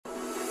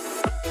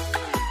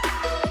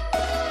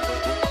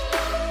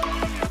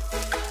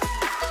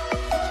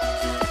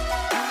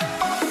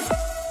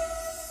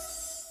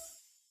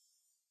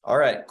All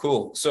right,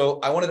 cool.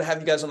 So I wanted to have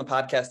you guys on the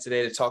podcast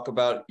today to talk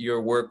about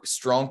your work,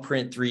 Strong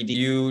Print 3D.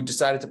 You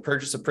decided to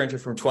purchase a printer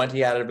from Twente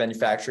Additive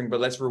Manufacturing, but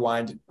let's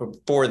rewind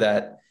before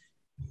that.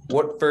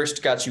 What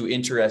first got you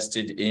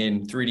interested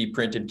in 3D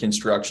printed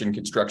construction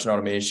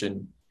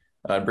automation,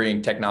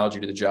 bringing technology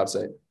to the job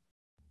site?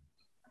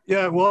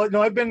 Yeah, well,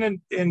 no, I've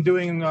been in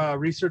doing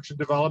research and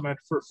development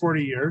for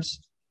 40 years,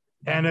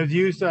 and I've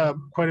used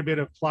quite a bit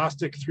of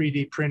plastic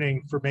 3D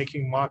printing for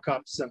making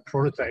mock-ups and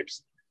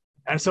prototypes.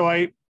 And so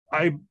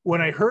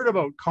when I heard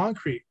about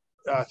concrete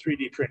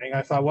 3D printing,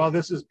 I thought, well,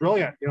 this is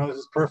brilliant. You know, this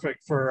is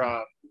perfect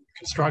for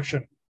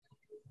construction.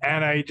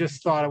 And I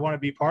just thought I want to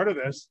be part of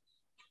this.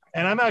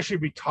 And I'm actually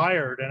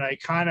retired, and I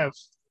kind of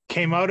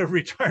came out of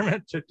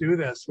retirement to do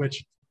this,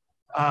 which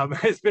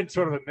has been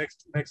sort of a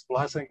mixed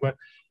blessing.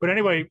 But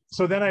anyway,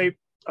 so then I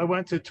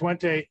went to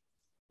Twente,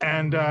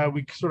 and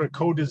we sort of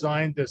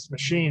co-designed this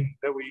machine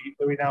that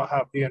we now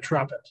have, the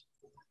Intrepid.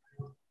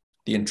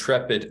 The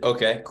Intrepid.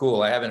 Okay,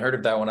 cool. I haven't heard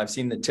of that one. I've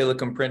seen the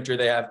Telecom printer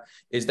they have.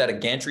 Is that a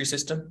gantry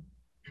system?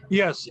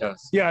 Yes.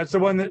 Yes. Yeah, it's the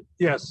one that,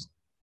 yes.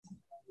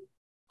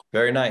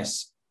 Very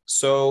nice.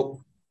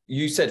 So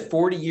you said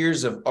 40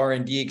 years of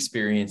R&D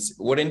experience.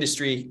 What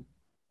industry?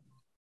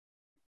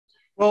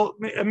 Well,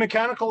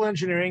 mechanical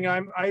engineering.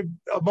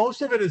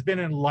 Most of it has been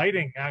in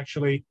lighting,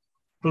 actually,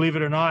 believe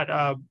it or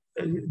not.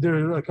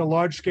 There's like a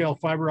large scale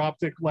fiber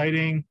optic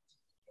lighting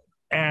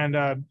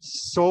and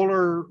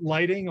solar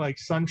lighting, like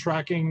sun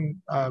tracking,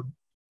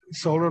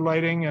 solar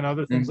lighting and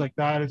other things like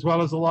that, as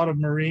well as a lot of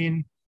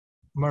marine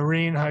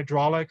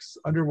hydraulics,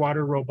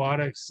 underwater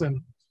robotics, and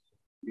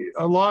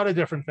a lot of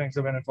different things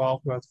I've been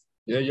involved with.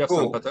 Yeah, you have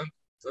some patents?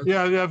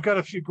 Yeah, I've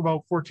got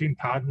about 14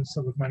 patents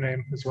with my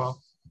name as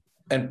well.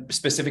 And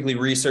specifically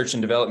research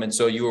and development.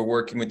 So you were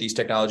working with these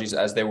technologies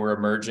as they were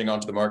emerging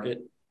onto the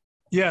market?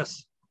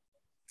 Yes.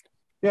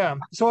 Yeah.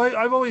 So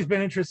I've always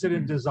been interested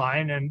in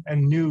design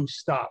and new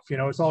stuff. You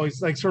know, it's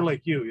always like sort of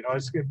like you know,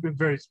 I've been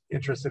very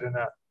interested in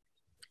that.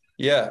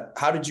 Yeah.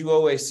 How did you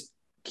always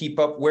keep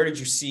up? Where did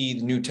you see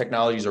the new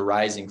technologies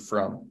arising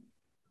from?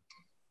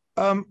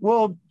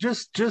 Well,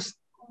 just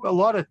a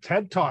lot of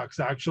TED Talks,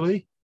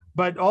 actually.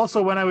 But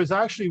also when I was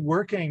actually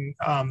working,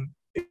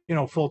 you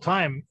know, full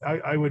time,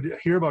 I would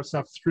hear about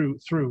stuff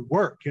through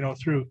work, you know,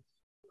 through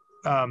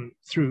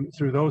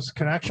those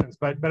connections.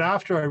 But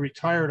after I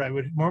retired, I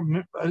would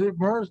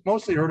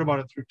mostly heard about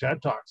it through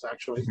TED Talks,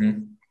 actually.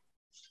 Mm-hmm.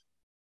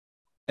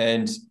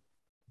 And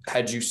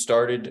had you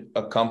started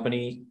a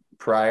company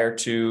prior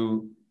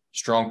to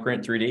Strong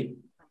Print 3D?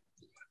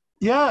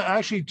 Yeah,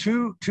 actually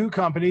two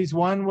companies.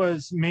 One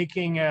was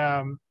making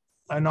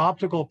an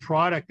optical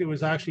product that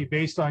was actually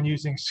based on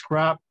using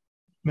scrap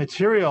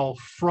material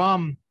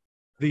from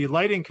the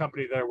lighting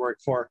company that I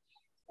worked for.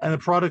 And the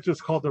product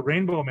was called the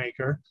Rainbow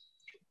Maker.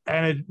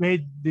 And it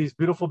made these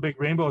beautiful big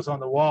rainbows on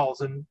the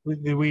walls. And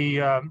we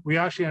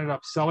actually ended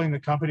up selling the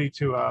company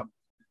to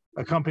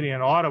a company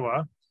in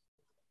Ottawa.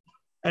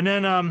 And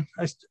then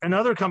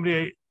another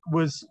company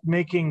was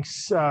making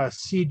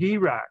CD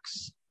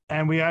racks.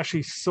 And we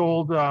actually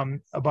sold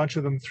a bunch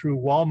of them through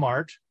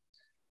Walmart.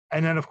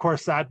 And then, of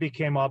course, that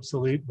became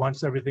obsolete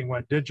once everything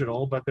went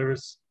digital. But there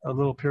was a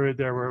little period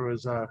there where it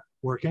was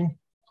working.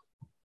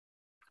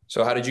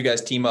 So how did you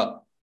guys team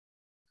up?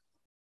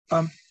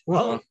 I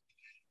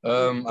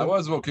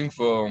was working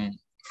for a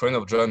friend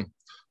of John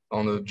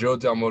on the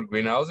geothermal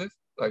greenhouses.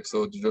 Like,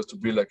 so just to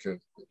build like a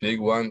big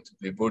one to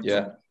be able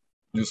to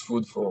use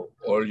food for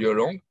all year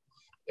long.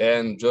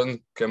 And John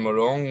came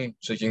along,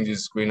 checking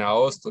this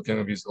greenhouse, talking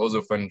with his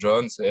other friend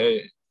John, say,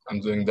 hey, I'm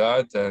doing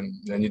that and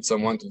I need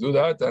someone to do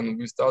that. And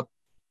we start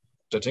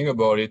chatting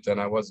about it. And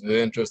I was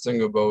very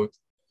interested about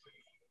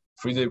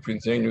 3D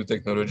printing, new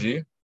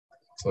technology.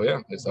 So yeah,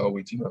 that's how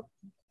we team up.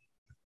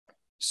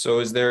 So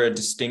is there a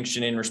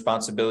distinction in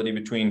responsibility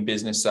between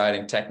business side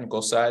and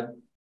technical side?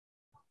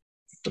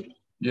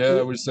 Yeah,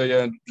 I would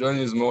say John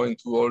is more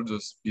into all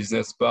this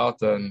business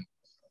part and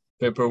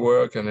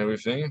paperwork and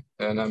everything.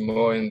 And I'm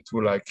more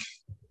into like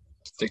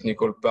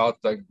technical part,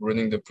 like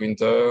running the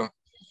printer,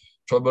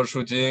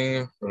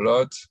 troubleshooting a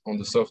lot on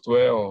the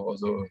software or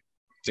the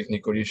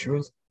technical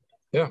issues.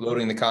 Yeah.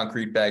 Loading the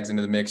concrete bags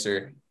into the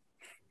mixer.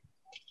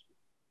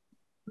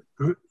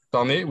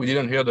 Pardon, we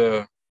didn't hear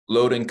the...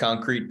 Loading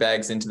concrete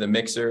bags into the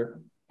mixer.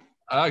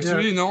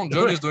 Actually, no,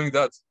 John is doing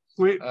that.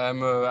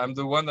 I'm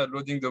the one that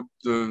loading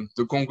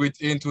the concrete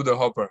into the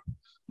hopper.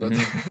 But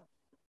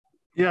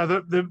yeah,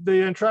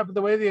 the Intrepid,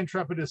 the way the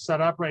Intrepid is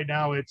set up right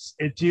now, it's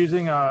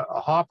using a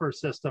hopper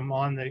system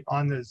on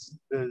the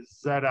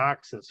Z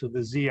axis or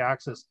the Z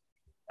axis,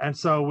 and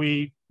so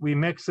we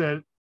mix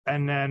it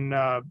and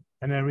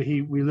then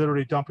we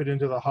literally dump it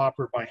into the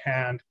hopper by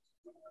hand.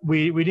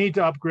 We need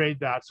to upgrade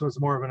that so it's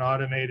more of an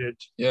automated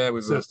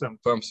system.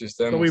 Pump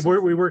system. So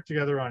we work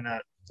together on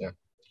that. Yeah.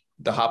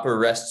 The hopper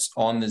rests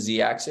on the Z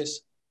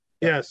axis?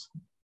 Yes.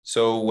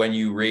 So when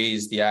you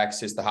raise the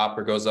axis, the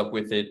hopper goes up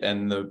with it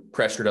and the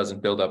pressure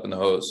doesn't build up in the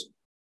hose?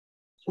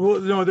 Well,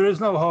 no, there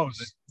is no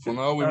hose. For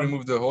now, we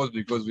remove the hose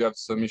because we have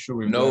some issue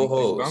with no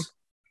hose.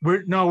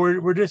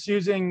 We're just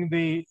using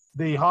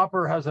the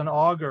hopper has an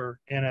auger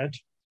in it.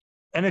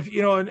 And if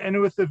you know, and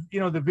with the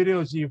the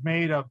videos you've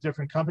made of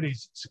different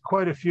companies,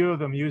 quite a few of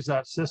them use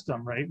that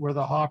system, right? Where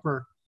the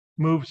hopper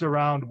moves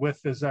around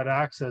with the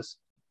Z-axis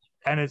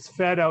and it's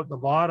fed out the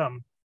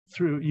bottom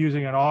through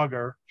using an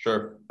auger.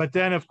 Sure. But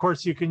then of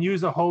course you can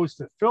use a hose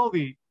to fill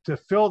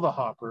the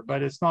hopper,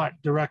 but it's not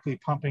directly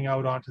pumping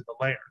out onto the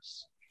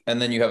layers.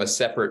 And then you have a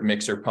separate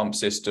mixer pump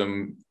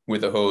system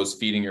with a hose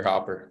feeding your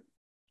hopper.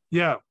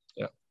 Yeah.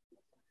 Yeah.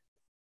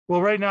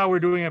 Well, right now we're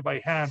doing it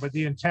by hand, but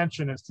the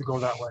intention is to go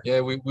that way.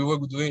 Yeah, we were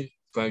doing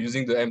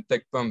using the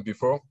M-Tech pump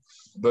before,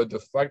 but the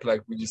fact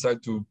like we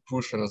decided to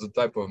push another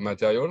type of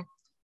material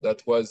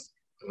that was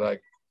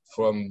like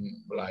from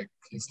like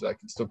it's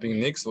stopping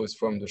nicks, so it's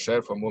from the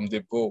shelf, from Home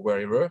Depot,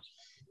 wherever,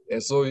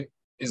 and so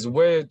it's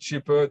way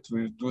cheaper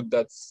to do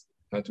that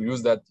to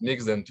use that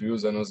mix than to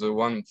use another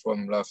one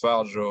from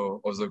Lafarge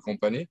or other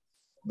company.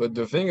 But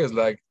the thing is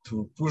like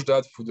to push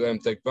that through the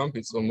M-Tech pump,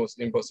 it's almost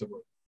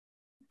impossible.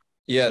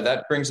 Yeah,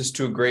 that brings us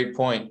to a great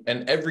point.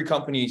 And every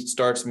company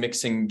starts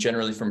mixing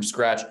generally from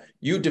scratch.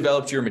 You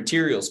developed your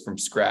materials from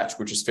scratch,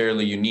 which is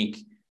fairly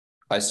unique.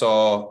 I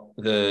saw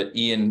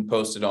Ian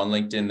posted on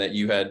LinkedIn that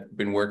you had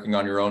been working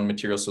on your own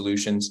material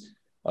solutions.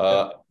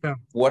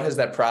 What has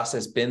that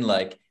process been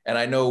like? And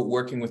I know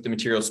working with the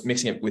materials,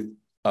 mixing it with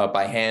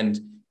by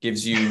hand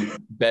gives you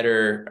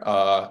better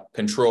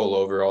control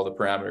over all the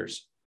parameters.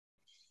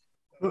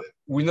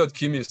 We're not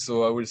chemists,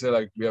 so I will say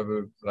like we have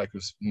a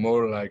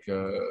more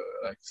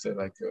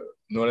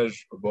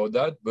knowledge about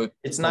that. But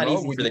it's not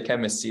easy for the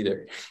chemists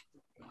either.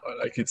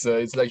 Like it's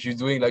like you're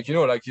doing like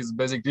like it's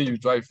basically you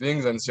try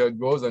things and see how it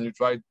goes, and you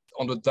try it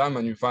on the time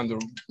and you find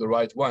the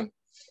right one.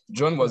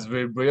 John was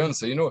very brilliant.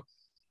 So he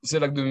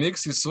said like the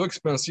mix is so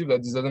expensive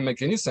that it doesn't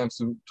make any sense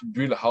to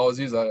build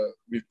houses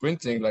with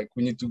printing. Like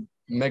we need to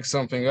make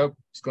something up.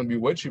 It's gonna be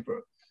way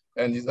cheaper.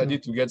 And he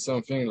decided to get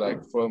something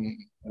like from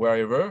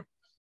wherever.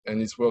 And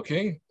it's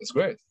working. It's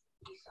great.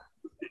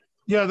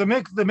 Yeah, the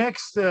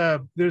mix.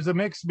 There's a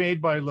mix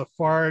made by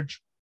Lafarge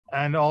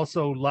and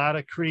also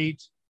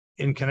Latacrete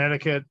in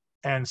Connecticut,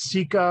 and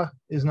Sika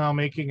is now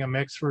making a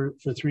mix for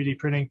 3D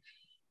printing,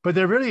 but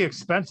they're really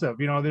expensive.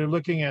 They're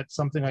looking at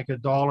something like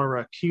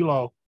 $1 a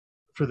kilo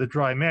for the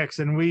dry mix,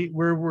 and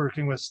we're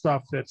working with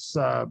stuff that's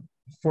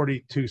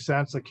 42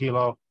 cents a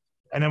kilo,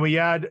 and then we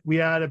add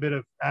a bit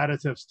of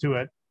additives to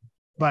it,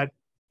 but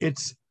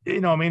it's.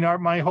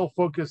 My whole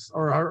focus,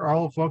 or our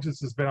whole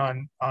focus, has been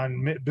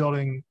on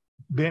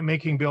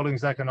making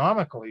buildings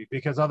economically,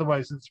 because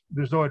otherwise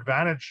there's no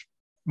advantage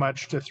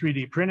much to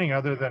 3D printing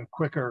other than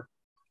quicker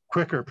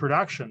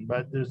production.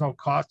 But there's no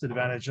cost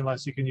advantage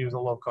unless you can use a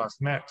low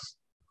cost mix.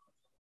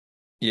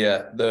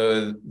 Yeah,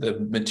 the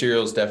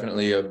material is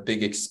definitely a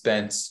big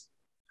expense.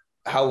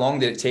 How long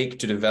did it take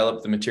to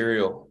develop the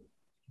material?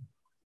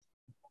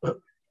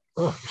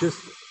 Just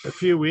a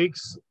few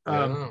weeks.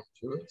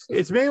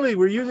 It's mainly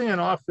we're using an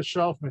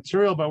off-the-shelf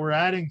material, but we're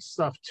adding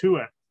stuff to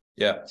it.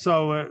 Yeah.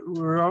 So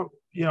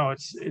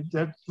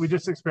we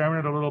just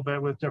experimented a little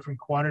bit with different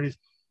quantities,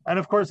 and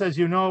of course, as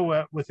you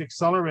know, with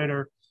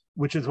Accelerator,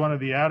 which is one of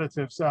the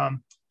additives,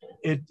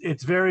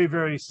 it's very,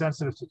 very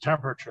sensitive to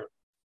temperature.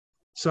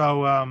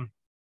 So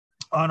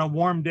on a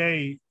warm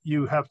day,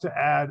 you have to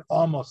add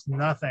almost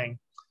nothing,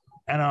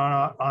 and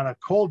on a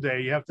cold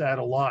day, you have to add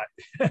a lot.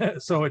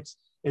 So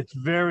it's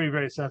very,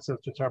 very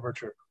sensitive to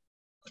temperature.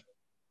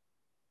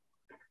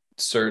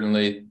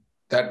 Certainly.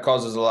 That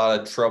causes a lot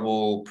of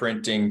trouble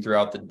printing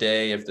throughout the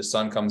day if the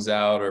sun comes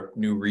out, or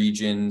new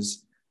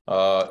regions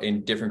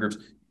in different groups.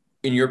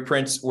 In your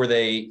prints, were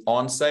they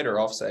on-site or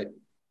off-site?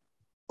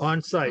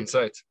 On-site.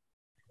 On-site.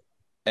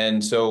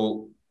 And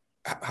so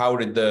how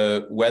did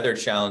the weather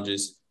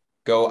challenges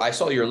go? I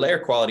saw your layer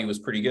quality was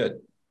pretty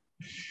good.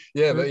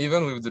 Yeah, but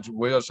even with the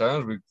weather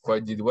challenge, we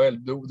quite did well.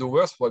 The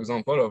worst, for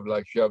example, of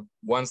like you have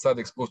one side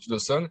exposed to the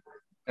sun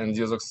and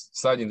the other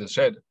side in the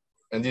shade.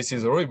 And this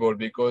is horrible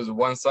because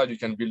one side you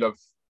can build up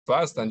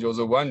fast and the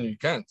other one you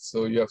can't.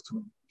 So you have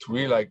to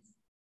really like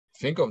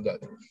think of that.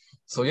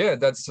 So yeah,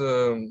 that's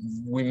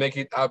we make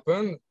it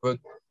happen, but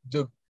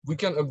we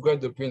can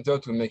upgrade the printer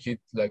to make it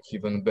like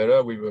even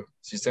better with a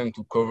system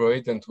to cover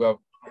it and to have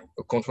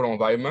a controlled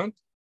environment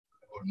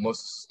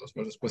almost as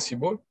much as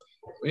possible.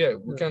 Yeah,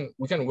 we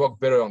can work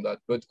better on that,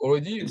 but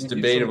already it's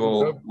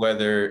debatable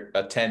whether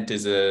a tent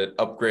is an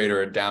upgrade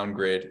or a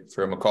downgrade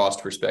from a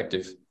cost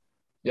perspective.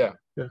 Yeah.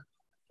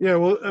 Yeah,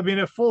 well, I mean,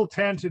 a full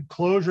tented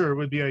closure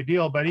would be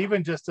ideal, but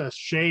even just a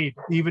shade,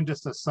 even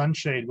just a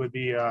sunshade would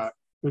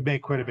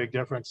make quite a big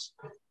difference.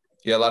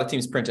 Yeah, a lot of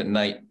teams print at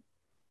night.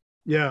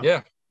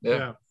 Yeah.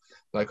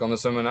 Like on the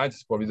summer night,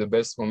 it's probably the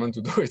best moment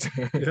to do it.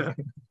 Yeah.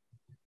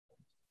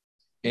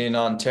 In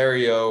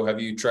Ontario, have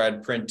you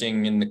tried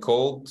printing in the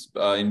cold,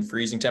 in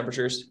freezing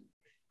temperatures?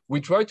 We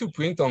try to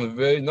print on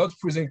not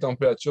freezing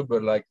temperature,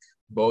 but like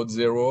about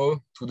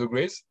 0 2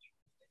 degrees.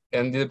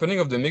 And depending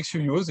on the mix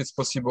you use, it's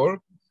possible.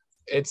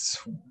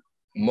 It's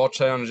more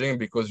challenging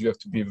because you have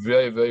to be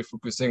very, very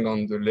focusing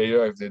on the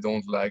layer if they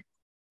don't like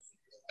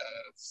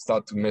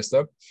start to mess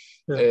up.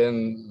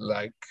 And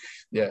like,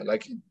 yeah,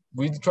 like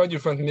we tried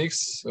different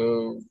mix.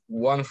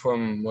 One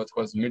from what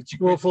was multi.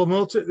 Well, for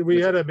we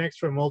had a mix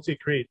from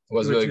Multicrete.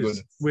 Was very good.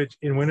 Which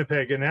in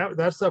Winnipeg, and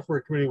that stuff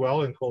worked really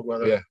well in cold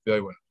weather. Yeah,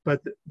 very well.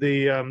 But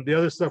the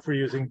other stuff we're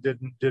using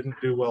didn't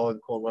do well in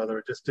cold weather.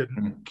 It just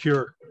didn't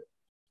cure.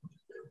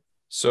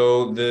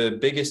 So the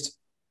biggest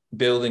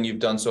building you've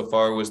done so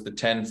far was the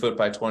 10-foot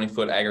by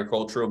 20-foot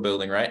agricultural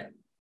building, right?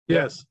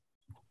 Yes.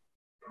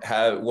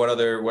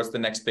 What's the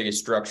next biggest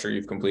structure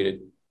you've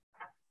completed?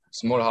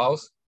 Small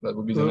house. That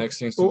would be the next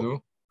things to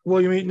do. Well,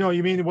 you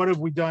mean what have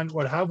we done?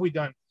 What have we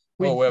done?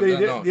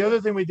 The other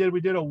thing we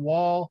did a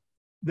wall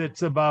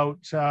that's about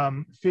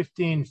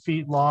 15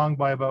 feet long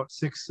by about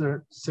 6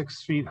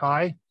 feet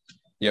high.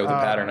 Yeah, with the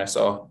pattern I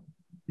saw.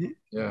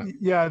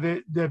 Yeah,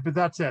 but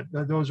that's it.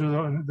 Those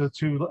are the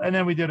two. And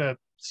then we did a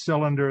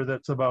cylinder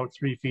that's about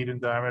 3 feet in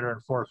diameter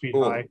and 4 feet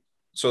high.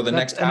 So the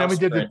next house. And then we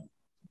did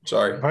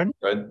sorry. Pardon?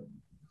 Go ahead.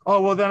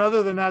 Oh, well, then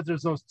other than that,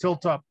 there's those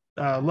tilt-up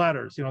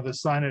letters, the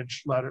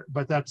signage letter,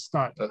 but that's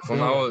not. For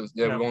now,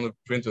 we want to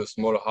print a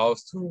smaller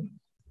house too,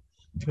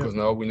 because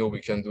now we know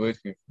we can do it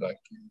with like.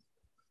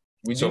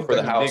 So for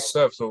the house, big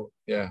stuff. So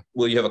yeah.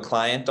 Will you have a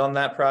client on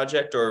that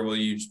project, or will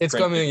you? It's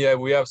coming. Yeah,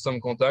 we have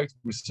some contact.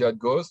 We'll see how it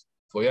goes.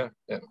 So yeah.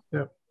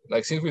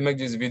 Like since we make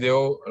this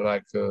video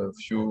like a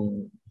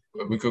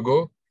week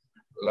ago,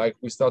 like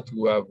we start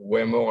to have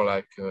way more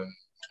like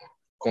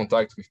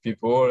contact with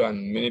people,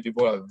 and many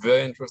people are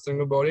very interested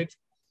about it.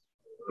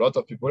 A lot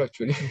of people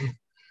actually.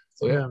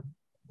 So yeah.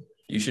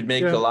 You should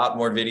make a lot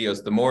more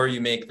videos. The more you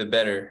make, the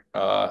better.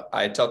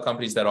 I tell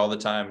companies that all the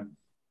time.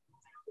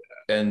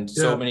 And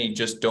so many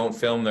just don't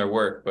film their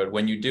work. But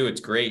when you do, it's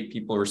great.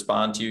 People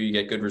respond to you. You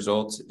get good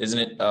results. Isn't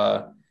it?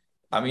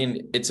 I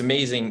mean, it's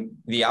amazing.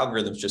 The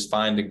algorithms just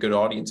find a good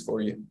audience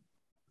for you.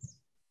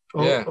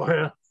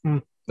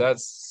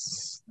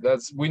 That's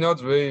we're not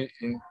very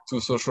into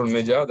social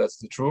media. That's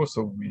the truth.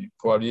 So we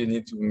probably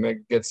need to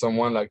get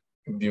someone like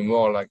be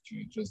more like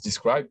you just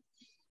described.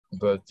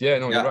 But you're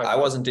right. I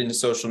wasn't into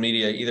social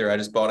media either. I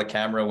just bought a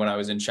camera when I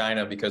was in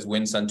China because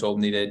Winsun told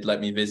me they'd let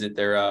me visit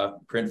their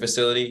print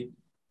facility.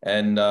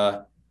 And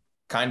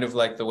kind of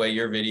like the way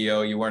your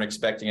video, you weren't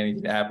expecting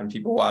anything to happen.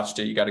 People watched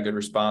it. You got a good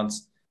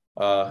response.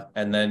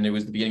 And then it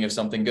was the beginning of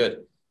something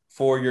good.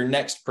 For your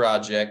next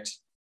project,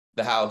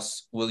 the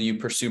house, will you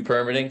pursue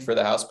permitting for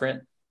the house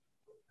print?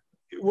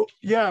 Well,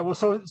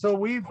 so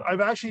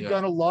I've actually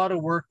done a lot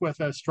of work with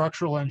a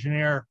structural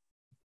engineer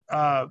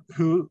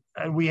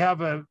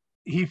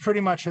he pretty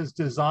much has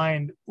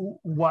designed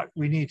what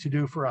we need to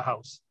do for a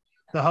house.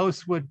 The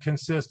house would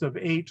consist of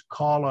 8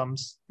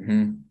 columns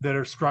that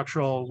are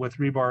structural with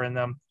rebar in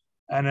them.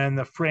 And then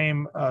the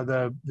frame,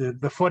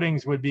 the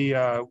footings would be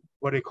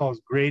what he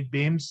calls grade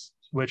beams,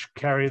 which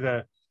carry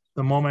the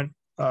moment,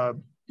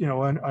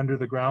 under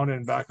the ground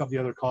and back up the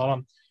other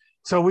column.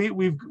 So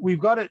we've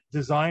got it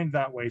designed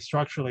that way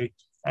structurally,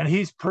 and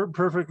he's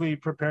perfectly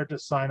prepared to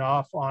sign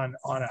off on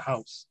a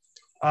house.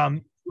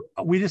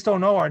 We just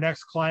don't know. Our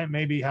next client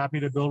may be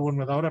happy to build one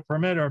without a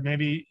permit, or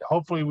maybe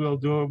hopefully we'll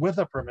do it with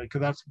a permit, because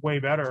that's way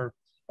better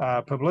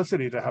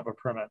publicity to have a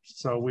permit.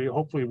 So we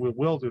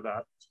will do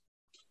that.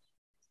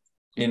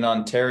 In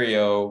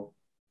Ontario,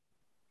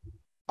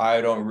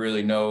 I don't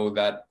really know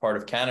that part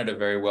of Canada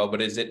very well,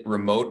 but is it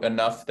remote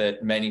enough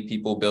that many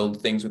people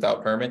build things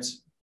without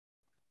permits?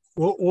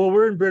 Well,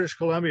 we're in British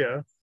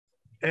Columbia,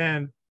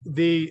 and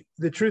the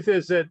truth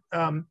is that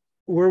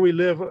where we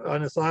live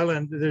on this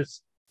island,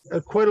 there's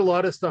quite a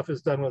lot of stuff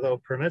is done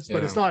without permits,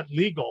 but it's not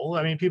legal.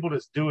 I mean, people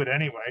just do it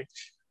anyway.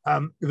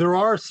 There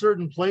are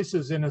certain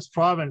places in this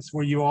province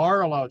where you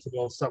are allowed to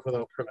build stuff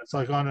without permits,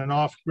 like on an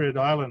off-grid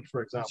island,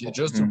 for example.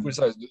 Just to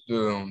precise,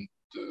 the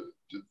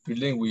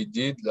building we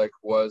did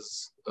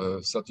was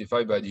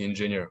certified by the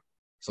engineer,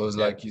 so it's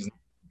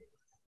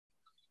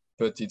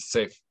but it's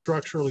safe,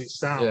 structurally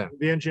sound.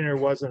 The engineer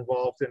was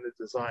involved in the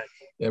design.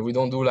 We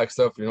don't do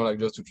stuff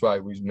just to try.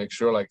 We make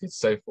sure it's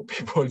safe for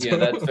people.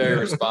 That's very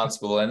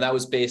responsible. And that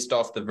was based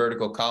off the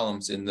vertical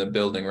columns in the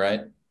building,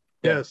 right?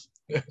 Yes.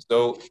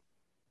 So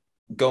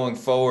going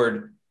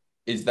forward,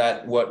 is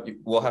that what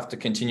we'll have to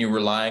continue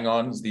relying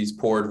on, is these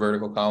poured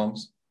vertical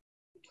columns?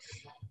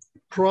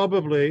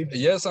 Probably.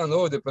 Yes, I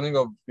know, depending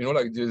on,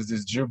 there's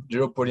this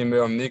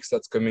geopolymer mix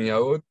that's coming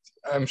out.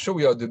 I'm sure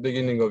we are at the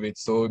beginning of it.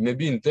 So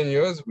maybe in 10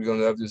 years, we're going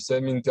to have the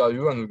same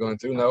interview, and we're going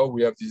to now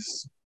we have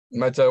this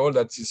material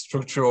that is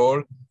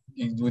structural,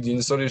 you do the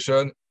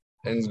installation,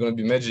 and it's going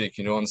to be magic,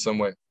 in some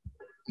way.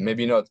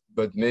 Maybe not,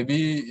 but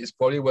maybe it's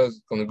probably where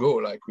it's going to go.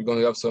 We're going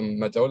to have some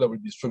material that will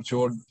be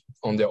structural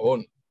on their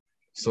own.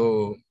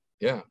 So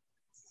that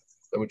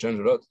would change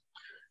a lot.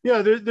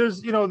 Yeah,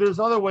 there's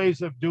other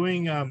ways of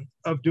doing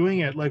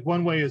it. Like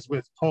one way is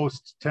with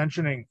post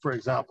tensioning, for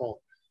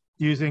example,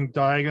 using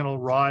diagonal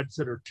rods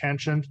that are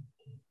tensioned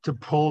to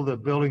pull the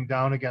building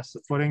down against the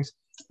footings.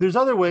 There's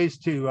other ways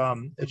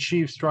to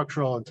achieve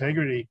structural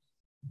integrity.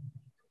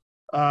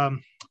 So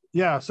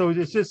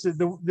it's just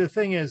the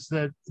thing is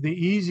that the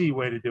easy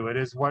way to do it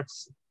is what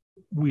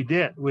we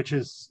did, which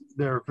is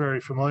they're very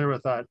familiar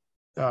with that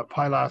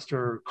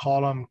pilaster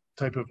column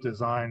type of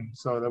design.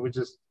 So that we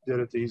just did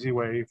it the easy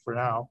way for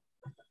now.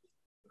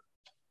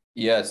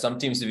 Yeah, some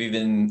teams have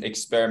even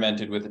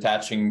experimented with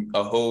attaching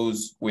a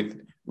hose with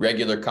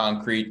regular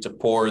concrete to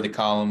pour the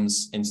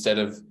columns instead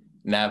of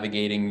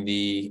navigating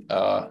the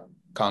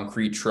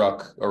concrete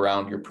truck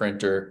around your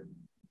printer,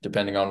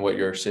 depending on what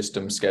your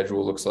system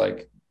schedule looks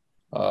like.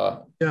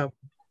 Yeah.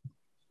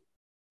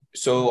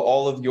 So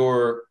all of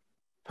your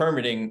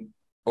permitting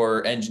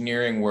or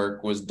engineering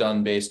work was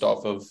done based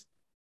off of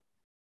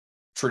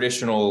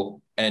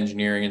traditional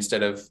engineering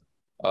instead of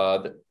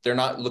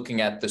they're not looking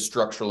at the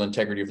structural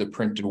integrity of the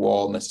printed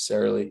wall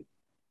necessarily,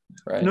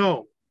 right?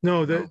 No,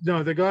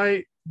 the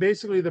guy,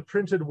 basically the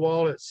printed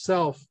wall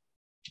itself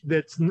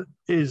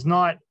is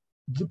not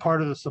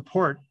part of the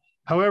support.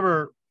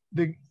 However,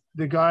 the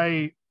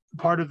guy,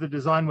 part of the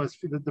design was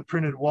that the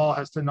printed wall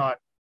has to not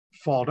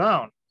fall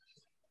down.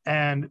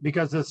 And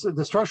because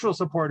the structural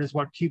support is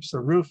what keeps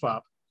the roof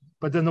up,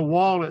 but then the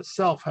wall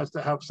itself has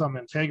to have some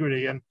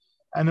integrity. And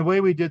the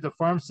way we did the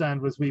farm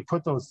stand was we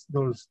put those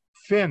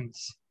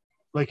fins,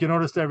 like you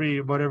noticed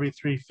about every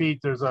 3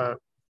 feet, the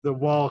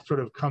wall sort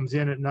of comes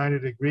in at 90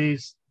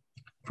 degrees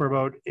for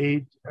about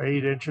 8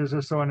 inches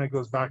or so, and it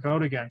goes back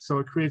out again. So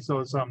it creates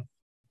those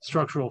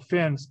structural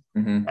fins.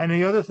 Mm-hmm. And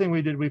the other thing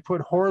we did, we put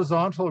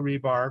horizontal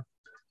rebar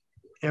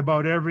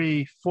about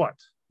every foot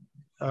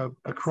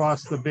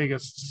across the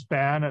biggest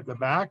span at the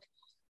back.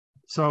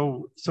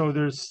 So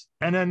there's,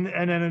 and then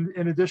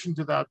in addition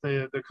to that,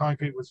 the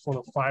concrete was full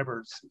of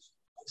fibers.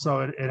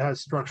 So it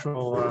has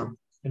structural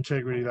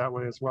integrity that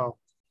way as well.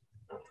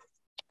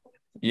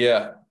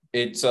 Yeah,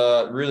 it's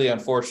really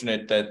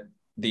unfortunate that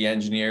the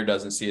engineer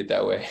doesn't see it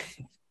that way.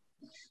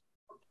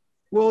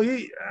 Well,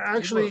 he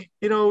actually,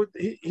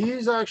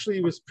 he's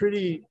actually was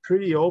pretty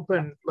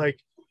open. Like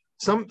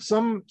some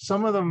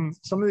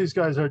of these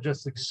guys are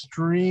just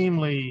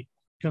extremely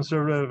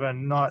conservative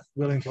and not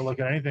willing to look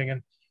at anything.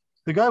 And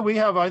the guy we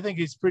have, I think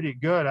he's pretty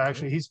good,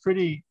 actually. He's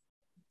pretty,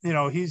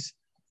 he's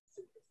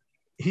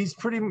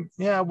pretty,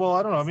 yeah, well,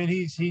 I don't know. I mean,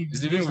 he's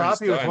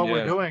happy with what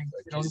we're doing.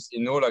 Like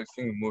like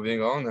things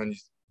moving on, and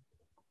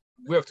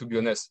we have to be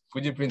honest.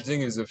 3D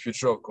printing is the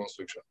future of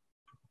construction.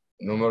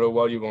 No matter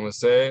what you want to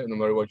say, no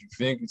matter what you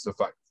think, it's a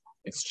fact.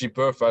 It's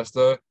cheaper,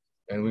 faster,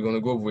 and we're going to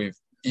go with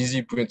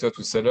easy printer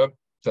to set up.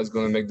 That's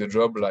going to make the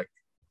job like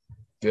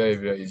very,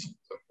 very easy.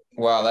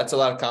 Wow, that's a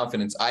lot of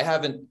confidence. I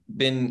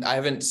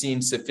haven't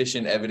seen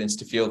sufficient evidence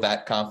to feel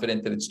that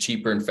confident that it's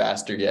cheaper and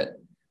faster yet.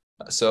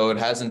 So it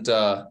hasn't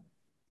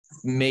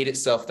made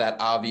itself that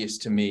obvious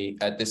to me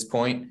at this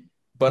point,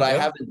 but I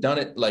haven't done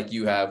it like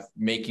you have,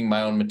 making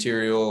my own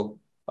material,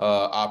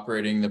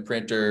 operating the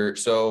printer.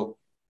 So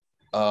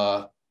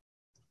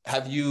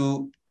have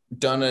you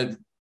done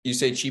you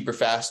say cheaper,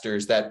 faster?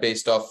 Is that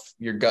based off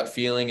your gut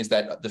feeling? Is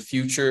that the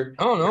future?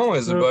 I don't know.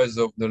 It's based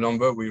off the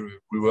number we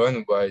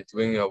run by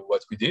doing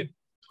what we did.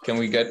 Can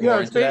we get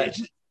more into that?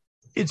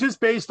 It's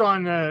just based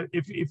on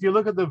if you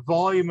look at the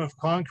volume of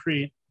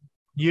concrete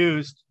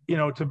used,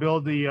 to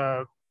build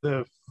the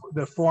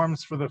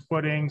forms for the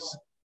footings,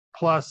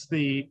 plus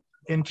the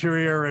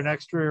interior and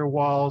exterior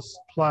walls,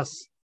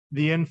 plus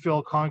the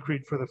infill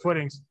concrete for the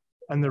footings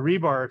and the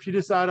rebar. If you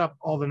just add up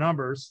all the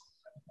numbers,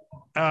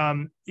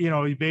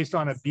 based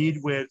on a bead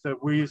width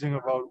that we're using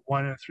about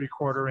 1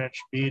 3/4 inch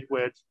bead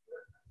width,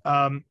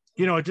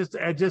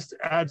 it just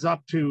adds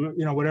up to,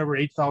 whatever,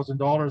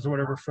 $8,000 or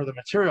whatever for the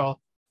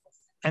material,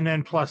 and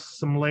then plus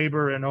some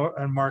labor and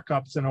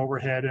markups and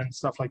overhead and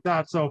stuff like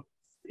that. So,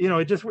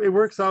 it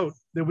works out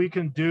that we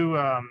can do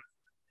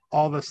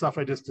all the stuff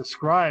I just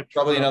described.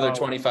 Probably another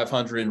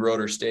 2,500 in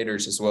rotor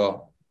stators as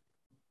well.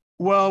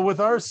 Well, with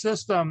our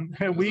system,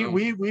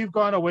 we've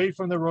gone away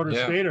from the rotor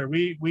stator.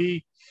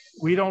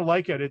 We don't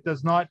like it. It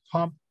does not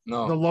pump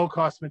the low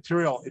cost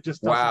material. It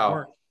just doesn't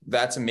work.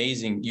 That's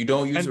amazing. You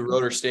don't use a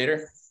rotor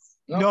stator?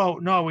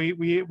 No,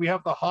 we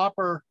have the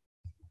hopper.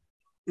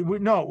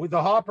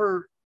 The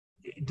hopper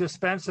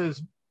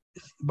dispenses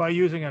by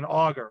using an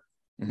auger,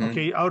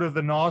 out of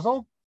the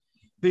nozzle.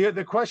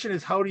 The question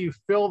is, how do you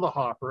fill the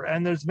hopper?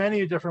 And there's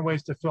many different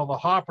ways to fill the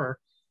hopper.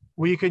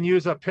 We can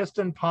use a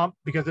piston pump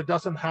because it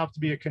doesn't have to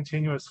be a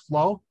continuous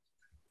flow.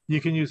 You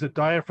can use a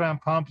diaphragm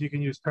pump. You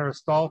can use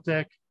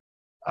peristaltic.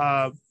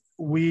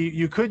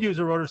 You could use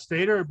a rotor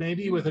stator,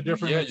 maybe with a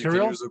different material.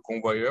 You can use a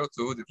conveyor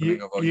too,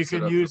 depending on how you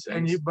can use,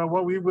 but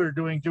what we were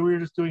doing, we were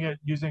just doing it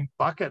using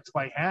buckets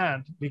by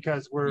hand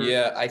because we're.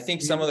 Yeah, I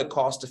think some of the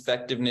cost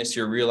effectiveness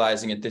you're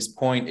realizing at this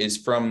point is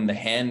from the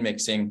hand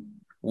mixing,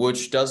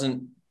 which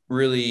doesn't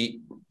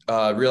really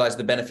realize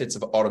the benefits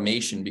of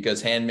automation,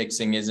 because hand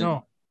mixing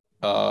isn't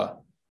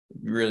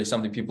really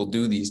something people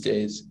do these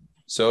days.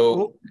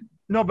 So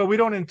no, but we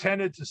don't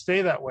intend it to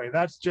stay that way.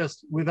 That's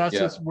just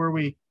where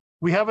we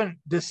haven't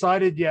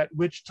decided yet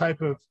which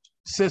type of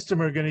system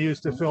we're going to use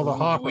to fill the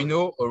hopper. We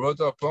know a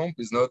rotor pump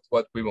is not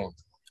what we want.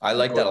 I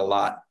like that a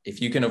lot.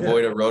 If you can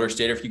avoid a rotor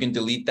stator, if you can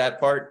delete that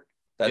part,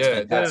 that's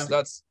fantastic.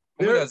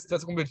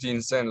 That's completely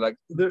insane. Like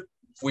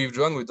we're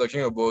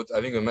talking about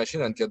having a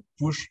machine that can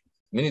push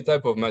many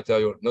type of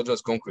material, not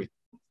just concrete.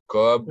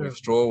 cob, with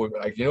straw, with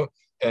like, you know,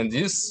 and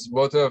this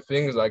rotor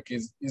thing like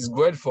is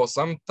great for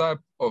some type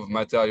of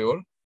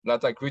material.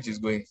 Laticrete is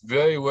going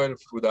very well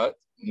through that,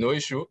 no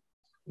issue.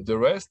 The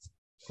rest,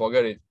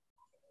 forget it.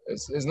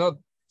 It's not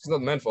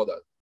meant for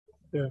that.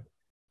 Yeah.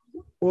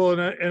 Well,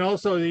 and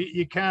also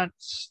you can't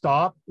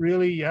stop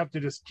really. You have to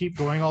just keep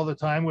going all the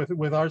time.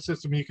 With our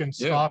system, you can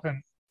stop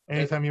and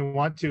anytime you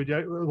want to.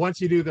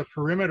 Once you do the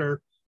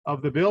perimeter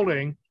of the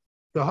building,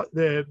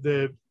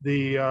 the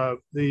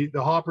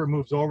hopper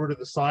moves over to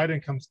the side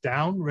and comes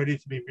down, ready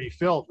to be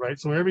refilled. Right.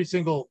 So every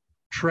single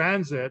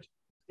transit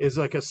is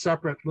like a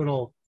separate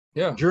little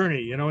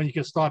journey, you know, and you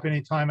can stop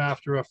anytime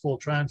after a full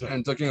transit.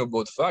 And talking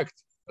about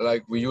fact,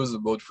 like we use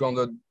about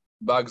 300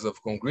 bags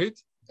of concrete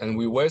and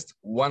we waste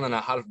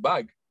 1.5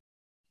 bag.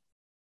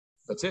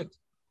 That's it.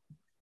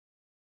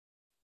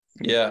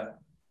 Yeah.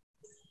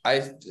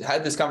 I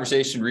had this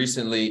conversation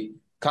recently.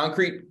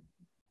 Concrete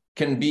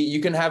you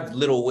can have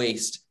little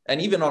waste.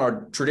 And even on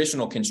a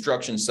traditional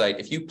construction site,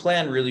 if you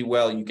plan really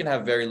well, you can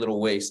have very little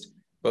waste.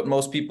 But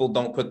most people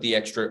don't put the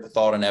extra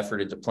thought and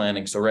effort into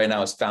planning. So right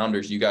now, as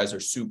founders, you guys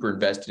are super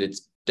invested.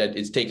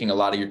 It's taking a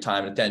lot of your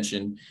time and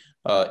attention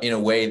in a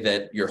way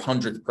that your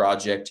 100th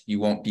project,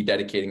 you won't be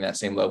dedicating that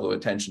same level of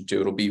attention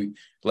to. It'll be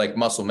like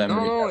muscle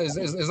memory. No, it's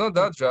not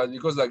that, Chad,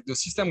 because like the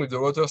system with the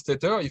rotor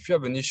stator, if you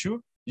have an issue,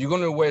 you're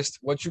going to waste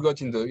what you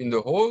got in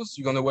the hose,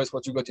 you're going to waste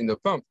what you got in the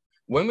pump.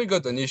 When we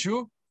got an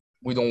issue,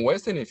 we don't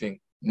waste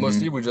anything.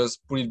 Mostly we just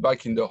put it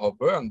back in the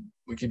hopper and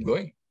we keep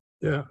going.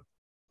 Yeah.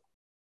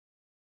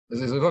 This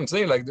is what I'm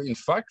saying. Like, in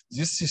fact,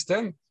 this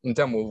system in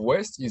terms of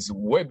waste is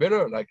way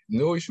better. Like,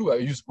 no issue. I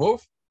use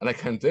both. And I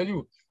can tell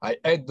you, I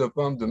hate the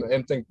pump, the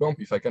M-Tank pump.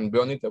 If I can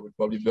burn it, I would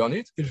probably burn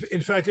it.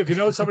 In fact, if you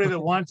know somebody that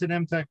wants an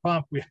M-Tank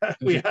pump, we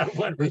have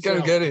one. We can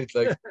get it.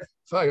 Like,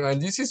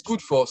 and this is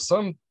good for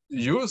some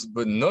use,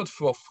 but not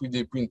for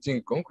 3D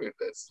printing concrete.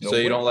 So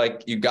you don't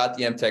like, you got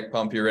the M-Tank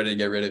pump, you're ready to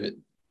get rid of it.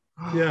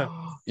 Yeah.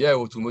 Yeah,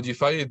 or to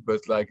modify it,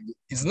 but like,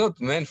 it's not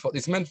meant for,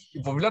 it's meant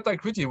for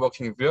laticrete, it's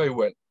working very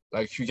well.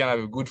 Like, you can have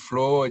a good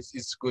flow,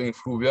 it's going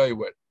through very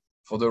well.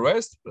 For the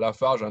rest,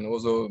 Lafarge and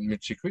other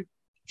milchicrete,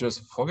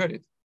 just forget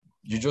it.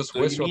 You just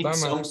waste your time.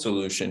 Some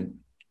solution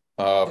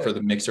for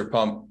the mixer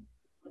pump.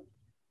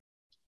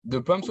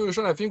 The pump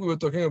solution, I think we were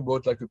talking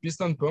about like a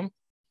piston pump.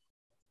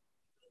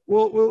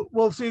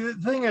 Well. See, the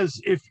thing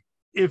is,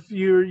 if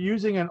you're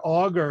using an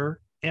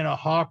auger in a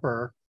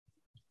hopper,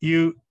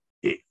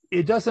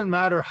 it doesn't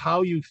matter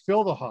how you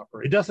fill the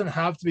hopper. It doesn't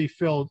have to be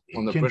filled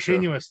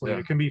continuously.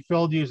 It can be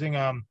filled using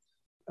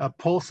a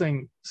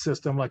pulsing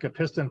system like a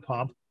piston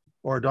pump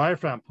or a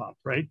diaphragm pump,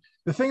 right?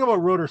 The thing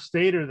about rotor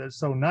stator that's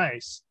so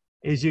nice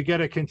is you get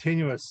a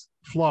continuous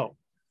flow,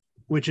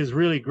 which is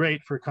really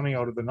great for coming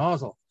out of the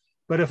nozzle.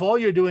 But if all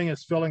you're doing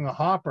is filling the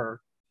hopper,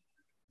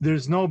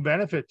 there's no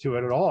benefit to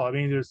it at all. I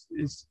mean,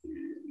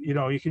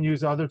 you can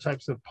use other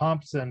types of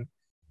pumps and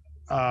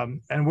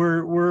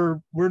we're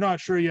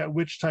not sure yet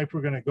which type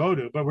we're going to go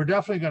to, but we're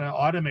definitely going to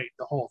automate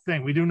the whole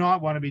thing. We do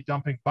not want to be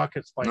dumping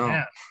buckets by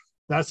hand.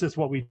 That's just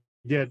what we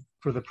did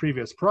for the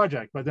previous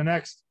project. But the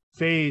next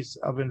phase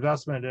of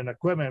investment in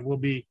equipment will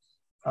be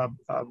a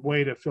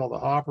way to fill the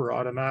hopper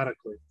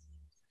automatically.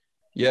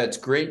 Yeah, it's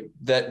great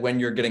that when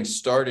you're getting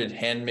started,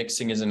 hand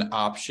mixing is an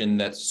option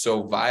that's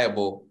so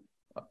viable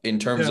in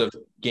terms of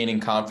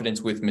gaining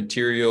confidence with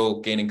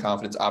material, gaining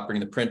confidence operating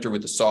the printer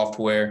with the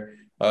software.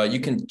 You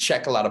can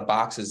check a lot of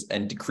boxes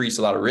and decrease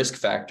a lot of risk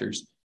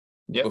factors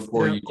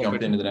before you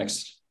jump into the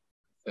next.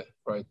 Yeah,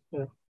 right.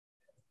 Yeah.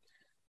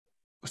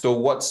 So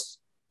what's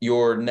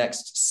your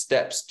next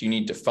steps? Do you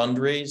need to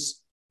fundraise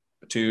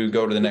to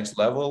go to the next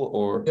level,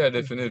 or? Yeah,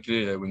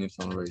 definitely. We need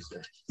fundraise.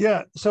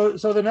 Yeah. So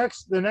the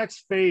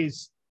next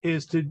phase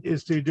is to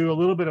do a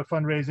little bit of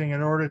fundraising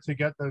in order to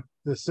get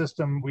the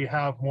system we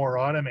have more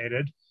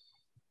automated.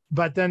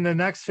 But then the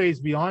next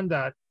phase beyond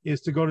that is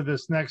to go to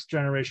this next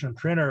generation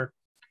printer,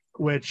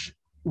 which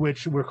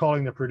we're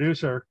calling the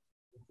producer,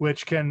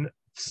 which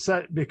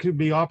it could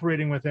be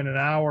operating within an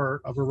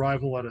hour of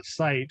arrival at a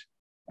site,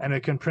 and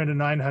it can print a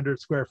 900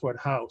 square foot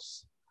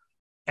house.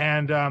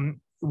 And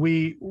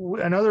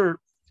another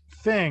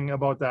thing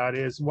about that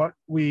is what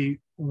we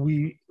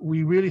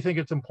really think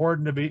it's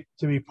important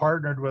to be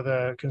partnered with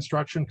a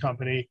construction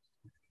company,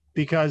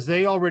 because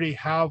they already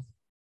have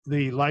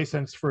the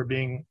license for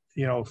being,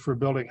 for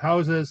building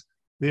houses.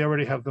 They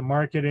already have the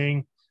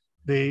marketing.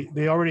 They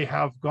already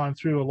have gone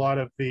through a lot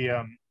of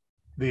the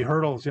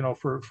hurdles,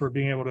 for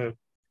being able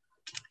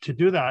to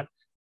do that.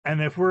 And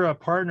if we're a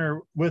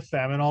partner with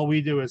them and all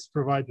we do is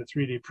provide the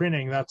 3D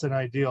printing, that's an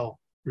ideal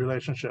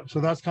relationship. So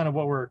that's kind of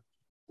what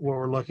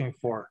we're looking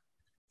for.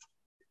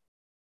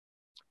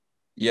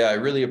 Yeah, I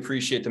really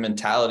appreciate the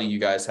mentality you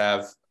guys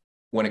have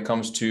when it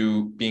comes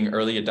to being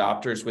early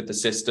adopters with the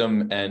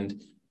system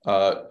and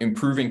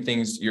improving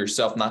things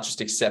yourself, not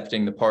just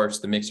accepting the parts,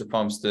 the mixer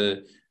pumps,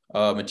 the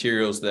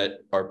materials that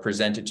are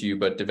presented to you,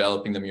 but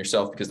developing them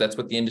yourself, because that's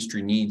what the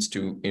industry needs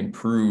to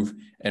improve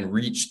and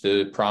reach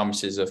the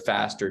promises of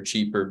faster,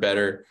 cheaper,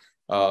 better.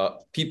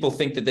 People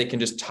think that they can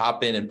just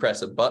hop in and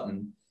press a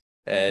button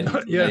and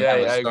I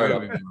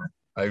agree.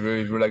 I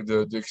agree with you. Like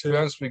the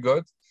experience we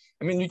got.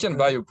 I mean, you can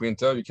buy a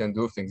printer, you can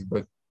do things,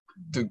 but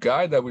the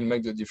guy that will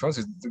make the difference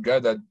is the guy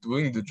that's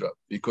doing the job,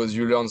 because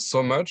you learn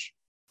so much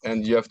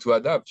and you have to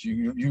adapt.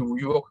 You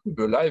work with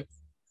a live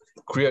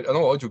create. I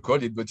don't know how to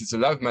call it, but it's a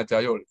live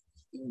material.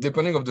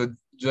 Depending of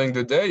during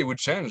the day, it would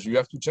change. You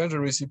have to change the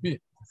recipe.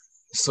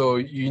 So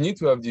you need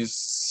to have this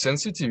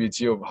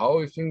sensitivity of how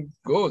everything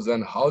goes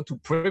and how to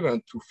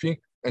prevent, to think,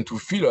 and to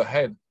feel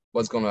ahead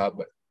what's going to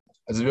happen.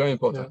 That's very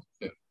important.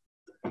 Yeah.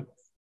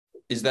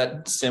 Is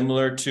that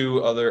similar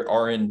to other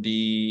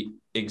R&D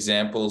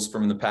examples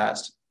from the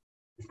past?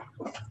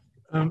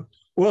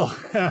 Well,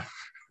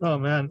 oh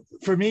man,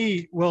 for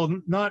me, well,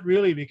 not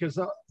really, because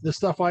the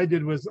stuff I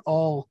did was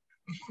all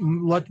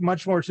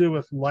much more to do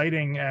with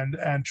lighting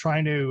and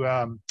trying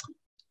to,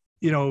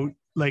 you know,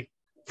 like,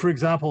 for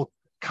example,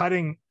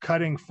 cutting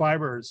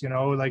fibers, you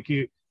know, like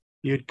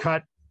you'd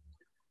cut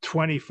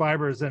 20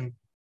 fibers and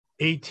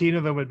 18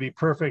 of them would be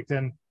perfect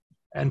and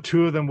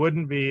 2 of them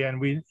wouldn't be. And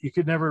we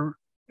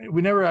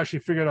never actually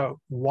figured out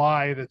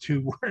why the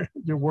 2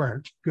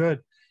 weren't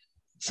good.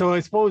 So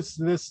I suppose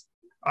this,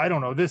 I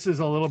don't know, this is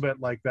a little bit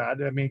like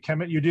that. I mean,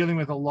 you're dealing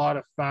with a lot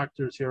of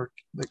factors here,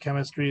 the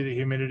chemistry, the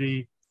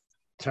humidity,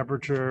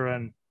 temperature,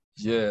 and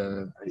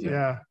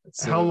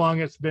how long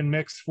it's been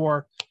mixed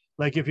for.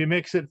 Like if you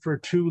mix it for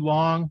too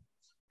long,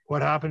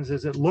 what happens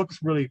is it looks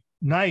really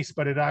nice,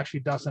 but it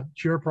actually doesn't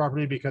cure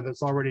properly because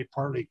it's already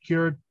partly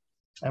cured.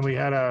 And we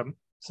had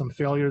some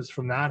failures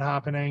from that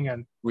happening.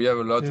 And we have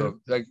a lot of,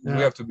 like, we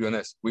have to be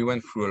honest, we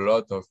went through a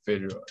lot of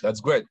failure.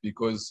 That's great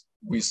because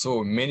we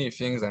saw many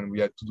things and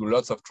we had to do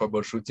lots of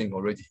troubleshooting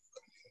already.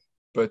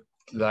 But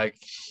like,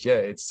 yeah,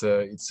 it's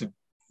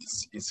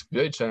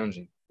very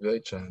challenging, very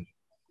challenging.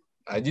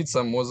 I did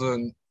some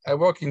I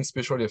work in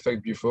special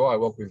effects before. I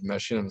work with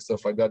machine and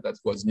stuff like that. That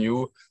was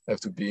new, have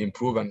to be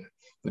improved.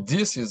 But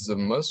this is the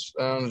most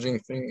challenging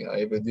thing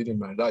I ever did in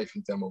my life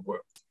in terms of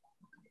work.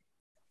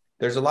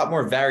 There's a lot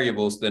more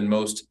variables than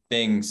most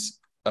things.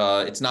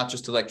 It's not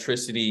just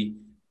electricity.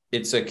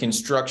 It's a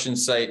construction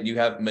site. You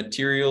have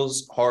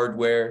materials,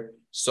 hardware,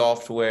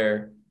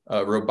 software,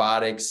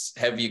 robotics,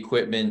 heavy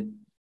equipment,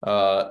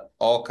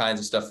 all kinds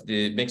of stuff.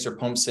 The mixer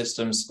pump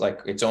systems,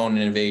 like its own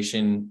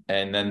innovation,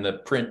 and then the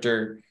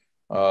printer.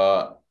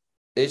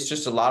 It's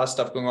just a lot of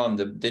stuff going on.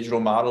 The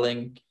digital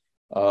modeling,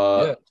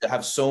 to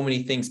have so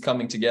many things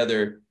coming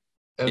together.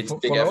 And it's a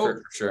big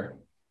effort for sure.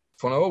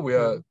 For now, we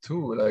are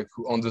 2. Like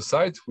on the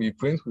site, we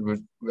print.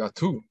 We are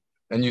 2,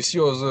 and you see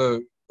other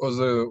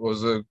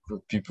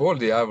people.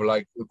 They have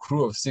like a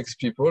crew of 6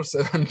 people,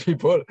 7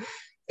 people,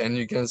 and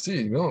you can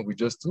see, you know, we're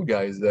just 2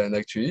 guys, and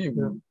actually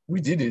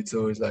we did it.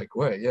 So it's like,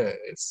 well, yeah,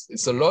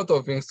 it's a lot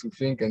of things to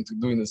think and to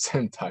do in the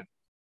same time.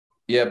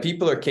 Yeah,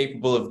 people are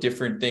capable of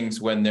different things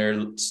when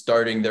they're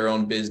starting their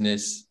own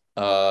business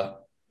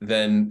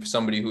than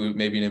somebody who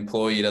maybe an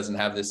employee doesn't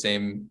have the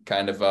same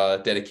kind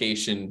of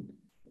dedication.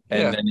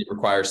 And then it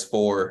requires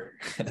 4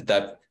 at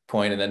that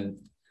point, and then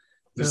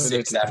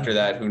 6 after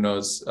that, who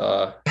knows?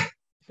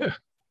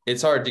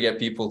 It's hard to get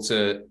people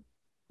to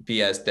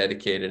be as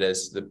dedicated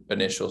as the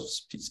initial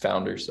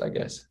founders, I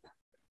guess.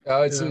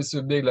 It's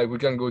a big, like, we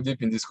can go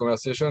deep in this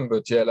conversation,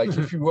 but yeah, like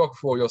if you work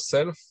for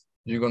yourself,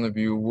 you're going to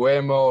be way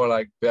more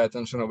like pay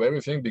attention of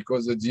everything,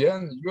 because at the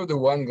end, you're the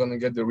one going to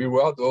get the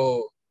reward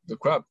or the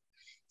crap.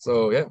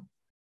 So yeah,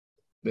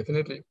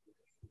 definitely.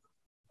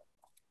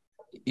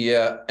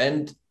 Yeah.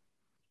 And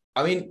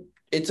I mean,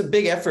 it's a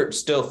big effort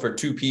still for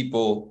 2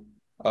 people.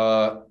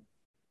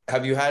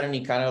 Have you had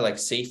any kind of like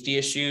safety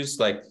issues,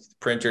 like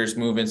printers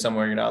moving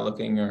somewhere you're not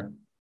looking? Or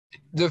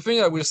the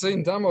thing I will say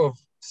in terms of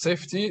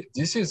safety,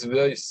 this is a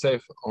very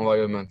safe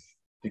environment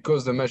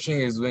because the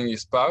machine is doing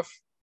its path.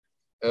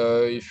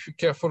 If you're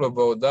careful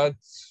about that,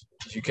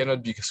 you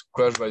cannot be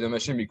crushed by the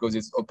machine because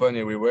it's open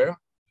everywhere.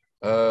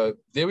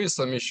 There is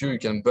some issue. You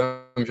can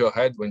bump your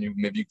head when you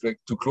maybe click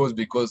too close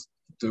because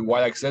the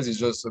y-axis is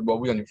just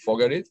above you and you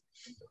forget it.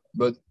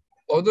 But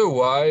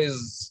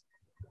otherwise,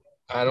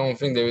 I don't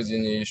think there is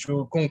any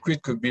issue.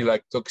 Concrete could be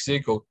like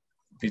toxic or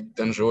be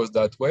dangerous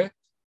that way,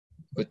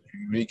 but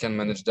we can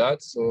manage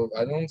that. So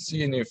I don't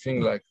see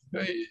anything like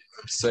very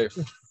safe.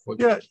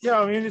 Yeah.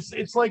 I mean,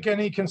 it's like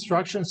any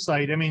construction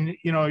site. I mean,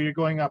 you know, you're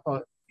going up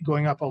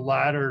a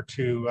ladder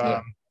to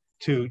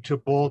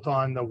bolt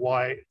on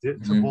the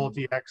to bolt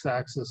the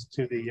x-axis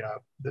to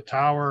the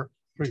tower.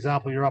 For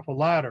example, you're up a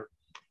ladder.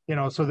 You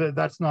know, so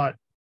that's not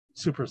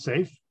super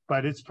safe,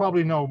 but it's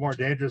probably no more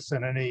dangerous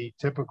than any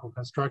typical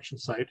construction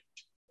site.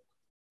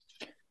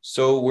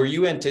 So were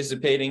you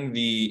anticipating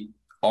the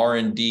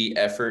R&D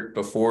effort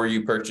before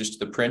you purchased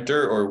the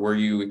printer, or were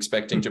you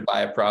expecting to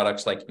buy a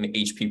product like an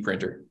HP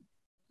printer?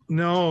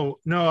 No,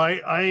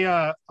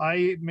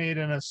 I made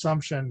an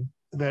assumption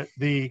that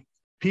the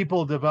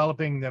people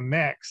developing the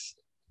mix,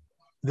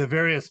 the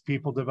various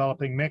people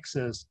developing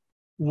mixes,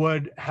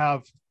 would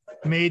have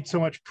made so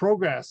much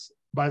progress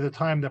by the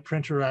time the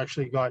printer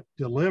actually got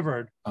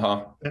delivered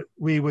that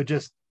we would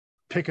just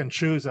pick and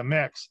choose a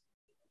mix.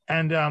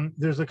 And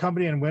there's a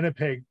company in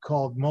Winnipeg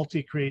called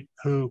Multicrete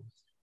who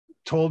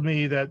told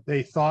me that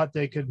they thought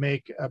they could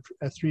make a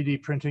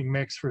 3D printing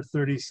mix for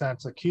 30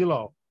 cents a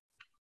kilo,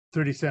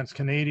 30 cents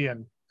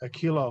Canadian a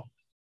kilo.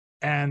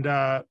 And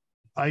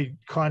I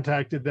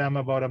contacted them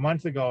about a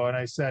month ago and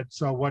I said,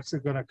 so what's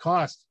it going to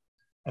cost?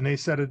 And they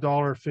said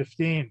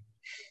 $1.15.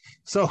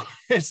 So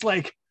it's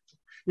like,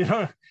 you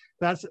know,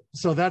 that's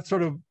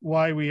sort of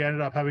why we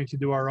ended up having to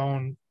do our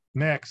own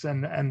mix.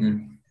 And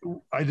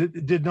I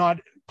did not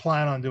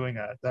plan on doing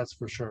that. That's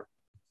for sure.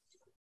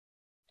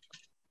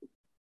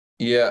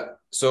 Yeah.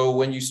 So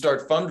when you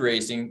start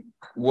fundraising,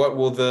 what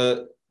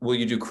will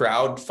you do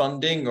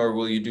crowdfunding, or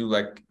will you do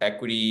like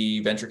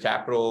equity, venture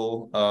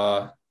capital?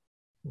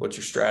 What's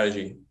your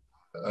strategy?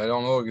 I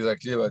don't know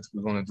exactly what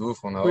we're going to do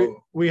for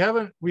now. We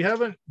haven't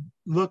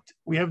looked,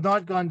 we have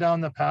not gone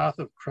down the path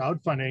of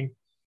crowdfunding.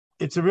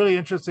 It's a really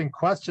interesting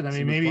question. I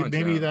mean,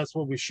 maybe that's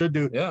what we should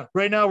do. Yeah.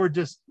 Right now, we're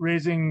just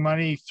raising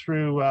money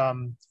through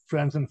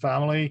friends and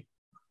family.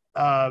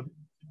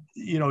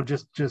 You know,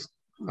 just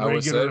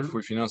ourselves,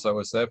 we finance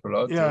ourselves a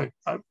lot. Yeah,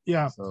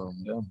 yeah. So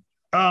yeah.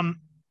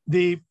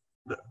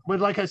 But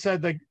like I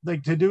said,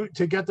 like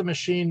to get the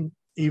machine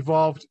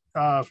evolved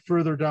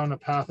further down the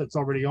path it's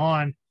already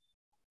on,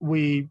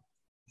 we'll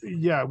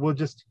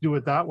just do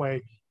it that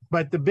way.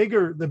 But the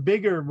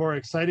bigger, more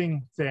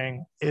exciting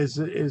thing is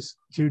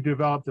to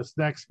develop this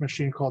next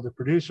machine called the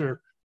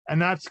Producer, and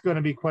that's going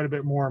to be quite a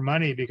bit more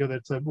money because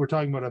we're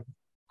talking about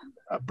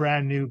a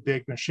brand new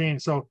big machine.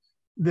 So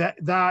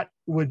that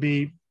would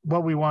be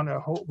what we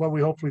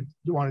hopefully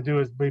want to do,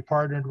 is be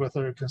partnered with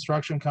a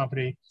construction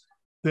company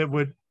that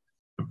would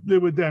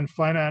then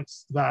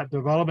finance that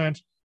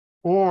development,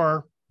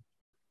 or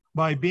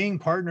by being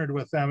partnered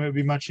with them, it would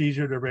be much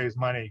easier to raise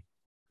money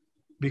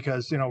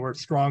because, you know, we're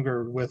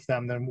stronger with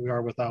them than we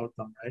are without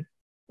them, right?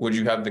 Would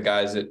you have the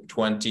guys at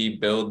Twente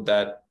build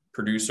that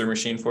Producer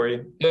machine for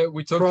you? Yeah,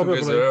 we talked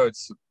together.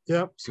 It's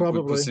a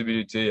good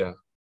possibility, yeah.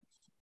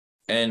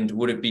 And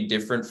would it be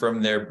different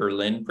from their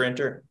Berlin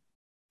printer?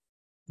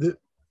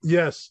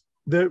 Yes.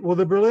 The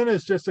Berlin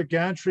is just a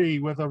gantry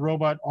with a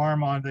robot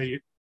arm on the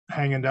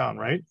hanging down,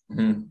 right?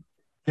 Mm-hmm.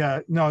 Yeah,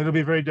 no, it'll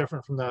be very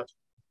different from that.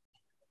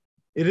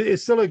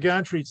 It's still a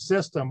gantry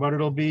system, but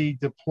it'll be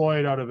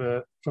deployed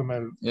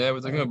Yeah, we're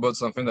talking about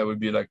something that would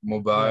be like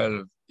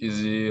mobile,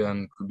 easy,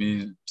 and could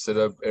be set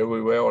up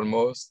everywhere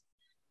almost,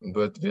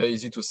 but very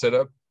easy to set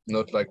up,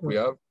 not like we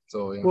have.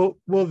 So yeah.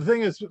 Well, the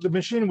thing is, the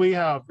machine we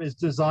have is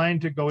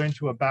designed to go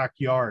into a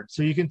backyard,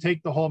 so you can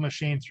take the whole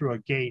machine through a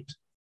gate,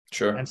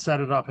 sure, and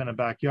set it up in a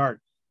backyard.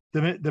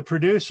 The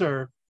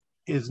Producer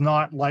is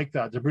not like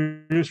that. The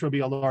Producer will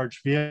be a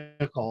large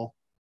vehicle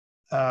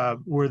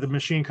where the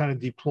machine kind of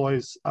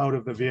deploys out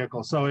of the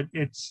vehicle. So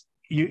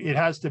it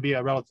has to be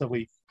a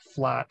relatively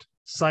flat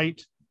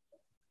site,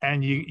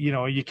 and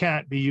you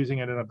can't be using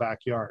it in a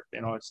backyard.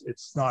 You know,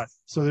 it's not.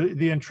 So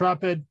the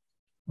Intrepid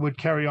would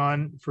carry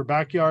on for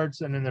backyards,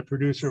 and then the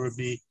Producer would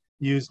be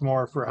used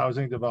more for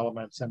housing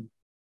developments and,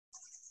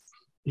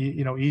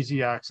 you know,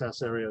 easy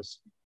access areas.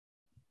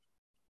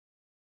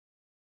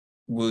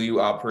 Will you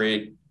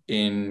operate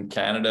in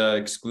Canada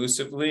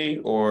exclusively,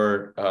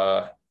 or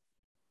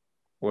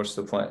what's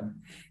the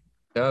plan?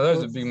 Canada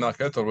is a big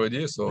market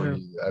already, so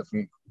I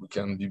think we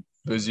can be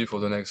busy for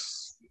the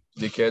next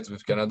decades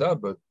with Canada,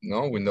 but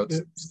no, we're not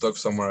stuck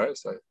somewhere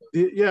else.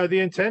 The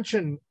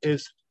intention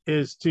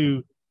is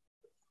to,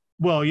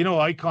 well, you know,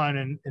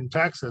 Icon in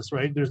Texas,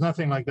 right? There's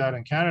nothing like that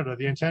in Canada.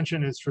 The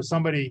intention is for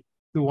somebody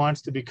who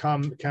wants to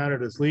become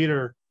Canada's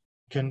leader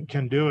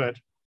can do it.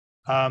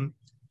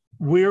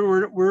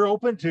 We're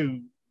open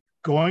to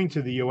going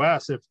to the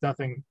US if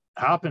nothing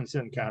happens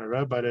in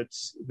Canada, but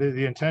it's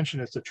the intention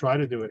is to try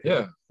to do it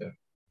here.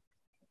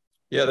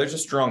 Yeah, there's a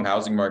strong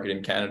housing market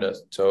in Canada,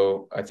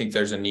 so I think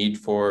there's a need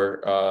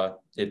for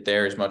it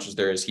there as much as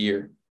there is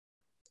here.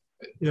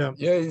 Yeah,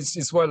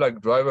 it's why,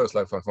 like, drivers,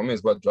 like for me,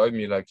 it's what drive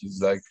me, like,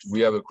 is like we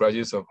have a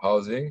crisis of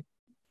housing.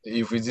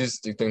 If with this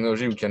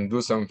technology we can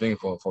do something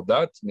for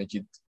that, make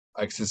it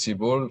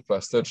accessible,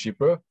 faster,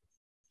 cheaper,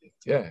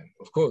 yeah,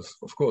 of course.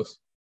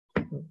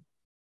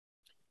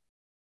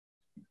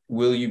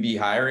 Will you be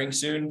hiring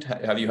soon?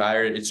 Have you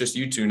hired? It's just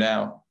you two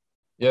now.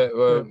 Yeah,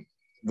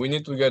 we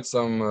need to get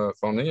some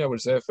funding, I would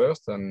say,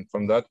 first, and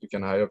from that we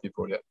can hire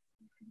people.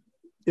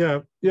 Yeah,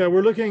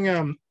 we're looking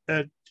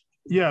at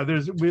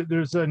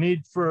there's a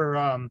need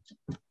for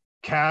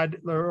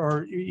CAD,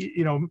 or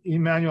you know,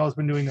 Emmanuel has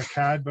been doing the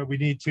CAD, but we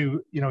need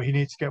to, you know, he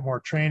needs to get more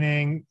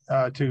training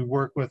to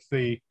work with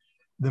the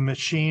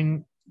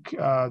machine.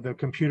 The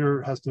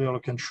computer has to be able to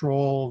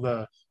control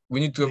the. We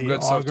need to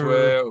upgrade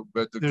software,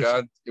 but the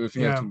CAD,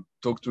 everything has to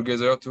talk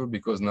together too,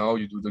 because now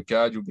you do the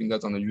CAD, you bring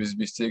that on a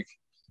USB stick,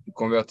 you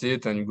convert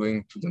it, and you're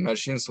going to the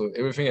machine. So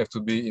everything has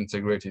to be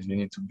integrated. You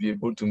need to be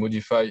able to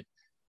modify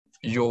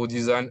your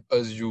design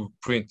as you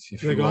print.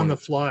 If you on the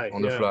fly.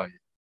 On the fly.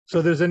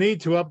 So there's a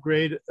need to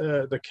upgrade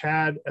the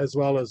CAD as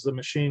well as the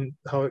machine,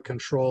 how it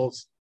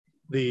controls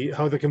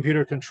how the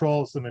computer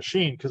controls the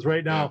machine. Because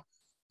right now,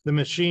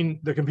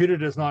 the computer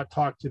does not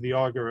talk to the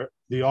auger.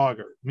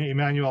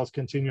 Emmanuel is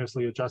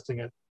continuously adjusting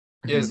it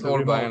Yes,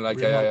 all by hand.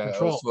 Like I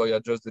control. also I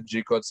adjust the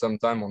G code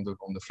sometime on the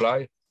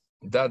fly.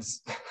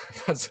 That's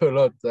that's a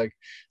lot. Like,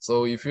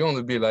 so if you want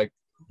to be like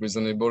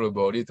reasonable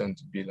about it and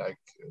to be like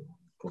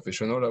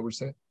professional, I would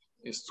say,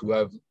 is to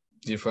have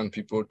different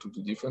people to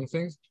do different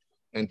things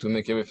and to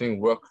make everything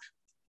work,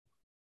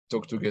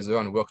 talk together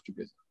and work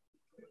together.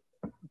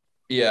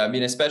 Yeah, I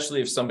mean,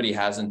 especially if somebody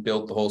hasn't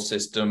built the whole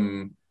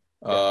system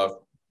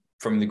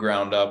from the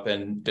ground up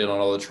and did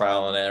all the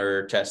trial and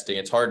error testing,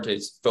 it's hard to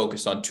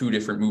focus on two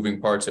different moving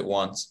parts at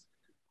once.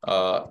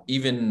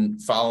 Even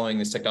following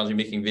this technology,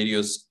 making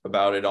videos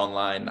about it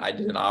online, I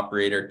did an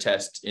operator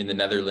test in the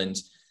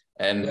Netherlands,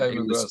 and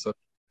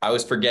I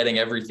was forgetting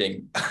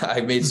everything.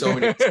 I made so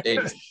many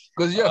mistakes.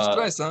 Because you have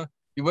stress, huh?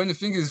 When the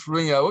thing is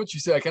flowing out, you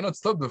say, I cannot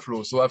stop the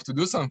flow, so I have to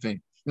do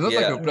something. It's not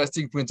like a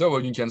plastic printer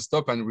where you can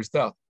stop and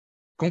restart.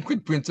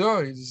 Concrete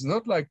printer is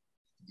not like,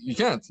 you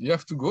can't. You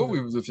have to go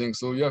with the thing,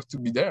 so you have to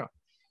be there.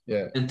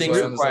 Yeah. And things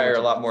require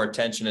a lot more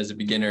attention as a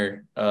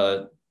beginner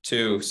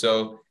too.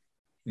 So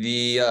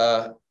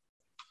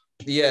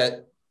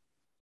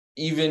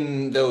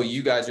even though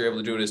you guys are able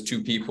to do it as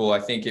two people, I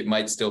think it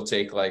might still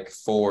take like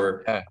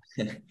four. Yeah.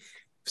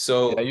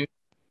 So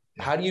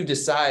how do you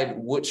decide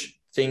which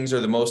things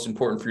are the most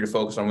important for you to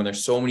focus on when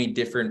there's so many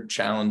different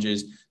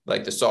challenges,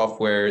 like the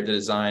software, the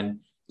design?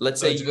 Let's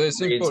say you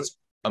raised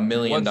 $1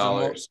 million.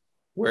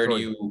 Where do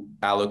you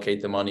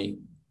allocate the money?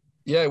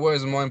 Yeah, what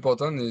is more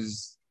important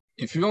is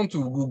if you want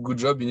to do a good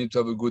job, you need to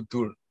have a good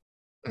tool.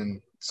 And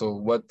so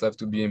what have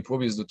to be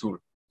improved is the tool.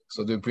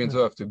 So the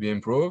printer have to be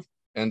improved,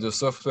 and the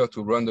software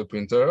to run the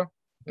printer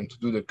and to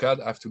do the CAD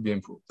have to be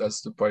improved.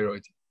 That's the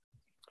priority.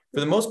 For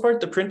the most part,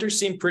 the printers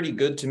seem pretty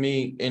good to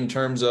me in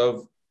terms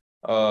of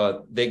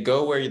they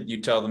go where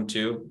you tell them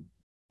to,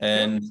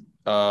 and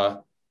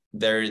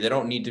they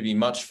don't need to be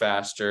much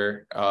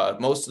faster.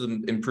 Most of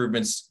the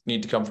improvements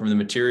need to come from the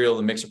material,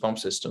 the mixer pump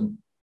system.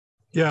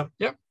 Yeah.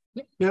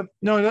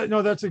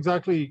 No, that's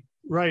exactly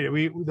right.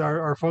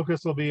 Our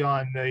focus will be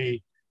on the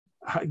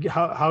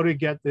how to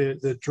get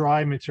the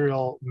dry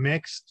material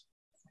mixed,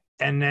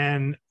 and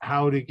then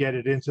how to get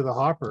it into the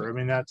hopper. I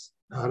mean, that's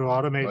how to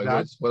automate that.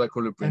 That's what I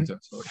call a printer.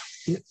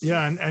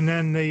 And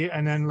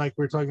then like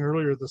we were talking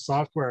earlier, the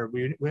software.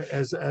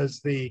 As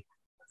the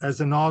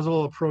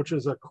nozzle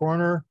approaches a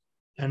corner,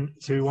 and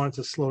so we want it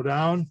to slow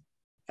down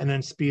and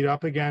then speed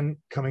up again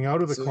coming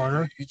out of the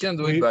corner. You can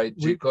do it by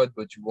G code,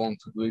 but you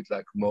want to do it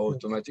like more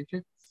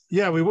automatically.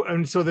 Yeah,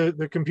 and so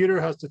the computer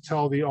has to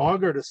tell the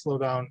auger to slow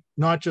down,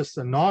 not just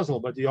the nozzle,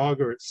 but the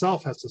auger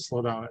itself has to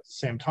slow down at the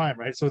same time,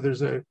 right? So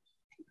there's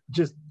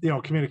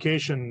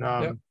communication.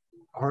 What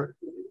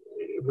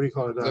do you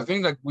call it? I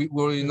think like we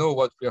already know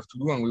what we have to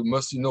do, and we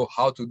must know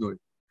how to do it.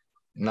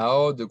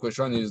 Now the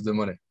question is the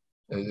money,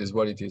 is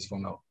what it is for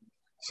now.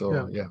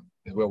 So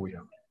is where we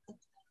are.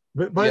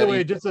 But by the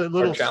way, just a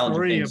little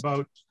story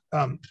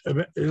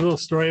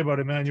about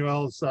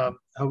Emmanuel's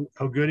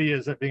how good he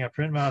is at being a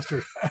print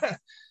master.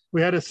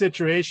 We had a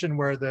situation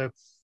where the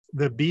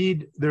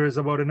bead, there is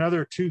about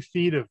another 2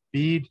 feet of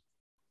bead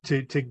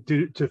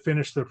to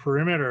finish the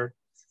perimeter,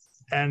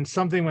 and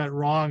something went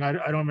wrong. I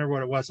don't remember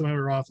what it was. Something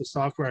went wrong with the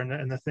software,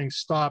 and the thing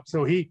stopped.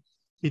 So he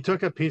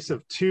took a piece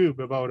of tube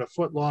about 1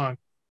 foot long,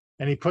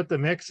 and he put the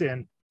mix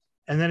in,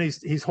 and then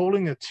he's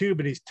holding the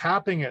tube and he's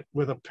tapping it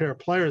with a pair of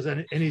pliers,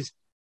 and he's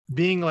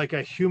being like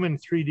a human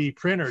 3D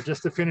printer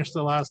just to finish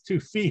the last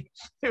 2 feet.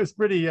 It was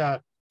pretty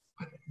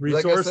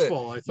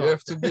resourceful. Like I thought. You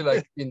have to be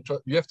like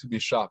you have to be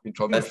sharp in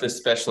trouble. That's the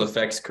special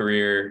effects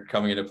career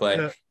coming into play.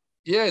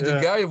 The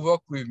guy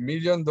worked with $1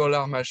 million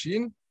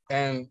machine,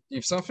 and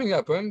if something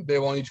happened, they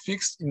want it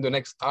fixed in the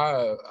next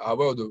hour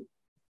or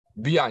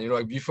behind,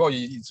 like before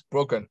it's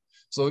broken.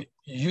 So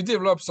you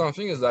develop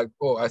something, it's like,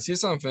 oh, I see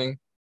something,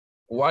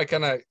 why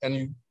can I? And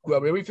you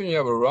grab everything you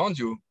have around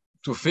you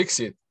to fix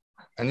it.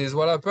 And it's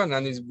what happened.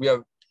 And we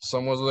have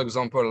some other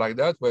example like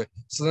that, where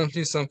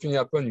suddenly something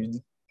happened,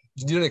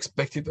 you didn't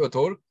expect it at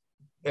all.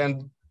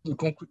 And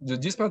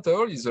this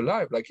material is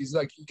alive. Like, it's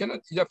like, you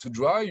have to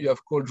dry, you have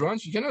cold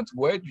runs, you cannot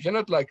wait, you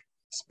cannot like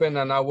spend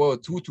an hour or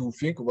two to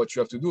think of what you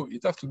have to do.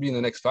 It has to be in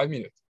the next 5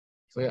 minutes.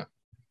 So yeah.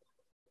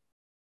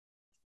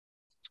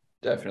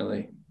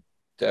 Definitely.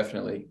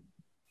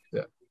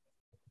 Yeah.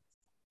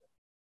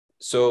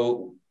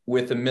 So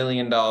with $1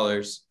 million,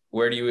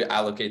 where do you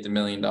allocate the $1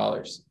 million?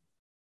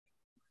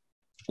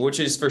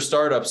 Which is for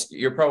startups,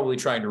 you're probably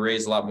trying to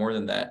raise a lot more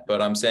than that.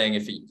 But I'm saying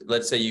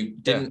let's say you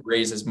didn't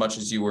raise as much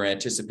as you were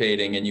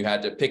anticipating and you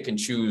had to pick and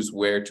choose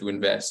where to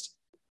invest,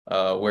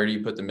 where do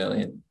you put the $1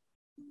 million?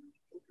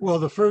 Well,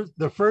 the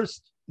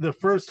first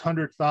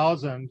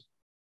 100,000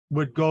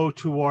 would go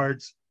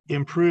towards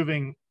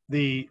improving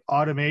the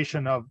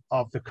automation of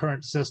the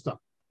current system,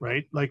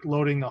 right? Like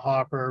loading the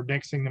hopper,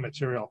 mixing the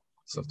material.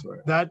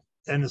 Software.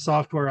 And the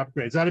software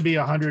upgrades. That'd be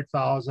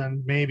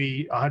 100,000,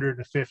 maybe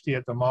 150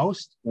 at the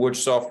most. Which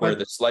software?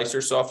 The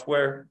slicer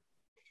software?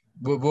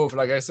 Both.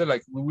 Like I said,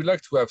 like we would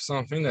like to have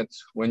something that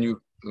when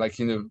you, like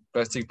in a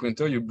plastic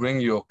printer, you bring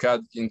your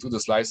CAD into the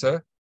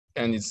slicer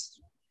and it's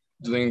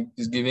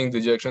giving the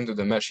direction to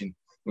the machine.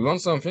 We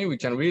want something we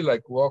can really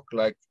like work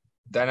like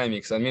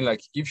dynamics. I mean,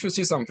 like if you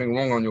see something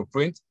wrong on your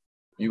print,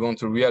 you want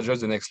to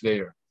readjust the next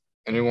layer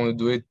and you want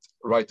to do it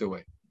right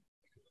away.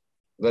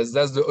 That's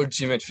the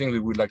ultimate thing we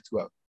would like to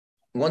have.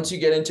 Once you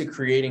get into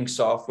creating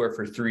software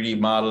for 3D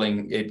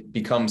modeling, it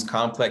becomes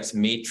complex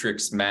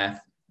matrix math,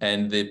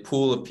 and the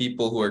pool of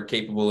people who are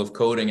capable of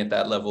coding at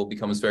that level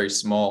becomes very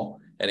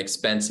small and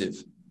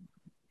expensive.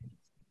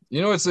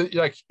 You know, it's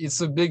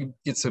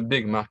a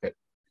big market.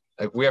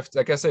 Like we have,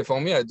 like I say,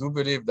 for me, I do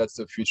believe that's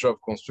the future of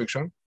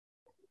construction.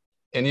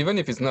 And even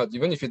if it's not,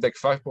 even if it's like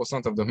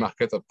 5% of the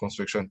market of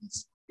construction,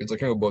 we're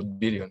talking about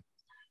billion.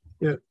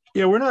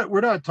 Yeah,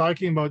 we're not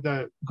talking about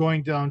that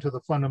going down to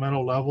the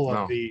fundamental level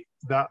of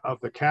No.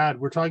 the CAD.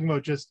 We're talking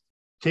about just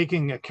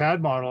taking a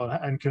CAD model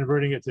and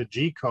converting it to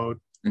G code,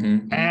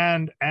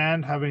 and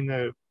having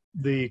the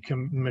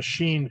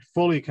machine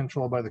fully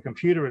controlled by the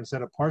computer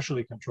instead of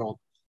partially controlled.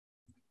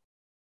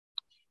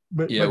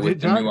 But with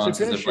the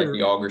nuances of like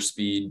the auger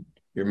speed,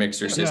 your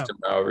mixer system,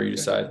 however you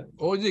decide.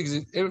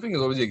 Everything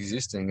is already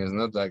existing. It's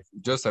not like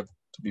just have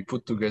to be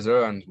put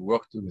together and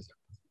work together.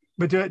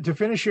 But to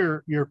finish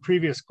your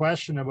previous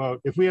question about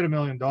if we had $1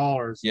 million.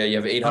 Yeah, you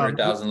have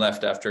 800,000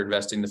 left after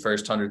investing the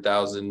first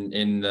 100,000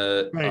 in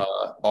the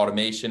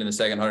automation and the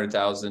second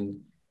 100,000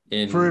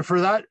 in for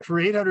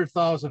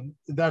 800,000.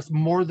 That's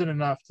more than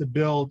enough to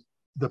build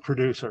the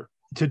producer,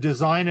 to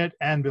design it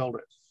and build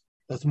it.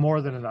 That's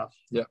more than enough.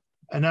 Yeah.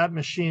 And that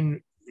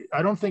machine,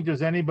 I don't think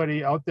there's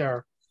anybody out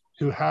there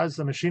who has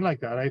a machine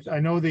like that. I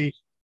know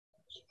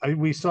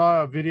we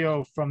saw a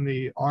video from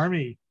the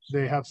Army.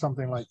 They have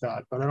something like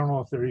that, but I don't know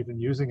if they're even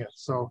using it.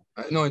 So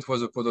no, it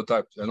was a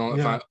prototype. I don't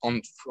know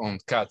on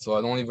CAD, so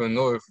I don't even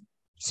know if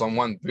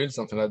someone built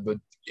something like that. But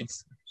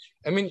it's,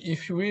 I mean,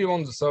 if you really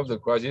want to solve the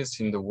crisis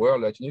in the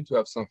world, like you need to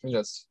have something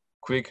that's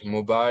quick,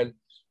 mobile,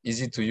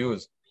 easy to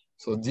use.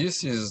 So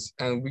this is,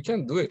 and we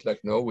can do it. Like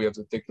no, we have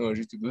the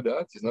technology to do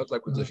that. It's not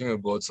like we're talking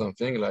about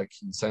something like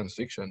in science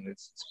fiction.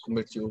 It's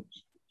completely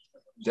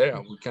there.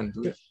 We can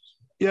do it.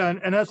 Yeah,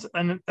 and that's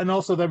and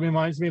also that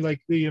reminds me,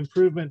 like the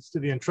improvements to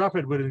the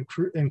Intrepid would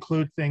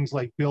include things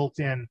like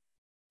built-in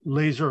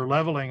laser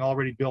leveling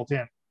already built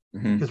in.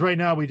 Because right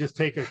now we just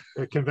take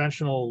a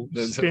conventional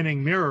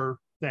spinning mirror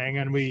thing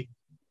and we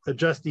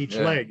adjust each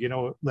leg, you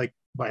know, like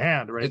by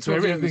hand, right? It's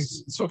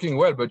working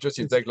well, but just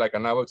it takes like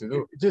an hour to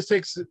do. It just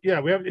takes,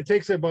 it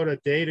takes about a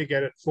day to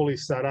get it fully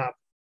set up.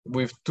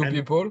 With two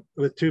people?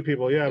 With two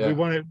people, we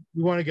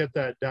want to get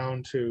that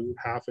down to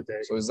half a day.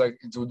 So it's like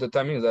the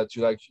timing that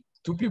you like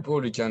two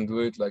people, you can do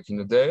it like in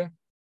a day.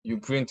 You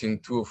print in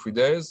 2 or 3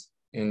 days,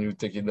 and you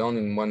take it down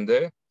in 1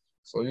 day.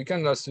 So you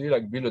can actually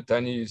like build a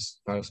tiny,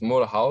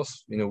 small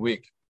house in a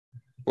week.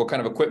 What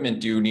kind of equipment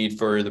do you need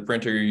for the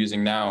printer you're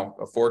using now?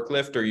 A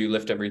forklift, or you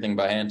lift everything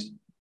by hand?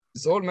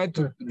 It's all made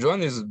to.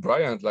 John is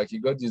brilliant. Like he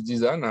got this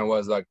design. I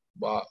was like,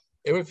 wow,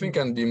 everything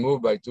can be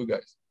moved by 2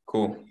 guys.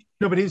 Cool.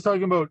 No, but he's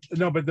talking about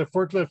but the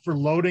forklift for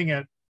loading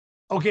it.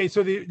 Okay,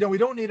 so we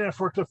don't need a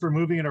forklift for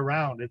moving it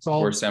around. It's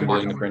all for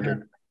assembling the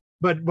printer.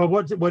 But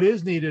what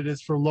is needed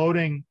is for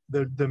loading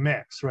the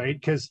mix, right?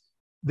 Because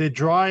the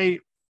dry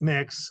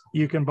mix,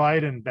 you can buy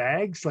it in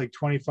bags, like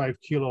 25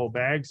 kilo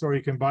bags, or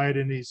you can buy it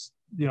in these,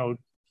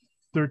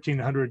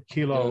 1,300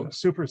 kilo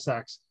super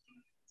sacks.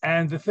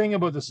 And the thing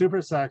about the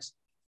super sacks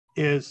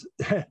is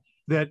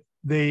that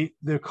the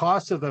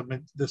cost of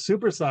the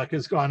super sack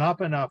has gone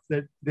up enough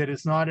that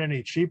it's not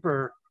any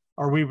cheaper,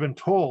 or we've been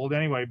told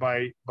anyway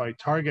by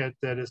Target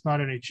that it's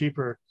not any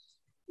cheaper.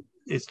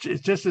 It's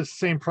just the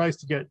same price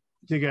to get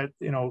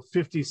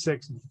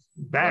 56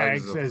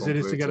 bags as it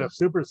is to get a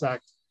super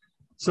sack.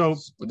 So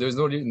but there's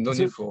no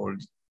need for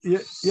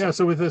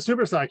so with a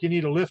super sack you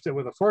need to lift it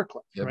with a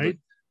forklift, right?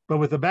 But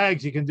with the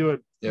bags you can do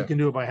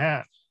it by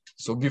hand.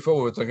 So before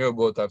we were talking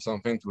about have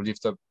something to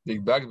lift up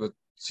big bags, but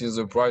since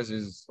the price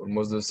is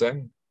almost the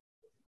same,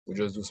 we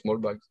just do small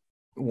bags.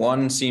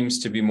 One seems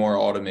to be more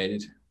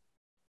automated.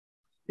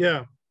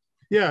 Yeah,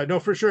 no,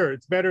 for sure.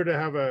 It's better to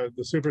have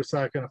the super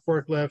sack and a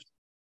forklift,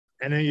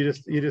 and then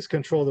you just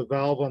control the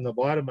valve on the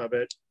bottom of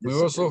it. We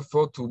also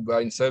thought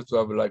instead to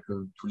have like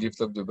to lift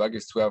up the bag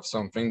is to have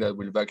something that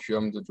will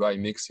vacuum the dry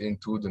mix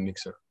into the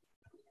mixer,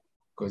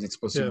 because it's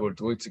possible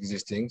too. It's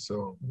existing,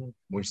 so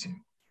we'll see.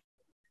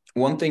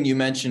 One thing you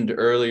mentioned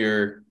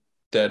earlier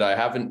that I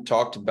haven't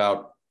talked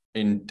about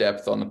in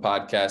depth on the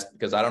podcast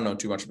because I don't know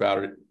too much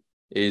about it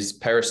is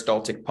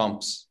peristaltic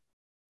pumps.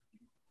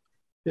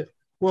 Yeah.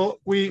 Well,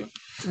 we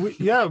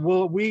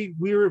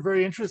were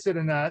very interested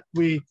in that.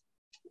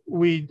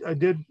 I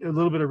did a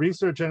little bit of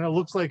research, and it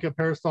looks like a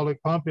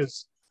peristaltic pump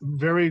is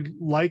very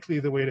likely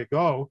the way to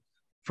go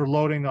for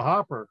loading the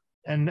hopper.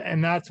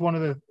 And that's one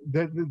of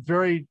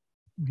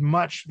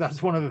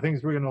that's one of the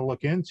things we're going to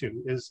look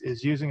into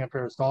is using a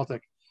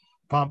peristaltic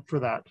pump for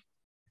that.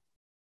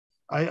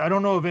 I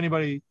don't know of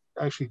anybody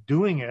actually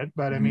doing it,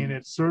 but I mean,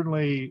 it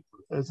certainly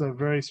is a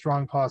very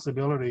strong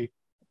possibility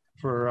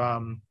for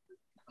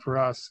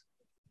us.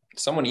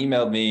 Someone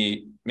emailed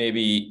me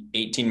maybe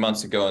 18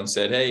 months ago and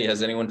said, hey,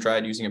 has anyone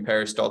tried using a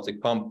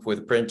peristaltic pump with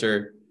a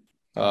printer?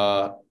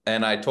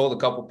 And I told a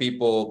couple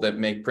people that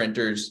make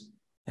printers,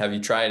 have you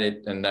tried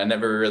it? And I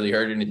never really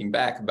heard anything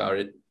back about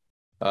it.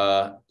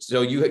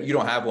 So you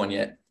don't have one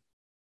yet?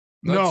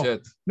 Not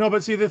yet. No,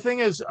 but see, the thing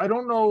is, I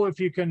don't know if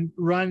you can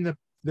run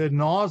the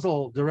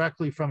nozzle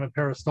directly from a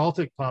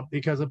peristaltic pump,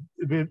 because a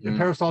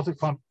peristaltic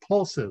pump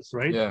pulses,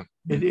 right? Yeah.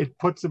 It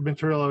puts the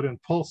material out in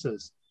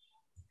pulses.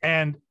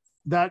 And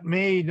that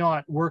may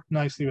not work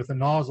nicely with a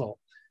nozzle.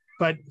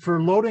 But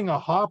for loading a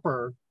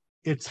hopper,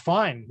 it's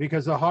fine,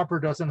 because a hopper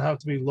doesn't have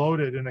to be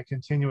loaded in a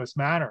continuous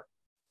manner.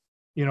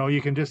 You know,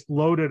 you can just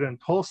load it in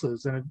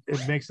pulses, and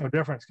it makes no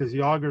difference, because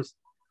the auger's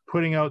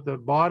putting out the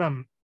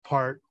bottom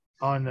part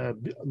on the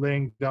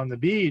laying down the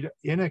bead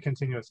in a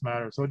continuous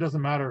manner. So it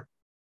doesn't matter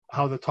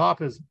how the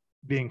top is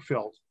being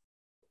filled.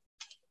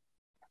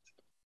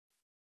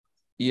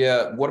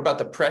 Yeah. What about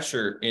the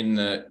pressure in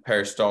the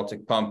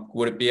peristaltic pump?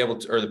 Would it be able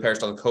to, or the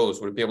peristaltic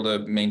hose, would it be able to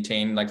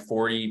maintain like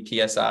 40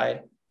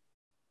 PSI?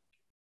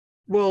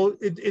 Well,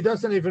 it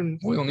doesn't even,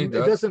 we don't need it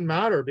that. doesn't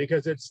matter,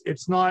 because it's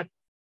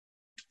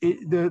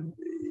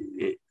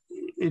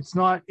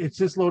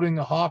just loading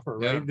the hopper,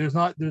 right? There's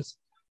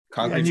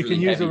Concrete's and you can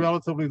really use heavy. a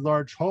relatively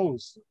large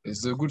hose.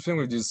 It's the good thing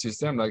with this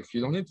system, like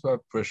you don't need to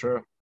have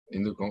pressure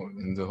in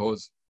the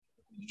hose.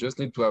 You just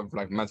need to have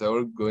like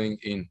material going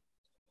in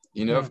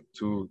enough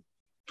to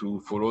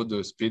follow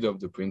the speed of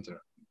the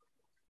printer.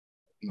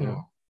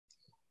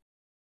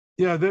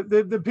 Yeah,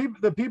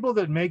 the people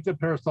that make the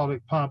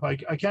peristaltic pump, I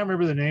can't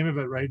remember the name of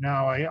it right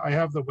now. I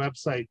have the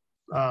website.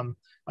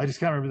 I just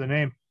can't remember the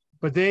name,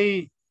 but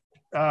they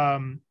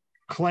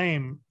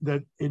claim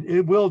that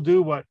it will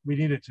do what we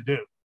need it to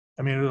do.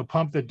 I mean, it'll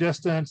pump the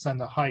distance and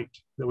the height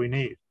that we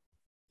need.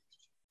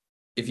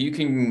 If you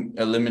can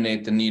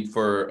eliminate the need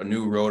for a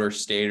new rotor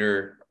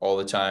stator all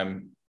the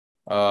time,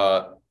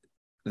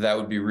 that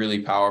would be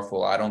really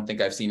powerful. I don't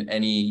think I've seen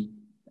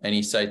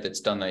any site that's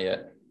done that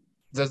yet.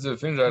 That's the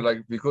thing that,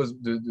 like, because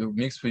the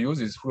mix we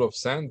use is full of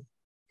sand,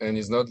 and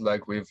it's not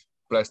like with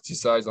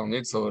plasticize on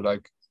it. So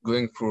like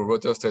going through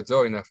rotor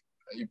stator,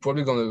 you're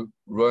probably gonna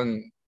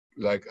run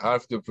like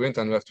half the print,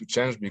 and you have to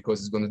change because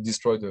it's gonna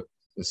destroy the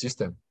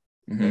system.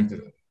 Mm-hmm.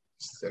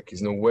 Like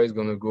there's no way it's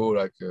gonna go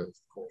like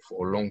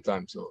for a long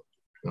time. So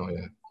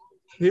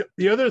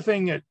The other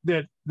thing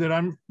that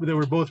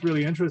we're both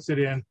really interested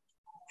in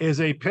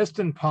is a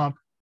piston pump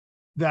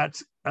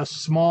that's a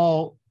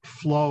small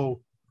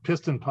flow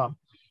piston pump.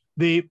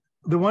 The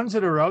ones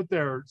that are out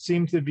there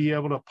seem to be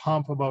able to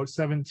pump about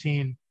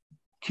 17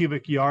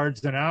 cubic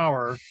yards an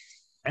hour,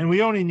 and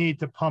we only need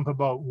to pump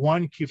about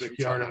 1 cubic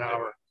yard an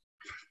hour.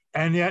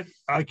 And yet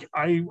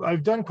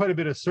I've done quite a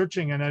bit of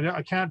searching, and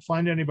I can't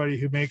find anybody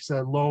who makes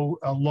a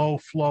low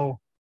flow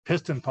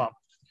piston pump.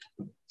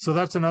 So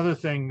that's another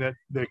thing that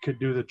could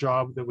do the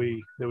job that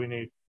we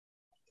need.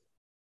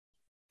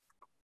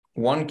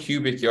 1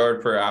 cubic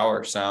yard per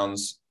hour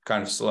sounds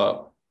kind of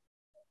slow.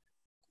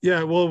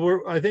 Yeah,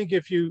 well,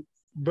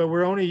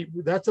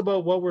 that's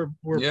about what we're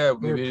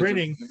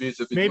printing.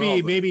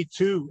 Maybe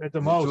 2 at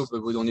the most. 2,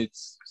 but we don't need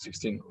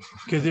 16.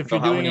 Because if So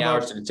you're how doing many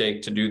hours did it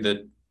take to do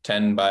the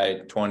 10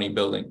 by 20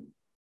 building?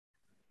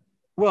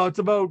 Well, it's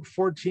about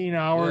 14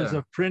 hours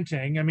of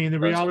printing. I mean, the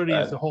reality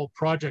is the whole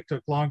project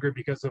took longer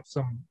because of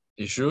some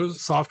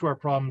issues, software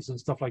problems and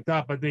stuff like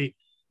that. But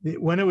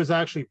when it was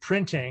actually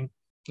printing,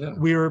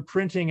 we were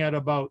printing at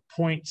about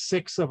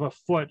 0.6 of a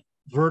foot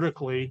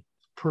vertically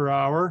per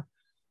hour.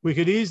 We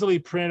could easily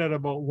print at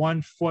about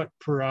 1 foot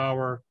per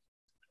hour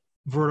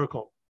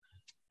vertical.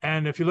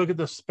 And if you look at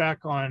the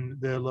spec on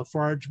the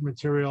Lafarge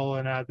material,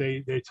 and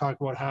they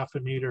talk about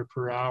 0.5 meter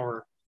per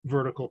hour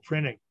vertical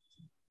printing.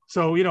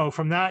 So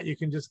from that you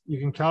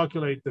can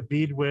calculate the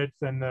bead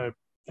width and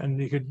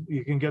you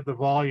can get the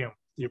volume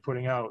you're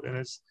putting out, and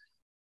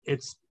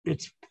it's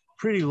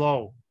pretty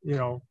low,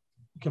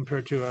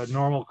 compared to a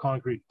normal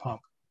concrete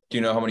pump. Do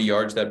you know how many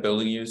yards that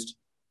building used?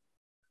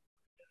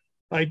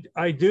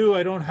 I do.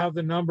 I don't have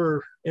the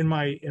number in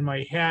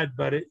my head,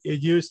 but it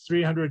used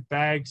 300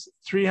 bags,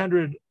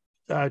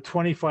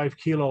 325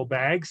 kilo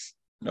bags.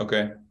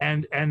 Okay.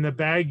 And the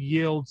bag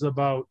yields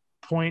about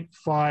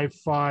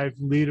 0.55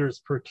 liters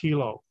per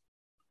kilo.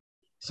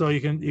 So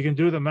you can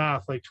do the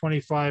math, like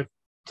 25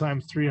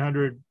 times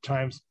 300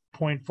 times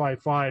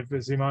 0.55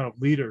 is the amount of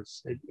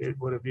liters it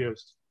would have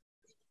used.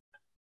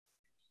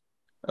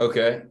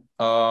 Okay.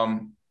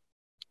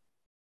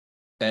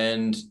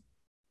 And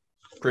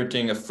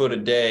printing a foot a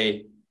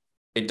day,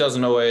 it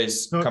doesn't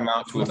always come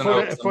out to a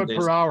foot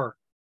per hour.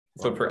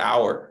 Foot per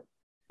hour.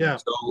 Yeah.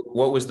 So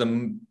what was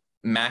the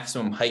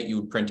maximum height you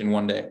would print in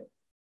one day?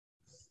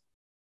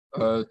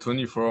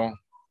 24.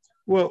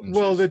 Well,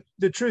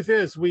 the truth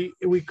is we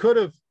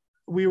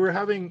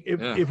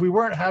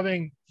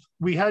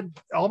had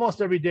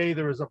almost every day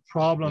there was a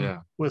problem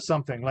with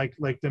something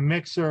like the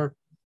mixer.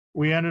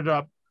 We ended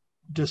up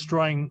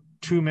destroying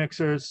 2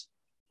 mixers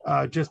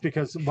just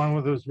because one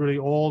was really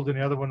old and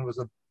the other one was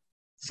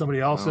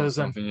somebody else's,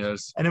 and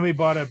then we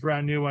bought a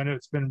brand new one.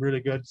 It's been really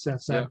good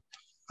since then.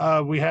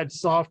 We had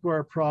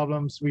software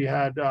problems. We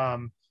had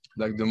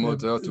like the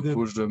motor to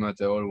push the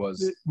material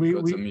was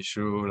some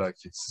issue.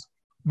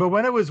 But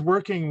when it was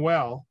working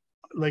well,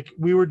 like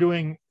we were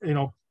doing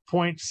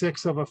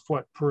 0.6 of a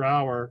foot per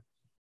hour.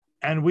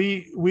 And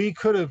we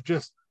could have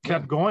just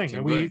kept going,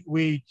 and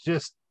we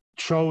just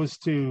chose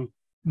to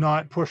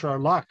not push our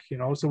luck, you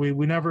know. So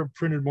we never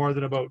printed more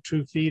than about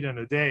 2 feet in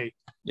a day.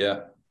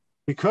 Yeah,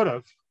 we could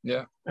have.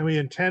 Yeah, and we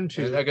intend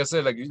to. And like I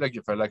said, like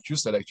if you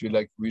said, actually,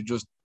 like we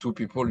just 2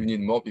 people, you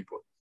need more people.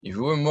 If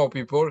you want more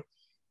people,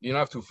 you don't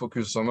have to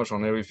focus so much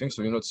on everything,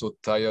 so you're not so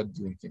tired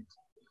doing things.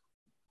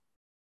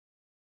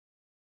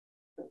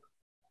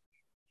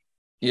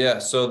 Yeah.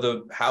 So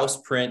the house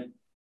print,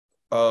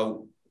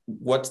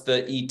 what's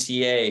the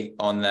ETA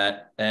on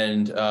that,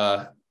 and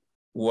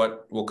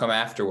what will come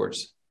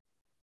afterwards?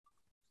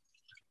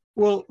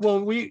 Well,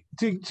 we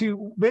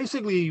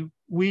basically,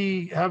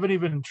 we haven't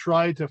even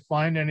tried to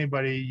find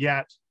anybody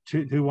yet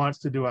who wants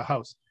to do a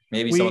house.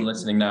 Maybe someone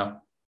listening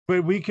now.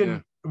 But we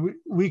can,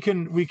 we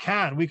can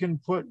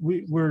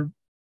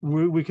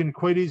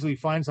quite easily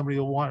find somebody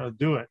who'll want to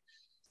do it.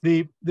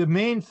 The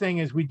main thing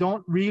is we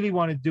don't really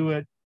want to do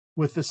it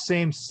with the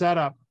same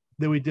setup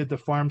that we did the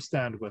farm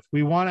stand with.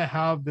 We want to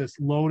have this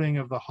loading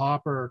of the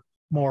hopper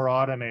more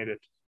automated,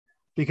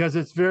 because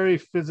it's very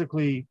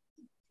physically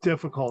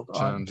difficult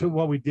to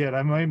what we did.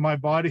 I mean, my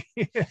body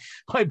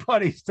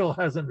still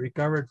hasn't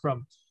recovered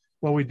from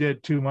what we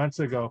did 2 months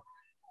ago.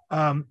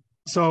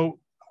 So,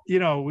 you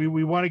know,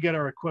 we want to get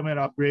our equipment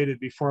upgraded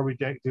before we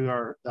do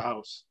the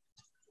house.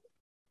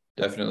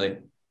 Definitely.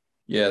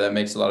 Yeah, that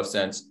makes a lot of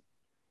sense.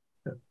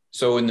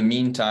 So in the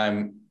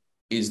meantime,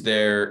 is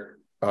there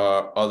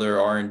other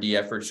R&D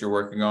efforts you're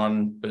working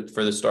on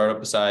for the startup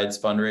besides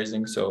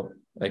fundraising? So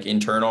like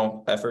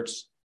internal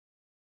efforts?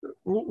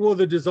 Well,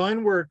 the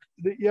design work,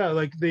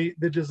 like the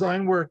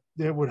design work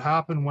that would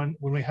happen when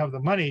we have the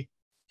money,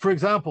 for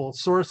example,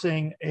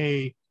 sourcing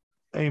a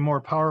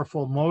more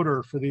powerful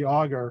motor for the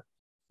auger.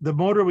 The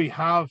motor we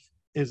have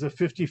is a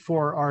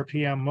 54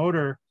 RPM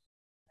motor,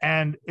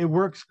 and it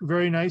works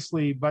very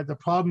nicely. But the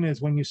problem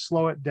is when you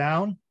slow it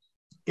down,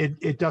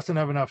 it doesn't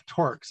have enough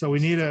torque. So we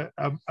need a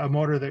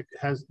motor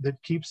that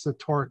keeps the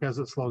torque as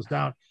it slows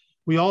down.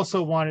 We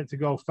also want it to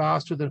go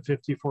faster than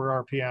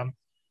 54 RPM.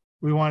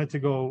 We want it to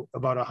go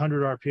about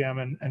 100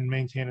 RPM and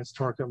maintain its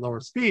torque at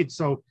lower speeds.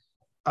 So,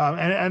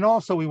 and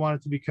also we want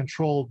it to be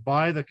controlled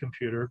by the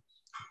computer.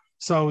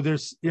 So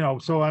there's,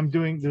 so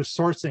there's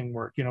sourcing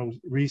work,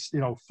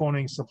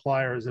 phoning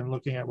suppliers and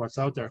looking at what's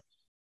out there.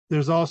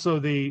 There's also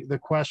the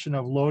question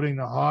of loading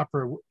the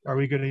hopper. Are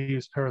we going to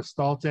use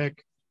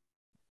peristaltic?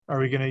 Are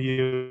we going to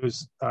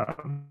use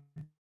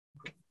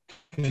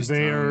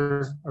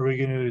conveyor? Are we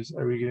going to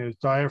use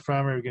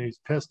diaphragm? Are we going to use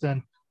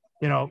piston?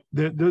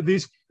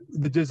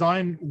 The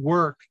design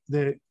work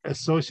that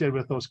associated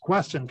with those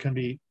questions can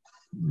be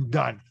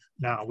done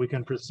now. We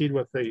can proceed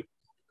with the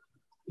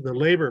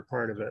labor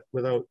part of it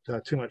without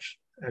too much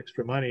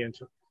extra money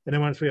into. And then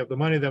once we have the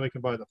money, then we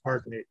can buy the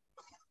part we need.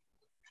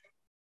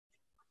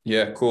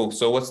 Yeah, cool.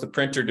 So what's the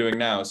printer doing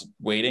now? Is it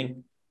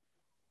waiting?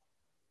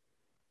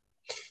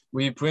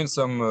 We print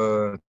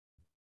some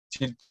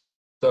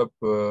tilt-up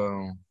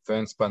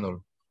fence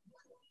panel.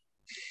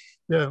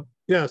 Yeah.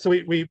 So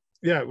we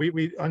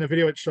on the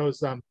video it shows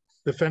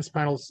the fence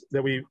panels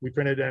that we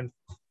printed, and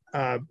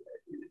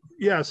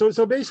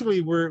so basically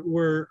we're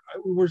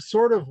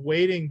sort of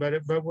waiting, but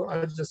at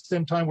the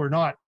same time we're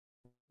not.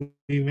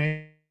 We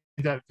made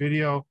that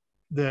video,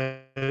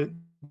 the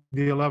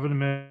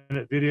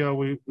 11-minute video.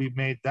 We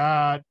made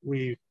that.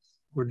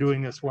 We're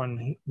doing this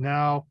one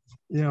now.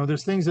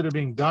 There's things that are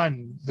being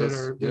done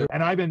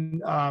and I've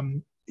been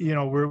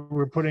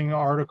we're putting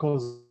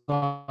articles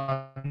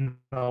on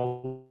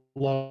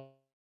local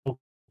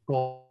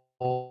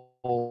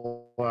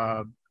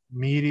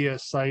media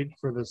site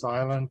for this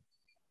island.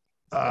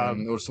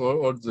 And also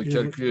all the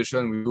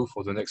calculation we do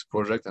for the next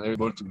project, and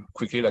able to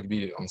quickly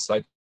be on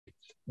site.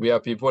 We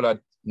have people that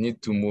need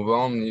to move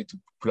on, need to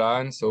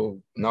plan.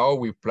 So now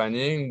we're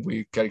planning,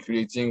 we're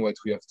calculating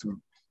what's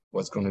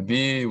going to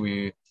be.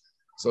 We're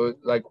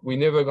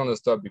never going to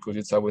stop, because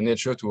it's our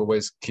nature to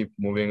always keep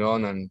moving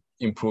on and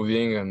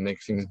improving and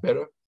make things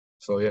better.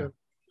 So yeah.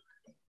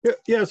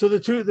 So the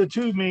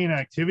two main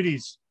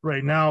activities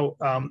right now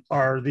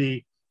are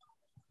the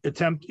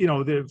attempt,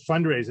 the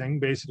fundraising,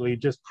 basically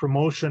just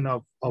promotion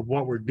of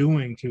what we're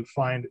doing to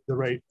find the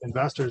right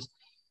investors.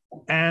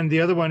 And the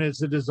other one is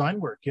the design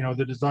work,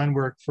 the design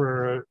work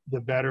for the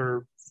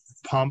better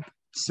pump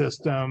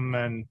system.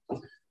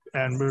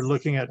 And we're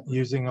looking at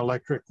using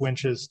electric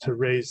winches to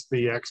raise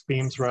the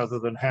X-beams rather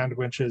than hand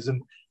winches.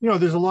 And,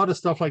 there's a lot of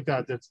stuff like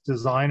that that's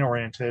design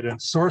oriented, and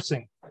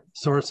sourcing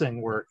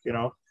work,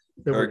 that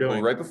we're doing.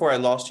 Cool. Right before I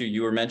lost you,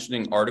 you were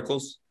mentioning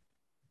articles.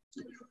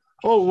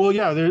 Oh, well,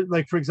 yeah.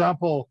 Like, for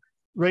example,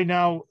 right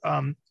now,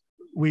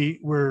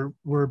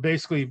 we're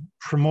basically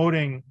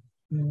promoting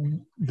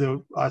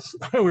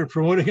we're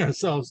promoting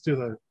ourselves to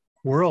the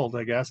world,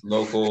 I guess.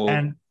 Local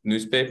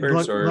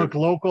newspapers or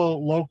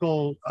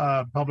local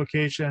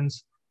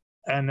publications,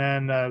 and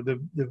then the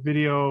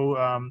video,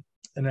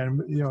 and then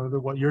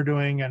what you're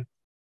doing, and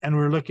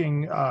we're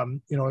looking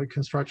at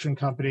construction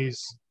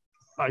companies,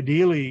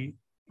 ideally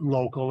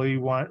local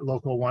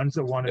ones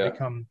that want to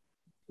become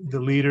the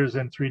leaders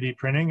in 3D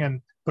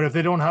printing. But if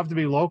they don't have to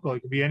be local,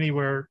 it could be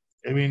anywhere.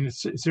 I mean,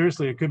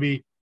 seriously, it could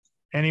be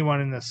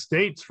anyone in the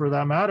States for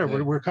that matter.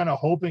 Yeah. We're kind of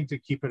hoping to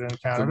keep it in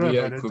Canada,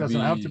 but it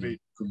doesn't have to be.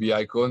 Could be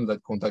Icon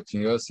that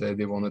contacting us,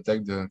 they want to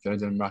take the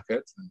Canadian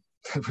market.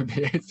 That would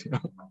be it. You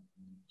know?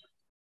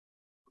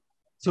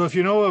 So if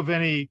you know of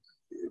any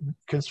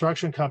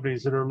construction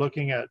companies that are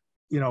looking at,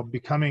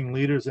 becoming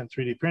leaders in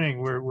 3D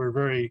printing, we're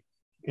very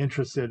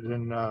interested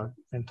in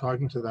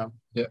talking to them.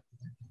 Yeah.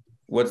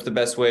 What's the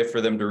best way for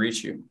them to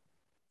reach you?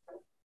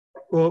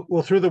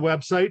 Well, through the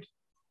website,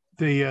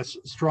 the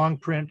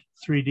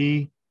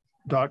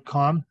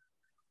strongprint3d.com,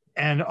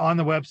 and on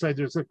the website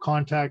there's a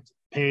contact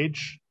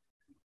page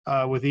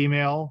with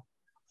email.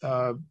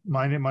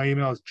 My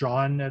email is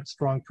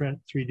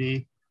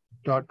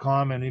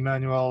john@strongprint3d.com, and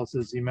Emmanuel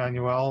is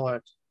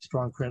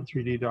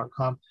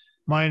Emmanuel@strongprint3d.com.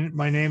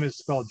 My name is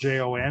spelled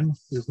Jon.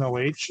 There's no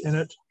H in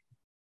it.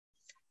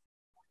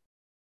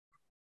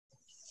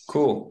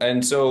 Cool.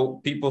 And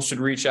so people should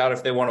reach out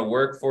if they want to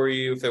work for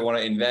you, if they want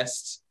to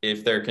invest,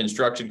 if they're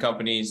construction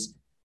companies,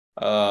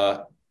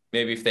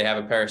 maybe if they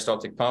have a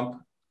peristaltic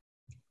pump.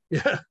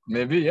 Yeah,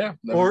 maybe, yeah.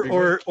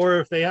 Or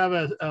if they have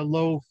a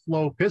low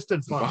flow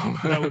piston pump,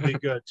 that would be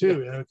good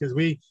too. Because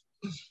we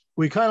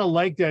kind of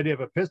like the idea of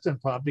a piston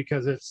pump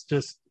because it's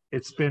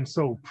been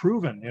so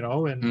proven,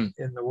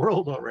 in the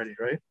world already,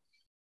 right?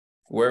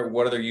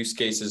 What other use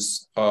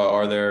cases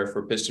are there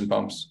for piston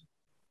pumps?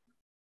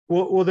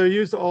 Well, they're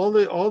used all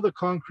the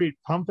concrete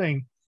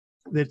pumping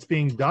that's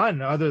being done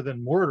other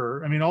than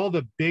mortar. I mean, what's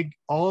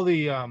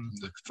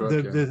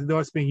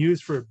being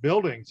used for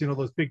buildings,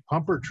 those big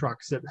pumper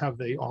trucks that have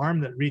the arm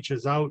that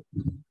reaches out,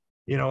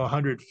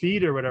 100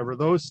 feet or whatever,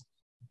 those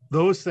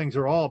things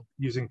are all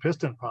using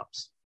piston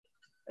pumps.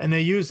 And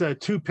they use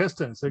two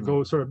pistons that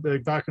go sort of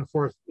back and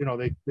forth,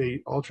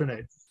 they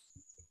alternate.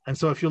 And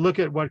so if you look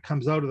at what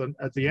comes out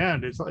at the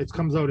end, it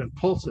comes out in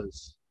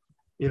pulses.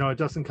 It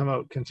doesn't come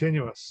out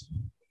continuous.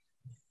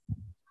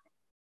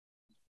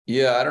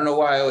 Yeah, I don't know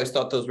why I always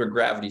thought those were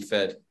gravity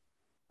fed.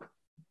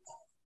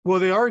 Well,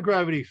 they are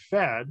gravity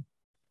fed.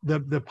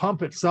 The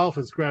pump itself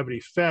is gravity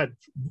fed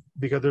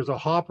because there's a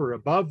hopper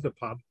above the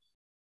pump,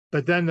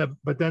 but then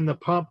the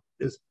pump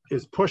is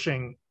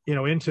pushing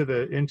into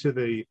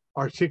the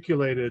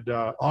articulated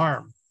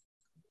arm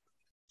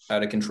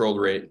at a controlled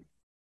rate.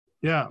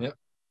 Yeah.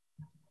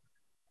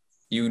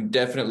 You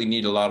definitely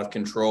need a lot of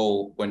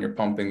control when you're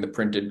pumping the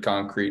printed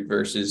concrete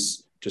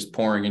versus just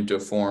pouring into a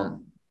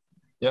form.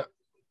 Yeah.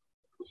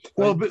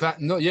 Well, but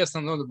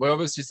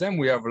other system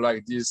we have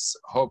like this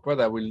hopper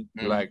that will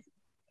like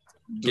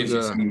gives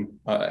you some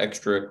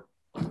extra.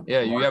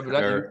 Yeah, you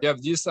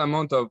have this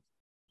amount of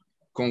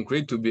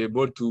concrete to be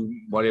able to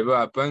whatever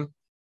happen.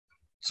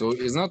 So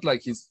it's not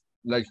like it's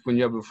like when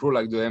you have a flow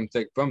like the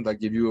M-Tech pump that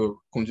give you a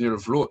continual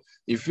flow.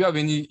 If you have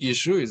any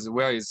issue, is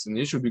where it's an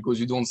issue because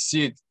you don't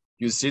see it.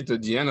 You see it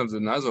at the end of the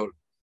nozzle,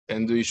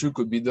 and the issue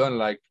could be done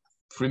like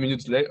 3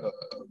 minutes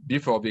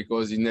before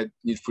because you need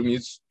 3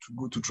 minutes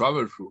to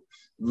travel through.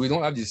 We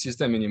don't have this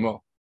system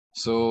anymore.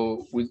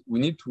 So we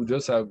need to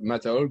just have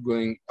material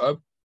going up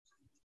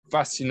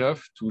fast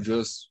enough to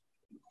just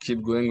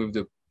keep going with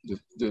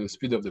the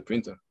speed of the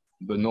printer,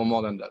 but no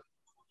more than that.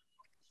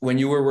 When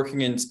you were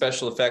working in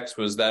special effects,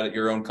 was that at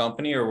your own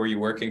company or were you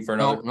working for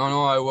another?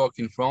 No, I work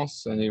in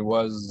France, and it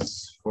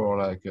was for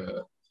like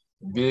a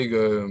big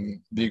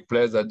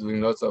place that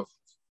doing lots of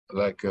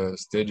like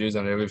stages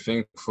and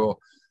everything for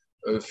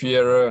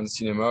theater and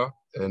cinema.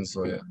 And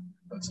so, yeah.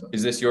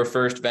 Is this your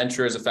first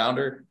venture as a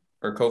founder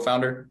or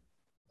co-founder?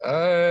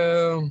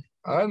 I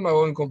had my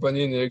own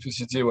company in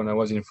electricity when I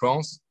was in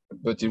France,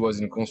 but it was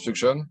in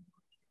construction.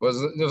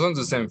 It wasn't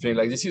the same thing.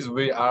 Like this is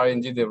really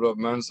R&D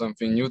development,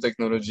 something new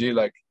technology.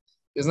 Like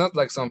it's not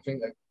like something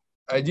like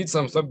I did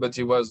some stuff, but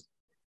it was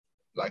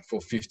like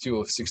for 50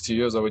 or 60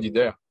 years already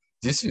there.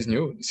 This is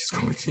new. This is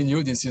completely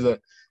new. This is an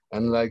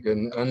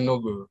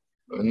unknown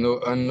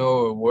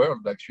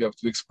world that you have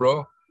to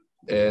explore,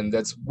 and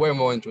that's way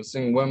more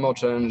interesting, way more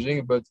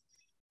challenging. But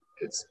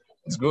it's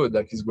good.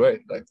 Like it's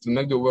great. Like to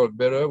make the world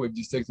better with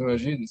this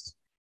technology, it's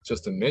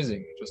just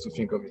amazing. Just to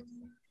think of it.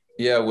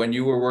 Yeah, when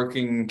you were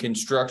working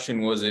construction,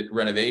 was it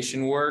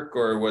renovation work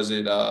or was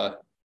it? No,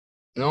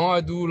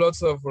 I do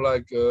lots of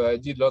I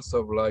did lots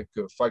of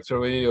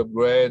factory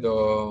upgrade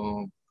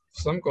or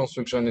some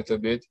construction a little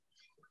bit.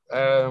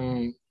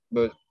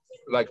 But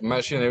like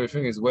machine,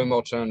 everything is way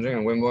more challenging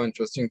and way more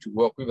interesting to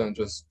work with than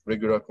just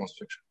regular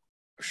construction.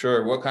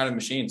 Sure. What kind of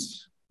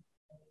machines?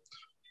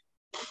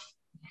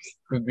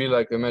 Could be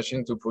like a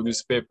machine to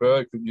produce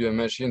paper. It could be a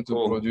machine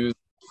to produce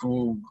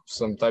food,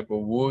 some type of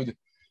wood.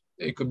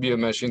 It could be a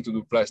machine to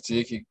do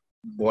plastic,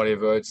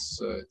 whatever.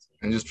 It's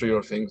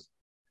industrial things.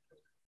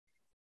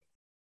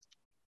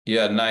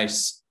 Yeah,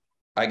 nice.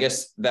 I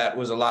guess that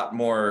was a lot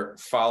more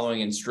following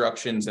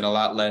instructions and a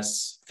lot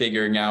less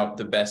figuring out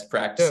the best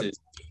practices.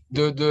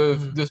 Yeah.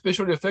 The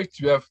special effects,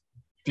 you have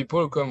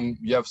people come,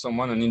 you have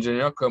someone, an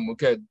engineer come,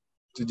 okay,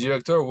 the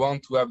director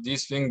want to have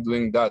this thing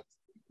doing that.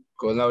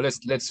 Because now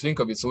let's think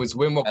of it. So it's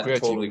way more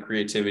creative. Totally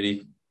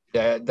creativity.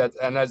 Yeah,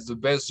 that's the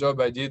best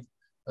job I did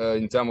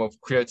in terms of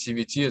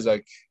creativity. Is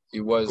like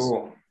it was.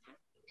 Cool.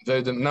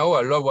 Now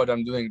I love what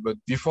I'm doing, but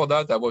before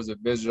that, that was the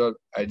best job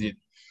I did.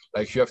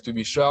 Like you have to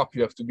be sharp,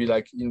 you have to be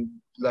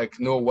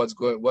know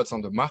what's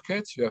on the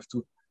market. You have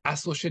to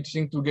associate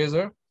things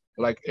together,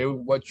 like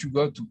what you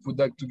got to put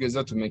that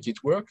together to make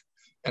it work.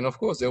 And of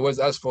course, they always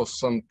ask for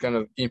some kind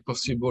of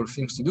impossible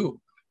things to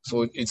do.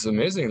 So it's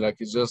amazing. Like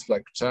it's just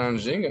like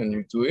challenging, and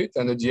you do it,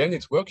 and at the end,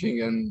 it's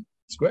working, and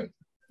it's great.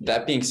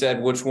 That being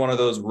said, which one of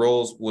those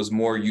roles was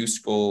more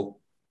useful?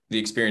 The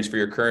experience for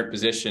your current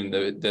position,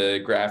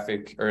 the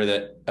graphic or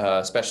the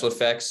special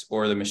effects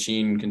or the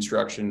machine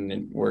construction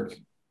and work?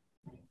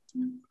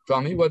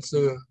 For me, which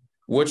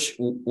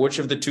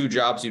of the two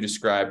jobs you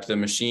described, the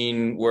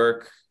machine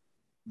work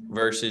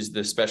versus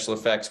the special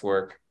effects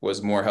work,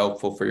 was more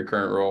helpful for your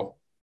current role?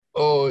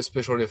 Oh,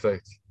 special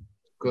effects.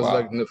 Because Wow.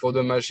 like for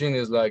the machine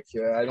is like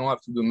I don't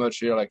have to do much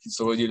here. Like it's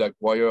already like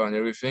wire and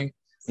everything.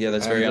 Yeah,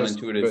 that's very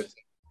unintuitive.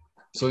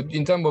 So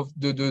in terms of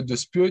the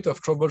spirit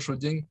of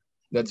troubleshooting,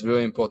 that's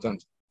very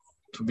important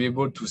to be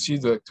able to see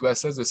to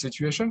assess the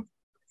situation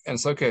and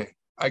say, okay,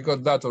 I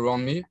got that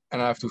around me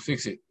and I have to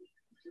fix it,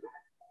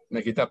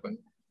 make it happen.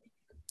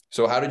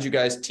 So how did you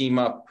guys team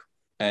up,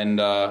 and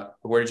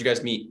where did you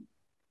guys meet?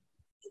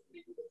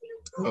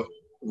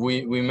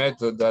 We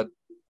met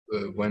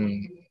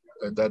when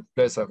that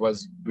place I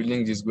was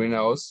building this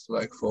greenhouse,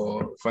 like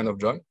for a friend of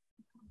John,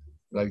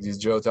 like this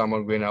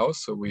geothermal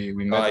greenhouse. So we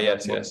met. Oh,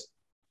 yes. Yeah.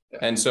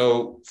 And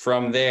so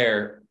from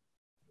there,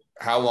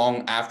 how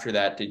long after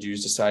that did you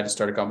decide to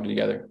start a company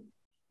together?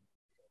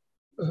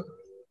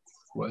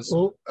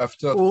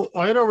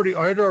 I had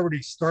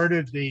already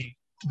started the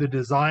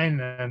design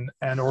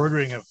and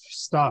ordering of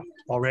stuff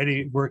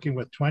already, working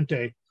with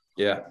Twente.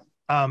 Yeah.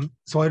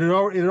 So it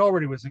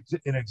already was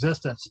in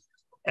existence,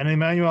 and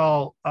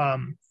Emmanuel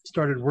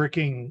started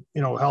working,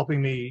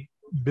 helping me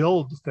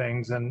build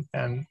things and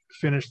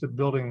finish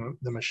building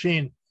the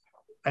machine,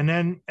 and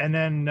then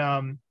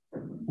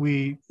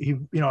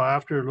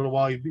after a little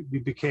while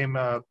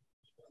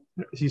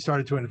he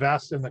started to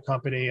invest in the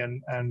company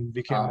and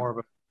became more of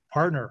a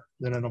partner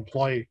than an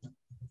employee.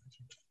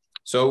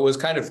 So it was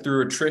kind of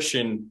through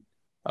attrition.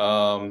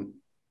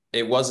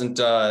 It wasn't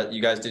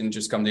you guys didn't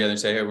just come together and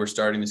say, hey, we're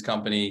starting this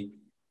company.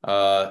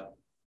 I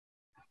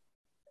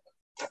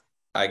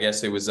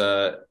guess it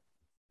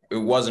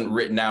wasn't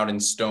written out in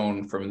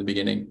stone from the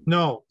beginning.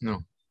 No.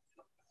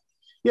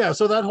 Yeah,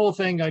 so that whole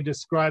thing I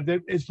described,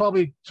 it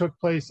probably took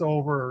place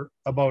over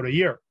about a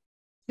year.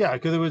 Yeah,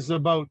 because it was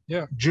about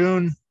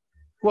June.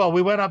 Well,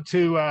 we went up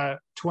to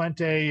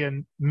Twente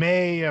in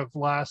May of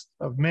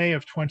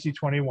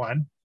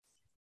 2021,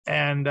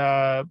 and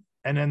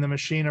then the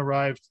machine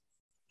arrived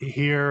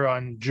here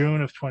on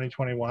June of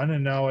 2021,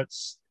 and now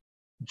it's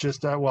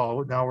just now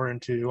we're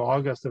into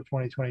August of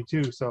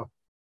 2022, so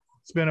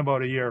it's been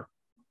about a year.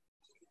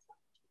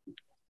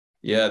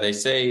 Yeah, they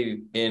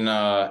say in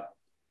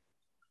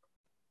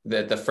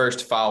that the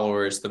first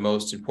follower is the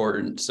most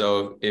important.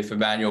 So if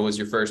Emmanuel was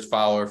your first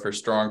follower for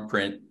Strong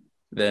Print,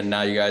 then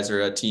now you guys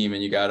are a team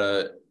and you got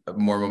a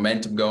more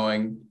momentum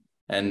going,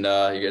 and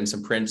you're getting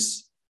some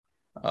prints.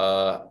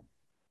 Yeah,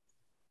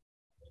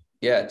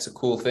 it's a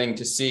cool thing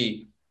to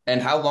see. And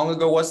how long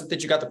ago was it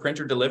that you got the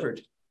printer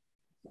delivered?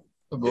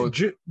 About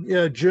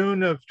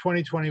June of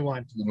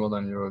 2021. More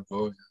than a year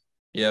ago.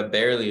 Yeah,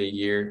 barely a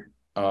year.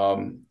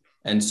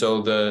 And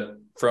so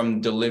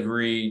from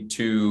delivery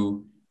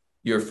to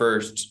your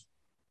first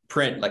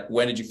print, like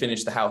when did you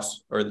finish the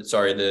house, or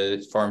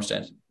the farm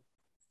stand?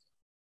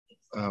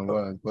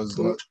 Well, it was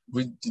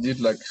we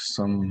did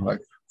recently.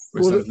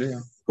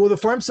 Well, the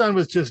farm stand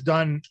was just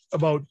done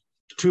about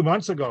 2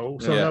 months ago,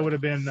 so that would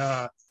have been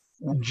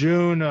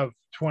June of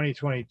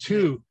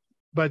 2022.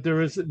 But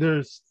there's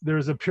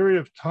a period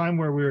of time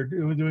where we were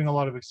doing a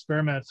lot of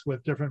experiments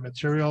with different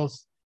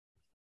materials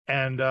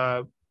and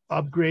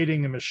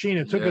upgrading the machine.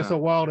 It took us a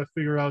while to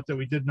figure out that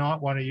we did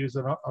not want to use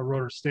a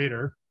rotor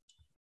stator.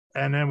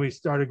 And then we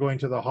started going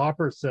to the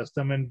hopper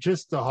system, and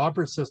just the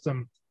hopper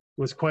system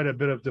was quite a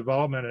bit of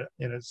development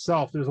in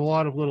itself. There's a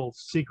lot of little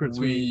secrets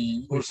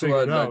we also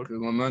had like a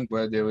moment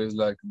where there was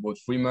like about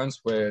 3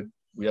 months where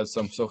we had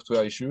some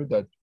software issue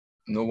that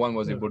no one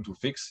was able to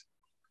fix.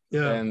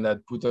 Yeah. And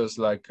that put us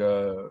like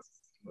in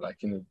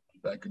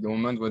the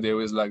moment where there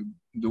was like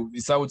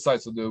it's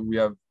outside, so we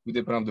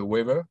depend on the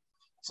weather.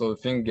 So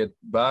things get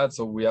bad.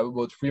 So we have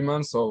about 3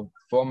 months or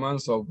 4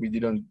 months, so we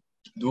didn't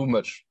do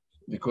much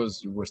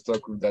because we were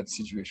stuck with that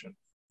situation.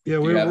 Yeah,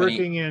 we were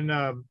working in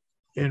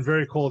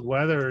very cold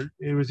weather.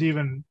 It was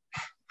even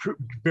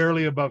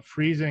barely above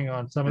freezing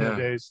on some of the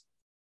days,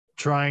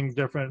 trying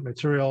different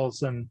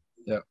materials and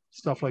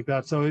stuff like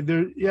that. So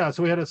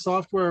so we had a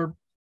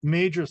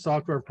major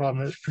software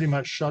problem that pretty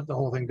much shut the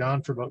whole thing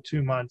down for about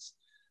 2 months.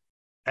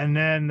 And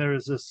then there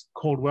was this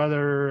cold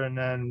weather, and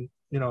then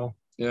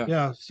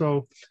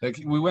so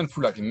like we went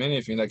through like many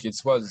things. Like it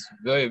was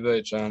very,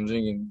 very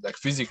challenging, in like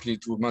physically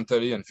to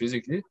mentally and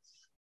physically,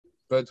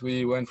 but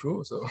we went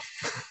through. So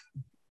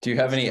do you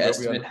have any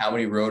estimate how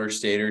many rotor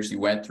stators you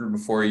went through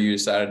before you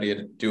decided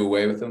to do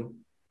away with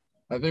them?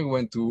 I think we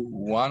went to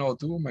 1 or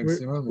 2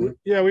 maximum.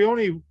 We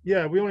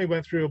only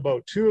went through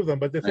about 2 of them.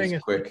 But the thing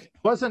is, it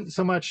wasn't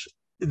so much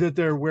that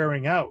they're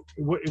wearing out.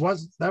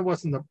 That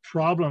wasn't the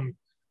problem.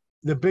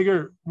 The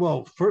bigger,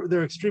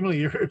 they're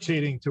extremely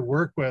irritating to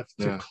work with,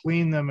 to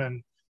clean them,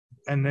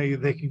 and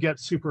they can get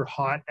super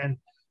hot.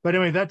 But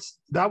anyway,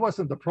 that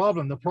wasn't the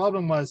problem. The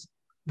problem was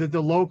that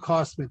the low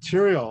cost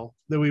material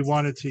that we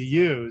wanted to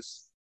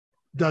use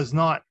does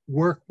not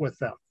work with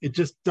them. It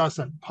just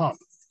doesn't pump.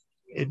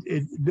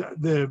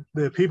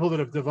 The people that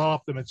have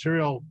developed the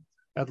material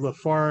at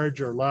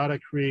Lafarge or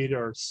Laticrete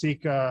or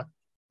Sika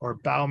or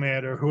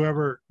Baumed or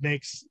whoever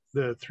makes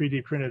the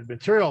 3D printed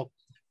material,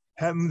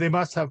 they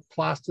must have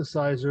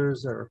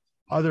plasticizers or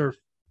other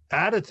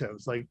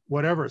additives, like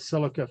whatever,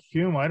 silica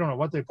fume, I don't know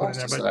what they put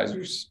in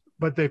there,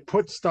 but they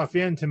put stuff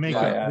in to make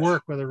it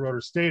work with a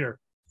rotor stator.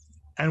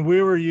 And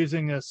we were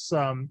using this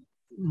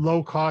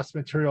low cost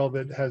material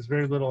that has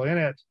very little in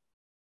it,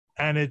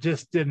 and it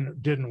just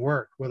didn't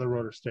work with a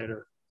rotor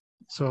stator.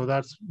 So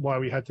that's why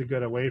we had to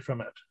get away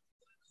from it.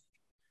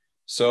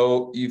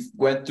 So you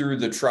went through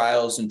the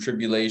trials and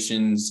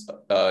tribulations,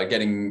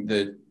 getting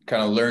the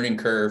kind of learning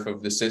curve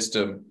of the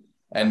system.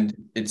 And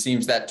it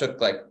seems that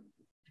took like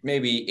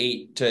maybe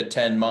 8 to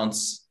 10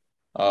 months.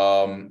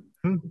 I'm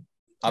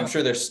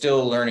sure they're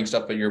still learning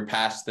stuff, but you're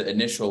past the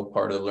initial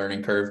part of the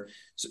learning curve.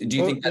 So do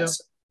you think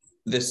that's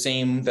the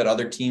same that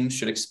other teams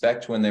should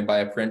expect when they buy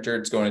a printer?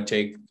 It's going to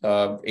take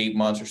 8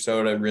 months or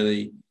so to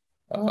really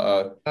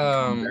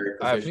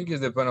I think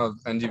it depends on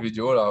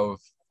individual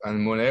and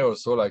money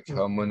also, like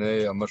how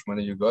much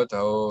money you got,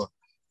 how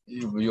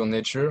your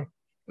nature.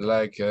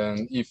 Like,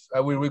 if I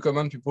will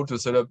recommend people to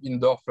set up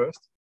indoor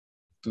first,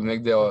 to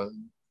make to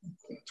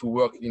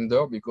work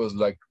indoor, because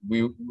like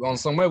on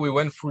some way we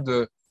went through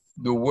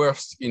the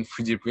worst in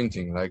 3D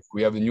printing. Like,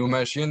 we have a new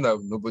machine that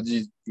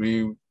nobody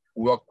really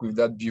worked with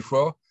that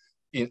before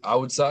in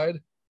outside,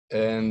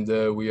 and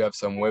we have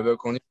some weather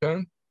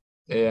condition,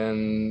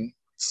 and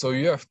so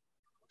you have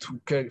to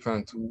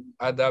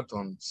adapt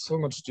on so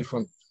much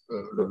different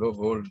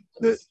level.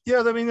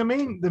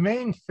 The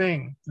main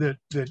thing that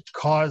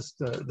caused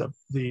that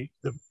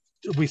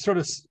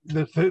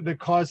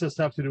caused us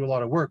to have to do a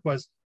lot of work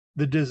was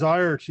the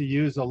desire to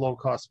use a low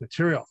cost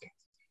material.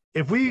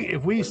 If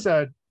we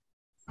said,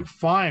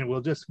 fine,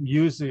 we'll just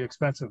use the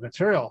expensive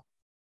material,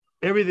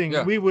 there would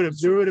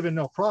have been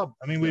no problem.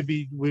 I mean, we'd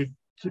be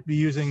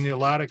using the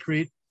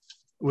Laticrete,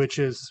 which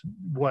is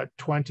what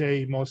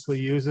Twente mostly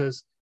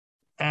uses,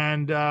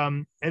 and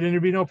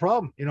there'd be no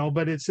problem,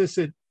 but it's just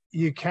that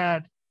you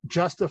can't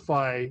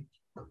justify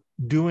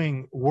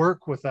doing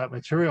work with that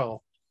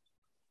material,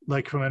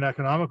 like from an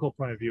economical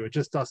point of view. It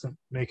just doesn't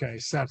make any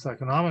sense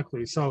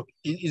economically. So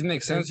it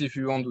makes sense if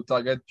you want to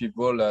target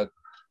people that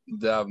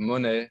they have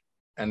money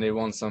and they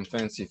want some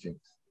fancy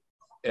things,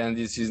 and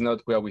this is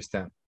not where we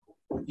stand.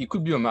 It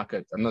could be a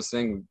market. I'm not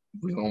saying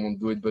we don't want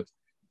to do it, but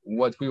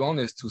what we want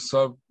is to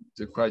solve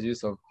the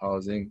crisis of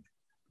housing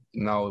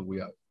now we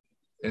have.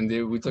 And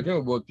we're talking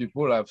about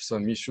people who have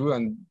some issue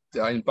and they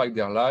impact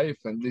their life,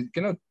 and they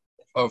cannot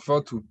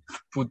afford to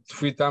put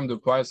 3 times the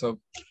price for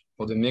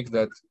the mix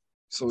that.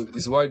 So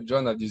it's why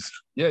John had this.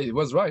 Yeah, it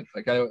was right.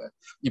 Like,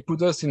 he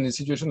put us in a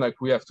situation like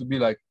we have to be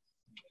like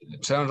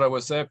challenge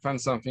ourselves, find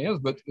something else.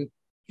 But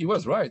he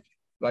was right.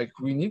 Like,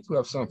 we need to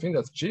have something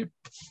that's cheap.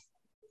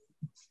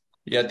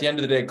 Yeah, at the end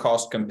of the day,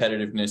 cost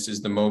competitiveness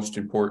is the most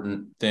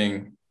important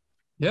thing.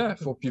 Yeah,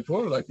 for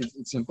people, like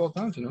it's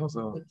important,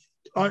 So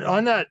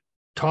on that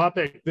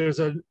topic, there's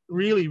a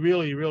really,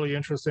 really, really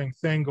interesting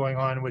thing going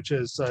on, which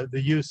is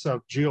the use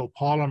of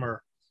geopolymer.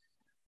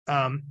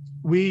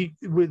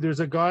 There's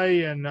a guy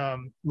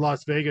in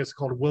Las Vegas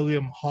called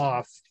William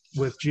Hoff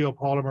with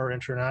Geopolymer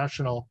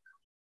International,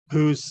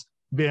 who's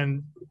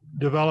been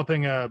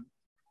developing a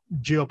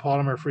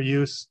geopolymer for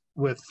use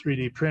with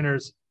 3D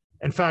printers.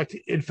 In fact,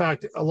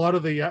 a lot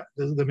of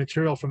the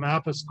material from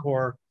Apis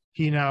Core,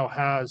 he now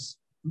has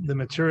the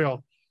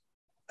material,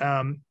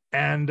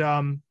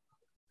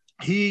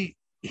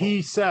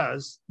 he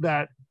says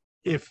that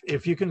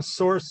if you can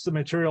source the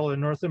material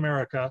in North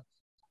America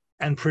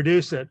and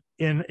produce it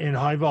in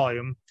high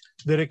volume,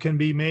 that it can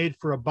be made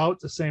for about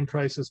the same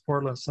price as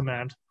Portland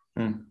cement,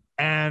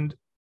 and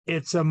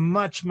it's a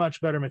much,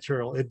 much better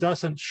material. It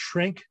doesn't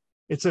shrink.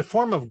 It's a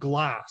form of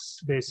glass,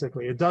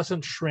 basically. It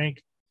doesn't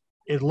shrink.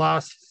 It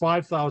lasts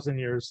 5,000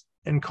 years,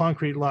 and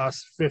concrete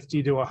lasts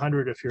 50 to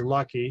 100 if you're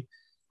lucky.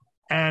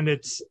 And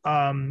it's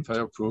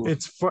fireproof.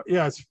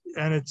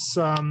 And it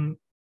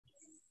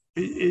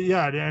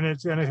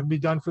can be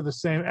done for the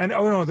same. And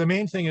the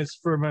main thing is,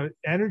 from an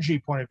energy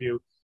point of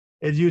view,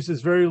 it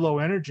uses very low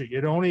energy.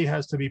 It only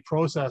has to be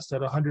processed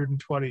at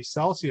 120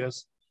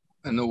 Celsius.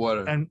 And no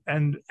water.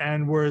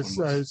 And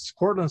whereas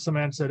Portland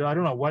cement said, I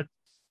don't know what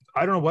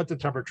the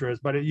temperature is,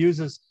 but it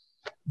uses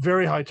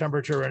very high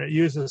temperature, and it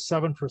uses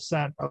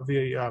 7% of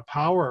the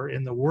power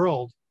in the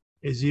world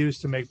is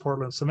used to make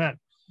Portland cement.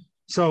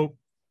 So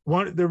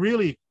the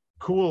really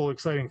cool,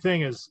 exciting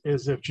thing is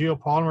if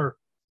geopolymer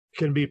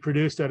can be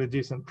produced at a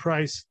decent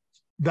price,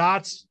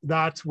 that's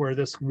where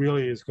this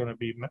really is going to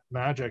be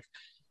magic.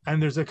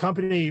 And there's a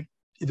company,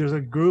 there's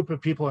a group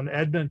of people in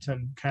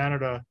Edmonton,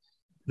 Canada,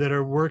 that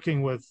are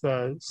working with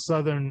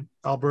Southern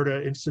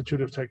Alberta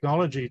Institute of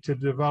Technology to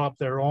develop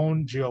their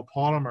own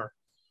geopolymer.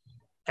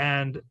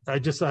 And I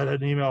just had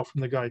an email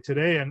from the guy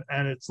today,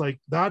 and it's like,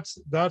 that's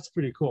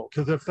pretty cool.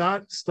 Because if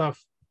that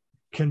stuff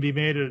can be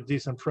made at a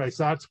decent price,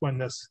 that's when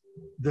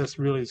this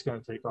really is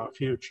going to take off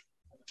huge.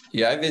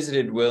 Yeah, I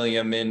visited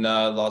William in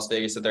Las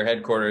Vegas at their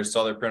headquarters,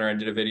 saw their printer. I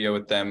did a video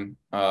with them.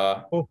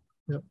 I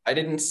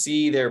didn't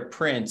see their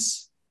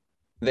prints.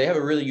 They have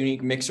a really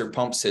unique mixer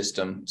pump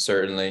system,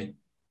 certainly.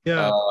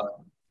 Yeah.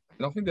 I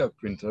don't think they have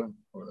printer.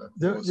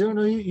 No,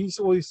 he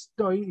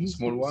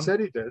said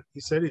he did. He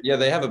said he did. Yeah,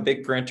 they have a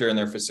big printer in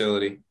their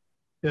facility.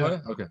 Yeah. Oh,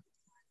 yeah? Okay.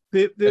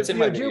 The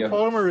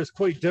geopolymer is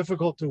quite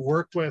difficult to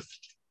work with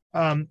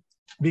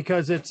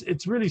because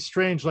it's really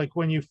strange. Like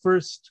when you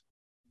first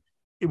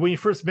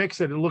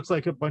mix it, it looks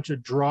like a bunch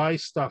of dry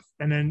stuff,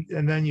 and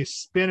then you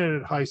spin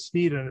it at high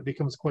speed and it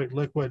becomes quite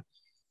liquid.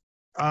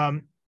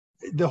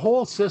 The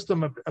whole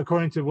system,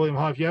 according to William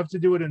Hoff, you have to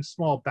do it in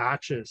small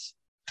batches.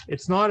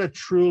 It's not a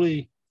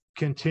truly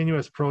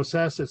continuous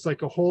process. It's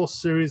like a whole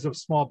series of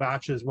small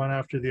batches, one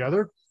after the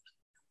other,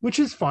 which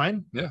is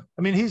fine. Yeah.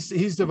 I mean,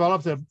 he's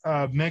developed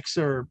a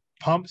mixer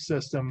pump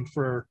system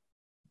for,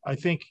 I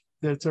think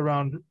that's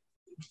around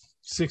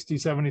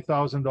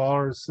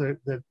 $60,000-$70,000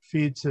 that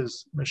feeds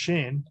his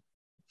machine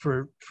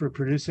for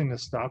producing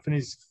this stuff, and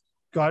he's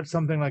got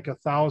something like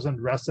 1,000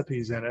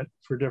 recipes in it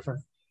for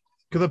different.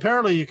 Because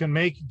apparently you can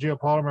make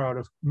geopolymer out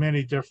of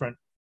many different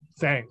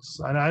things,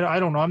 and I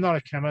don't know. I'm not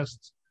a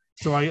chemist,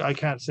 so I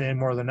can't say any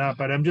more than that.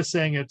 But I'm just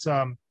saying it's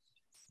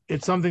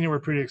something that we're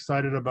pretty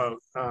excited about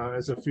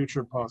as a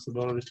future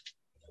possibility.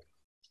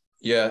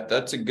 Yeah,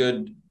 that's a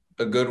good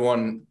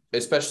one,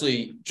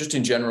 especially just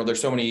in general.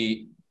 There's so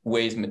many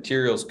ways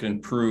materials can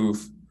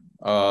improve,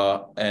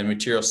 and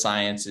material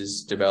science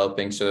is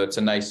developing. So it's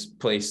a nice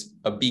place,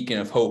 a beacon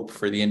of hope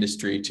for the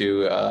industry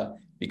to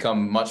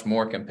become much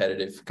more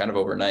competitive kind of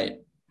overnight.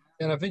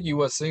 And I think you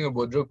were saying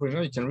about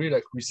geopolymer, you can really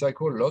like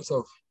recycle lots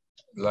of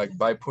like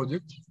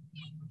byproduct.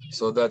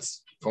 So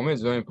that's, for me,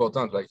 it's very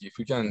important. Like if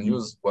we can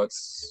use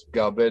what's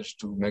garbage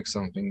to make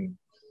something.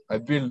 I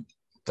built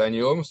tiny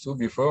homes too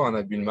before, and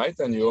I built my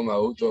tiny home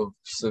out of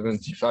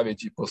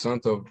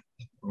 75-80% of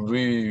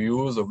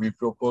reuse or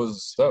repurposed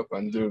stuff,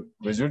 and the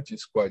result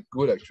is quite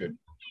good actually.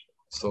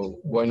 So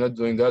why not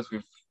doing that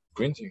with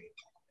printing?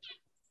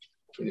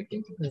 3D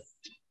printing.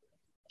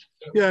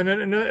 Yeah, and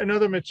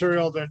another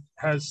material that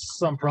has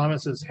some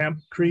promise is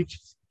hempcrete.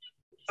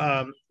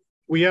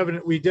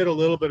 We did a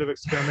little bit of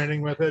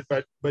experimenting with it,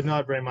 but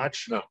not very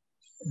much. No.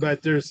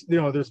 But there's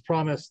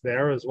promise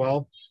there as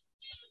well.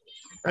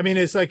 I mean,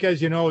 it's like,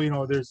 as you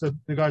know, there's the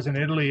guys in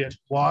Italy at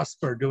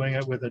WASP are doing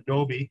it with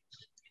Adobe.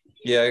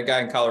 Yeah, a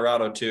guy in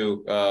Colorado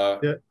too,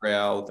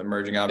 Real with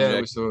emerging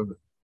objects.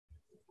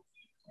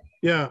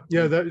 Yeah,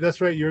 that's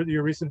right.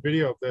 Your recent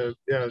video of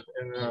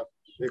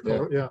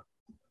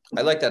I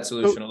like that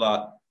solution a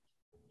lot.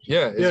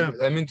 Yeah,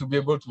 I mean, to be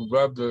able to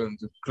grab the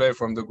clay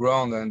from the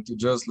ground and to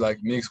just like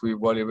mix with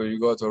whatever you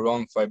got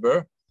around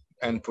fiber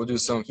and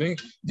produce something.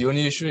 The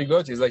only issue you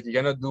got is like you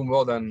cannot do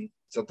more than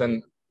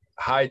certain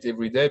height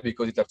every day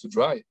because it has to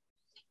dry.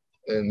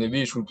 And maybe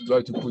you should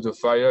try to put a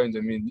fire in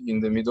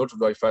the middle to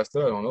dry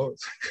faster. I don't know. It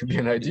could be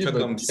an idea. You took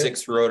them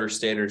 6 rotor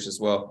stators as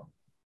well.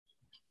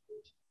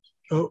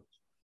 Oh,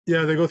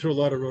 yeah, they go through a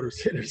lot of rotor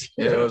stators.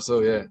 Yeah,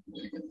 also, yeah.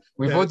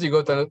 We thought we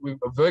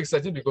were very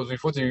excited because we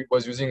thought he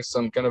was using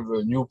some kind of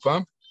a new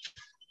pump.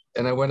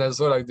 And when I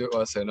saw like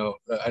I said, no,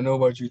 I know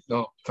what you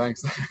know.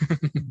 Thanks.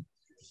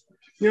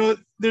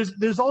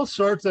 There's all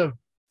sorts of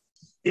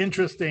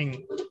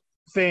interesting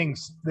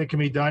things that can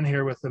be done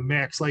here with the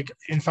mix. Like,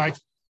 in fact,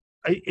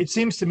 it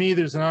seems to me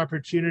there's an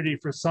opportunity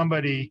for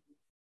somebody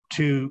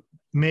to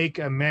make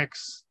a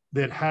mix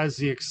that has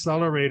the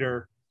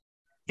accelerator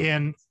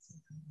in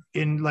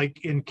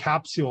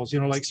capsules,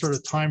 like sort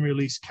of time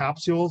release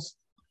capsules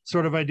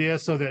sort of idea,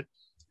 so that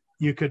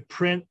you could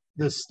print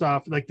this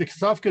stuff. Like the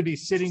stuff could be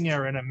sitting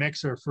there in a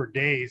mixer for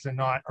days and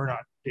not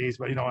days,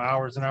 but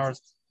hours and hours.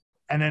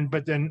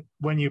 But then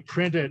when you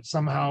print it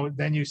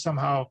then you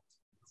somehow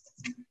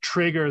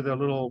trigger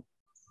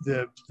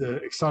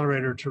the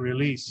accelerator to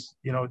release,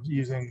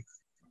 using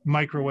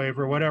microwave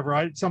or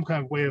whatever, some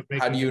kind of way of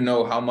making. How do you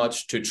know how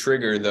much to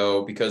trigger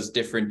though? Because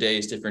different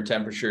days, different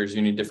temperatures,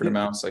 you need different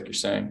amounts, like you're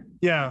saying.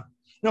 Yeah,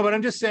 no, but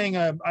I'm just saying,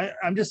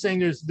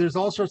 there's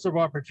all sorts of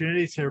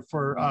opportunities here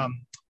for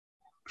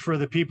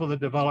the people that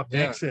develop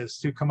mixes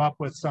to come up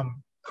with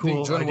some cool. I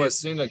think John was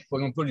saying, like, for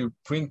example, you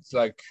print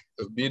like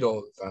a bit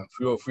or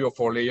 3 or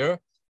 4 layer,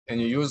 and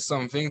you use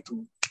something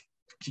to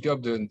kick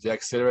up the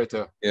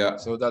accelerator. Yeah.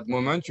 So that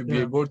moment you'll be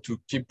able to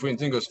keep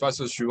printing as fast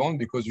as you want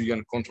because you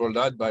can control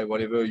that by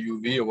whatever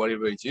UV or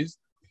whatever it is.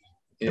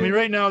 Yeah. I mean,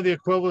 right now the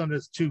equivalent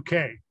is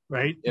 2K,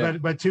 right? Yeah.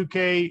 But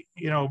 2K,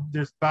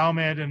 there's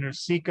Baumed and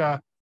there's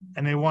Sika,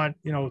 and they want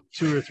 $200,000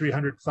 or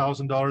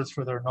 $300,000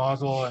 for their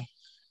nozzle,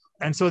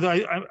 and so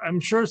I'm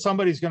sure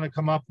somebody's going to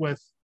come up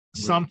with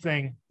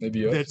something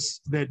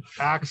that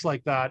acts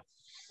like that.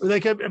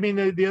 Like, I mean,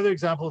 the other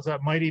example is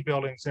that Mighty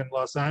Buildings in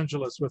Los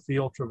Angeles with the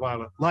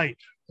ultraviolet light,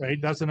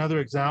 right? That's another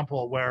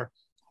example where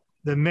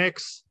the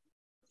mix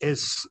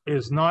is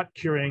not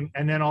curing,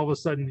 and then all of a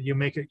sudden you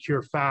make it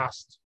cure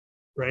fast,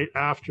 right,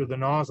 after the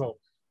nozzle.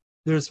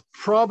 There's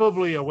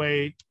probably a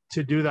way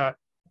to do that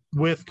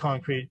with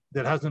concrete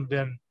that hasn't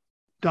been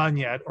done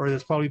yet, or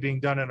that's probably being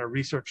done in a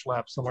research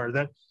lab somewhere.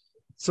 That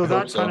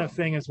kind of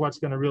thing is what's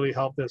going to really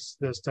help this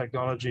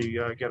technology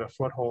get a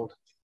foothold.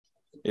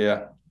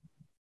 Yeah.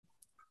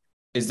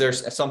 Is there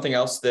something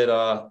else that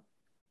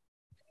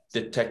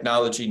the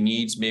technology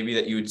needs, maybe,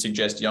 that you would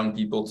suggest young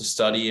people to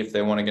study if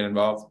they want to get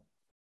involved?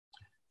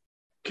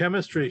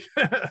 Chemistry.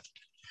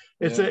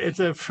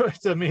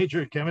 It's a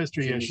major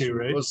chemistry issue,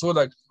 right? Also,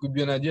 like, could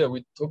be an idea.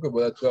 We talk about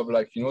that to have,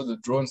 like, you know, the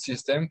drone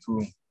system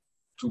to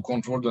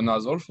control the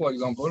nozzle, for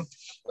example.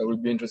 That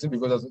would be interesting,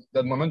 because at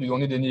that moment you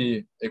don't need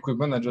any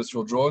equipment and just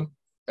your drone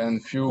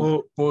and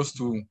few posts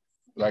to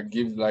like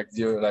give like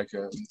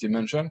the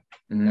dimension.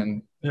 Mm-hmm.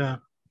 And yeah,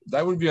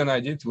 that would be an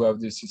idea to have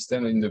this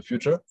system in the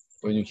future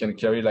when you can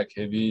carry like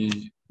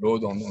heavy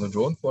load on a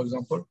drone, for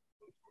example.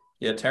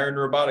 Yeah, Terran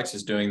Robotics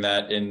is doing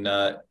that in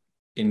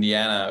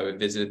Indiana. I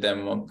visited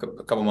them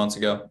a couple months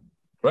ago.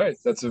 Right,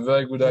 that's a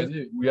very good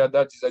idea. We had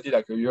this idea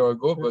like a year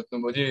ago, but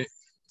nobody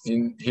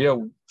in here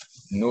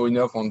know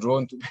enough on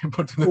drone to be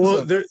able to.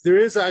 Well, there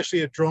is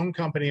actually a drone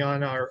company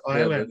on our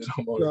island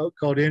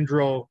called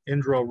Indro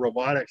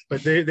Robotics,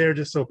 but they're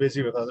just so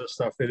busy with other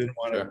stuff they didn't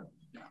want to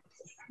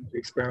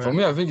experiment. For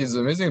me, I think it's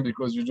amazing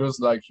because you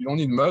don't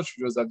need much.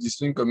 You just have this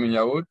thing coming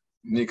out,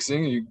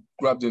 mixing. You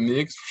grab the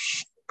mix,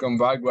 come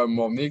back, grab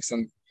more mix,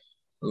 and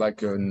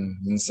like an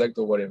insect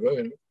or whatever.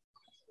 You know?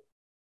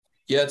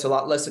 Yeah, it's a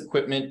lot less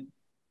equipment.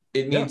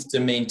 It needs to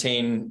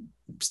maintain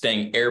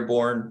staying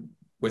airborne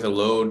with a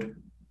load.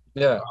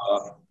 Yeah.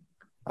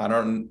 I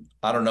don't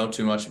know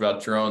too much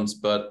about drones,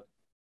 but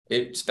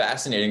it's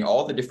fascinating.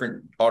 All the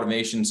different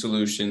automation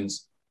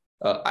solutions.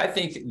 I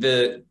think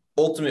the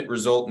ultimate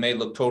result may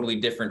look totally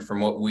different from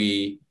what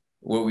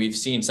we've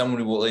seen. Someone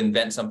who will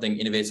invent something,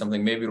 innovate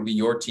something. Maybe it'll be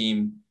your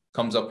team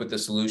comes up with a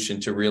solution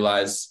to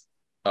realize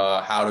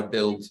how to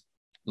build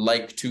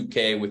like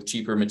 2K with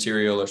cheaper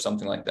material or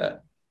something like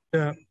that.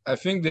 Yeah, I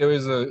think there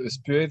is a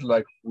spirit,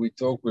 like we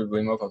talk with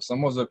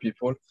some other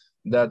people,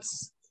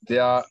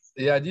 the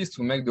idea is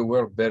to make the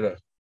world better.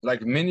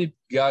 Like many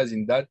guys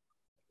in that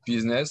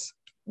business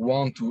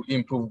want to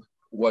improve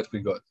what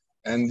we got,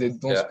 and they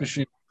don't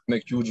especially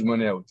make huge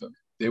money out of it.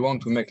 They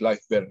want to make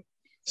life better.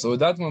 So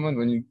that moment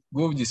when you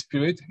go with the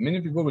spirit,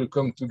 many people will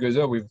come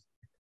together with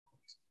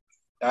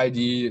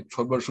idea,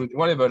 troubleshoot,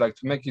 whatever, like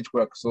to make it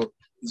work. So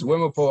it's way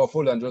more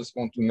powerful than just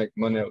want to make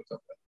money out of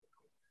it.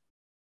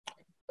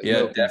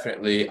 Yeah,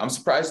 definitely. I'm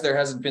surprised there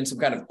hasn't been some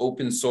kind of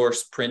open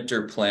source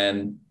printer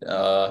plan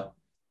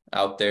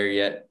out there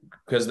yet,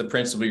 because the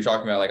principle you're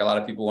talking about, like a lot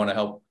of people want to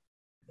help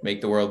make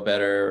the world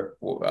better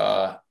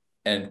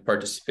and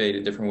participate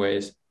in different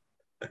ways.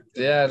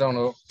 Yeah, I don't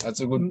know. That's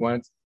a good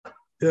point.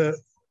 Yeah,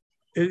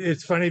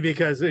 it's funny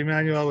because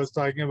Emmanuel was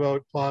talking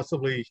about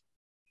possibly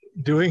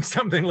doing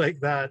something like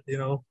that, you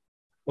know,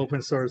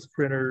 open source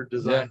printer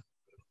design.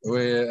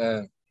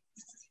 Yeah.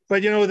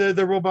 But you know,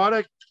 the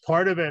robotic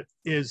part of it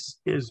is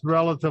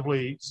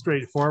relatively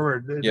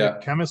straightforward. The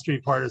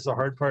chemistry part is the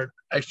hard part.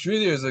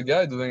 Actually, there's a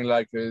guy doing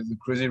like the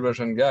crazy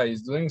Russian guy.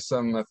 He's doing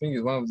some, I think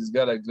he's one of these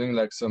guys like doing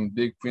like some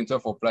big printer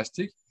for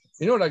plastic.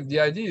 You know, like the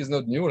idea is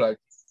not new. Like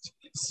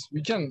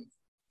you can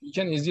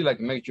easily like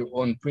make your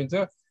own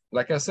printer.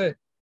 Like I said,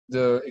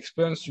 the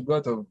experience you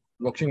got of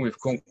working with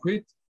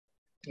concrete,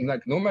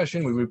 like no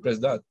machine will replace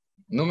that.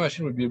 No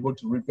machine will be able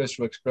to replace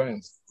your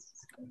experience.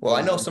 Well,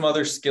 I know some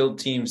other skilled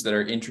teams that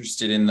are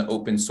interested in the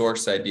open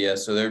source idea.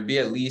 So there'd be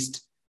at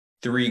least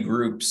 3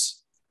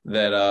 groups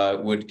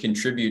that would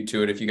contribute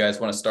to it if you guys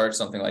want to start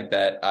something like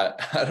that.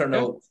 I don't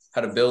know how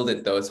to build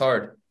it, though. It's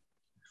hard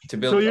to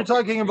build. So you're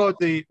talking about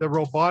the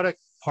robotic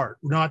part,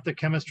 not the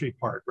chemistry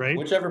part, right?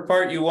 Whichever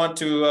part you want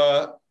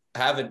to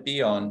have it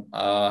be on.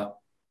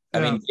 I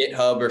mean,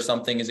 GitHub or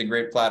something is a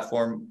great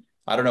platform.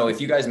 I don't know.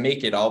 If you guys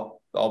make it, I'll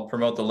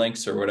promote the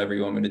links or whatever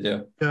you want me to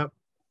do. Yeah.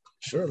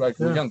 Sure, like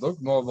we can talk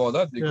more about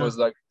that because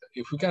like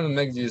if we can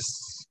make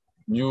this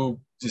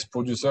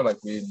producer like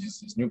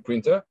this new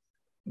printer,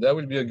 that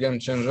will be a game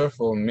changer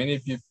for many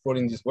people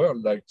in this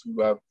world, like to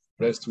have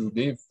place to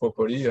live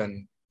properly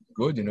and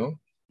good, you know.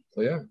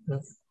 So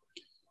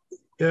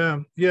yeah,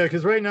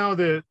 because right now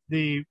the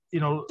you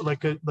know like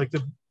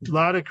the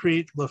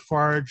Laticrete,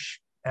 Lafarge,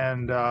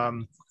 and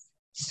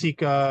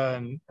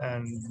Sika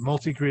and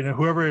Multicrete and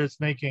whoever is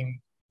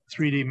making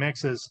 3D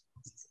mixes.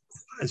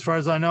 As far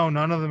as I know,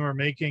 none of them are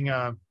making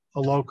a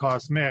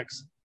low-cost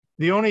mix.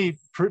 The only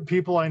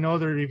people I know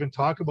that even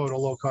talk about a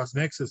low-cost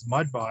mix is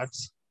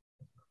Mudbots.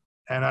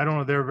 And I don't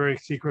know, they're very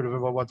secretive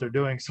about what they're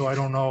doing, so I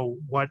don't know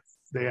what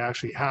they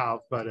actually have,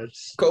 but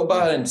it's...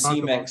 Cobot and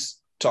CMix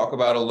talk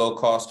about a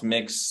low-cost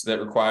mix that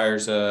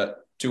requires a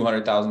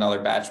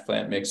 $200,000 batch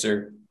plant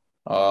mixer.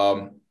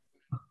 That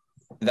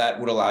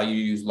would allow you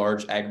to use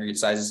large aggregate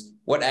sizes.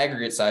 What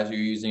aggregate size are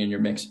you using in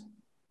your mix?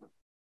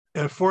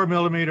 A 4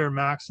 millimeter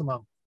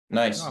maximum.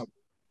 Nice. Yeah,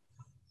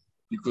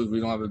 because we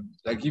don't have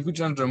like if we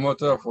change the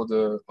motor for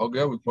the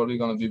auger, we're probably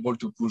gonna be able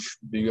to push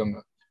bigger.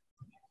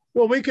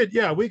 Well, we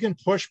can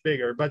push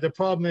bigger, but the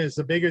problem is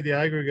the bigger the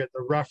aggregate,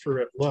 the rougher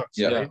it looks.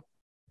 Yeah. Right?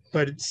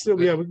 But it's still,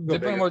 we can go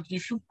Depending on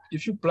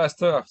if you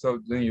plaster after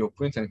doing your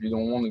print, and if you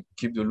don't want to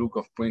keep the look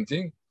of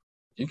printing,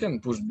 you can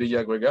push big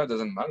aggregate.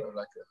 Doesn't matter.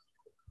 Like.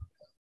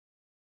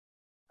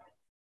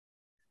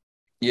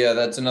 Yeah,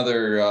 that's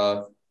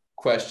another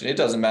question. It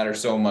doesn't matter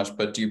so much,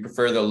 but do you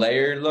prefer the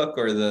layer look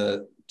or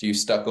do you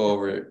stucco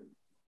over it?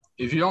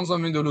 If you want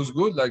something that looks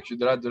good, like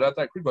the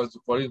latex grid was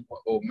probably,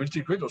 or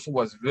multi-grid also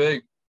was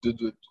very,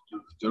 the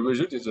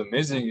result is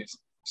amazing. It's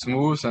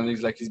smooth and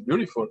it's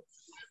beautiful.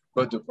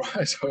 But the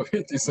price of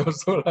it is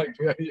also like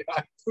very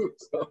high too.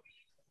 So.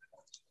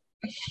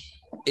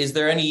 Is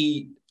there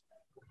any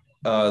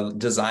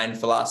design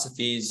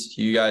philosophies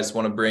you guys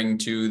want to bring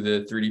to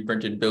the 3D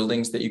printed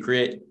buildings that you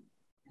create?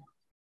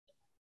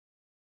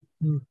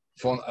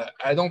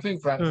 I don't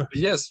think,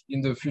 yes,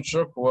 in the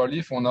future,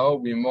 probably for now,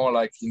 we're more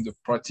like in the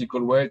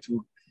practical way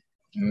to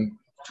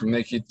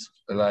make it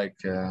like,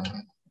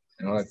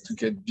 like to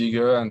get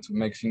bigger and to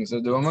make things.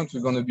 At the moment,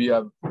 we're going to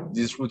have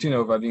this routine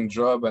of having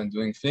job and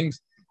doing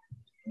things.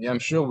 Yeah, I'm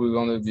sure we're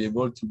going to be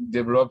able to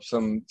develop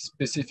some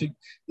specific.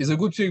 It's a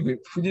good thing with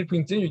 3D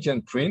printing. You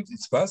can print,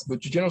 it's fast,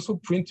 but you can also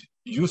print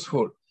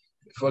useful.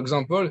 For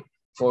example,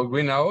 for a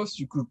greenhouse,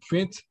 you could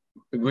print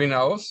a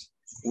greenhouse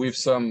with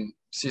some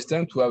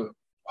system to have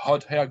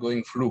hot air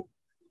going through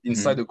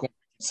inside the concrete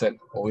cell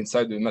or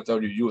inside the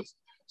material you use.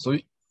 So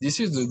this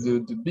is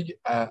the big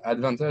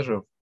advantage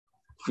of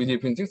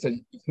 3D printing, that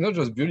it's not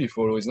just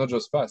beautiful or it's not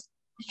just fast.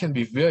 It can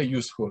be very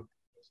useful.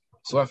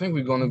 So I think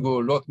we're going to go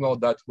a lot more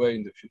that way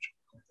in the future.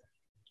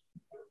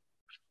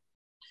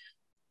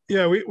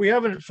 Yeah, we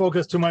haven't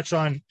focused too much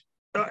on,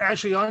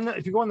 actually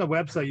if you go on the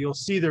website, you'll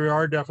see there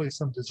are definitely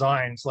some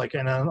designs, like,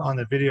 and on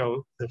the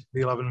video, the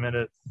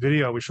 11-minute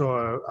video, we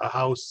show a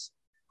house,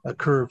 a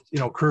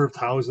curved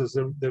houses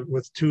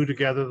with two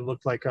together that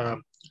look like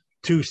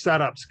two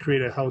setups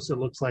create a house that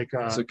looks like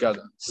a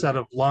set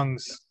of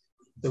lungs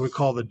that we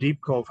call the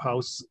Deep Cove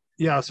house.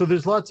 Yeah, so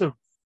there's lots of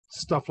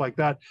stuff like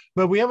that,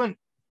 but we haven't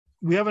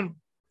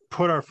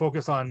put our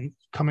focus on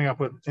coming up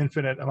with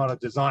infinite amount of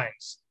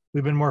designs.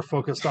 We've been more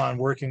focused on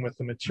working with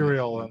the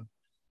material and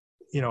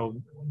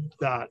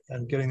that,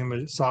 and getting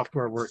the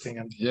software working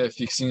and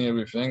fixing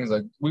everything.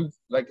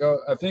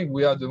 I think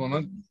we are at the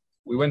moment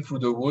we went through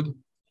the wood.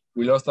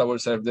 We lost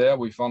ourselves there.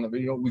 We found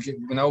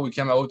now we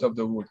came out of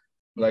the wood.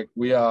 Like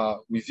we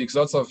fix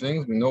lots of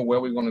things. We know where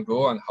we're going to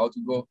go and how to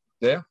go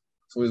there.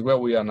 So it's where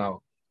we are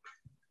now.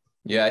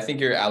 Yeah, I think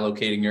you're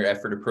allocating your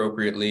effort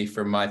appropriately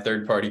from my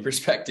third-party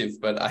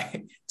perspective, but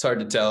it's hard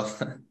to tell.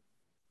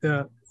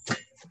 Yeah.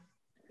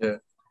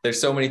 There's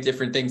so many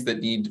different things that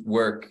need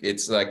work.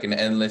 It's like an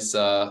endless,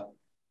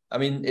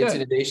 it's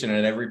innovation,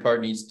 and every part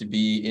needs to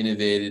be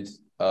innovated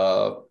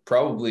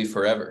probably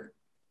forever.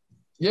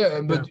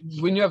 Yeah, but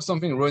when you have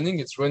something running,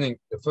 it's running.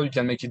 So you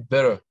can make it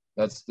better.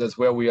 That's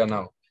where we are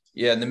now.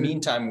 Yeah. In the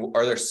meantime,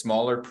 are there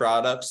smaller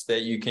products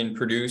that you can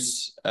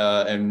produce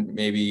and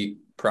maybe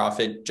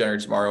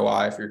generate some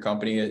ROI for your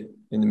company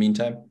in the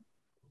meantime?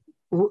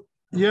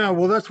 Yeah,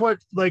 well, that's what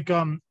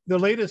the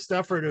latest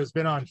effort has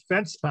been on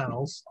fence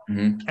panels.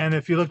 Mm-hmm. And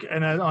if you look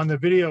on the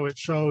video, it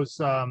shows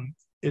a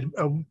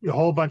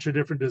whole bunch of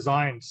different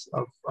designs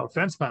of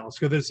fence panels,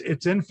 because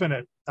it's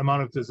infinite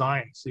amount of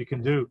designs you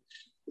can do.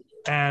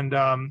 And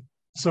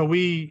so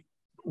we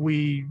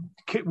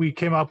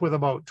came up with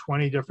about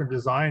 20 different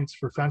designs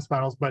for fence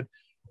panels. But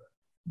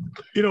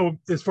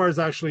as far as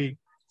actually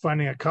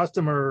finding a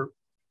customer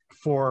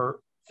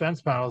for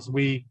fence panels,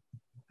 we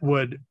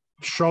would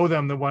show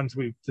them the ones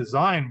we've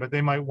designed, but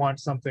they might want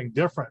something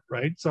different,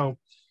 right? So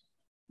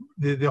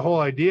the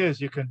whole idea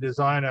is you can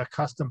design a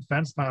custom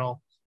fence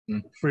panel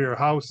for your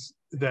house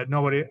that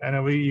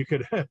you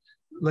could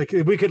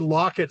we could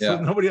lock it so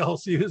nobody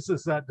else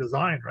uses that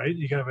design, right?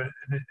 You can have a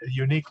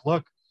unique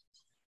look.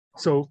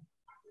 So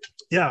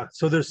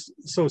there's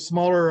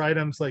smaller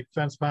items like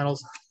fence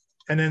panels,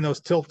 and then those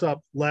tilt up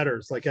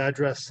letters like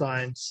address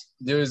signs.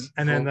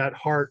 Then that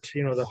heart,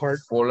 the heart.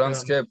 For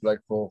landscape, like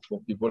for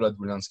people that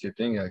do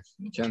landscaping,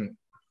 you can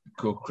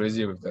go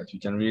crazy with that. You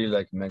can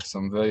really make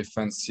some very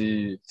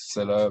fancy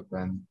setup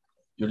and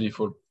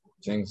beautiful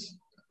things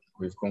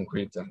with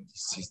concrete and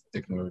this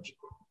technology.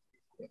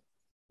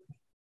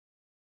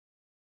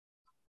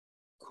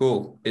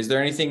 Cool. Is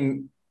there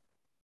anything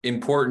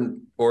important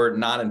or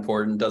not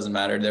important, doesn't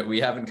matter, that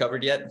we haven't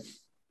covered yet?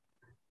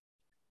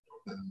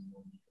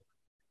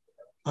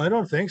 I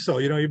don't think so.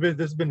 This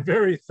has been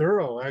very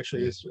thorough,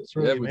 actually. It's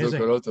really amazing. We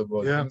talk a lot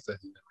about things that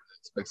you didn't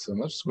expect so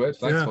much. It's great.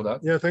 Thanks for that.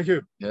 Yeah, thank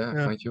you.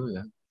 Thank you.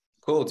 Yeah.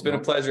 Cool. It's been a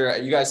pleasure.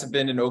 You guys have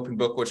been an open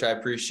book, which I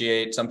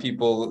appreciate. Some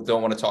people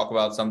don't want to talk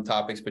about some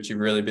topics, but you've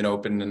really been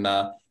open,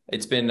 and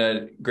it's been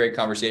a great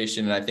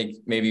conversation. And I think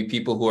maybe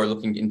people who are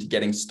looking into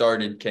getting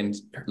started can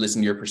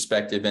listen to your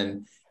perspective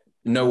and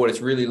know what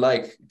it's really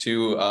like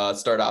to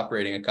start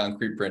operating a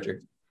concrete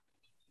printer.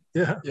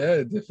 Yeah,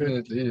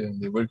 definitely.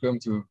 And welcome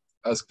to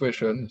ask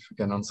questions if you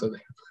can answer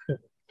them.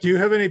 Do you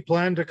have any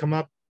plan to come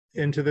up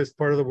into this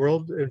part of the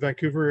world in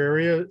Vancouver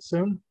area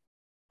soon?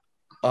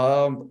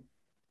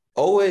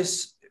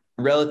 Always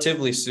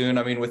relatively soon.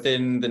 I mean,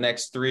 within the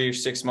next 3 or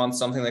 6 months,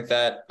 something like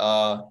that.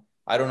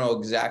 I don't know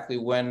exactly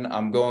when.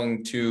 I'm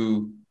going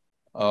to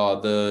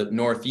the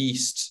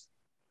Northeast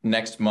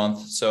next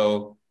month,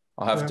 so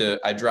I'll have to.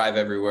 I drive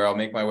everywhere. I'll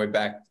make my way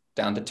back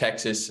down to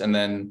Texas, and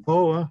then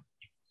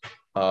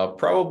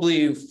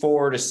probably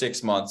 4 to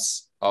 6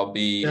 months I'll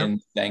be in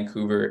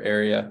Vancouver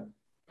area.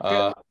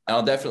 And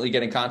I'll definitely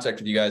get in contact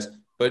with you guys.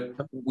 But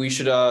we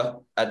should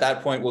at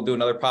that point we'll do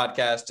another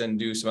podcast and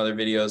do some other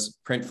videos,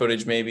 print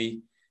footage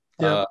maybe.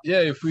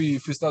 If we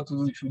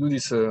do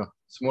this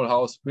small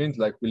house print,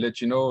 like we'll let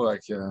you know,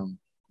 like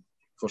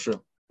for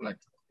sure. Like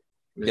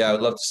I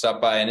would love to stop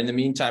by. And in the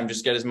meantime,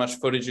 just get as much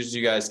footage as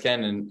you guys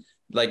can, and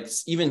like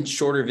even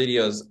shorter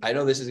videos. I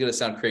know this is gonna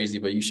sound crazy,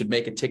 but you should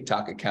make a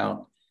TikTok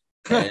account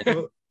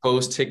and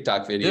post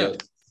TikTok videos.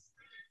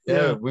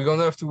 Yeah, we're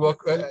gonna have to work.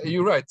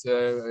 You're right.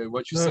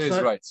 What you say is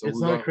right. So it's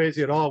not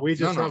crazy at all. We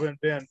just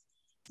haven't been.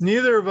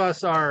 Neither of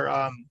us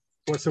are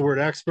what's the word,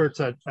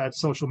 experts at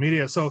social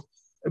media. So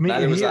I mean,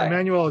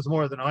 Emmanuel is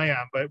more than I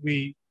am, but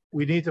we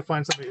need to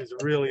find somebody who's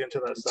really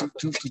into that stuff.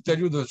 To tell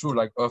you the truth,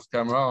 like off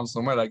camera and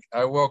somewhere, like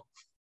I work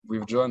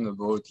with John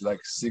about like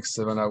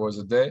 6-7 hours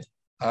a day.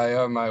 I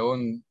have my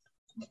own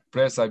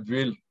place. I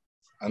build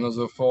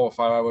another 4 or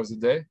 5 hours a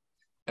day,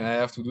 and I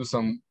have to do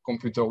some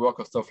computer work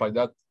or stuff like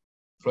that.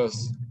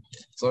 Plus,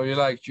 so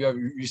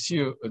you see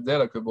a day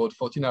like about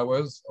 14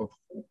 hours of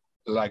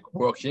like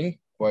working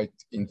quite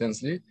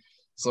intensely.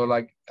 So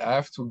like I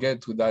have to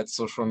get to that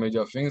social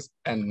media things,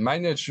 and my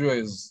nature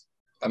is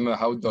I'm an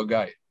outdoor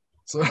guy.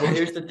 So well,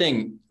 here's the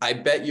thing. I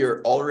bet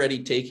you're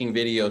already taking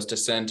videos to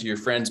send to your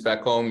friends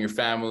back home, your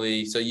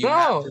family. So you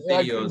have the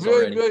videos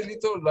already. Very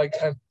little. Like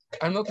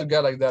I'm not a guy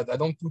like that. I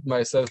don't put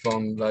myself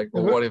on like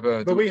or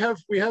whatever. But we have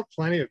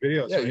plenty of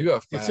videos. Yeah, right? You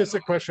have. It's just a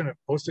question of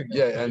posting them.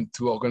 Yeah, and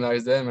to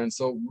organize them, and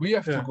so we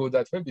have to go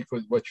that way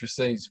because what you're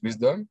saying is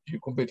wisdom.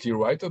 You're completely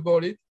right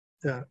about it.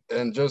 Yeah.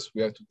 And just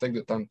we have to take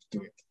the time to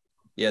do it.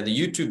 Yeah, the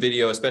YouTube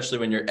video, especially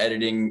when you're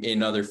editing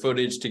in other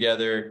footage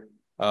together,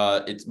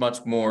 it's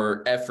much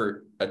more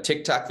effort. A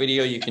TikTok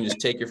video, you can just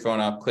take your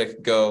phone out,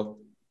 click go.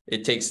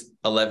 It takes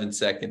 11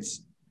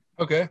 seconds.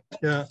 Okay.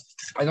 Yeah.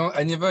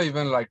 I never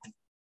even like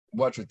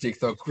watch a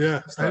TikTok.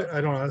 Yeah,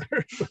 I don't either.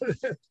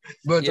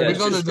 But we're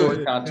gonna do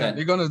it. Content.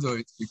 We're gonna do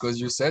it because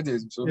you said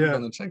it, so we're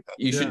gonna check that.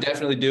 You should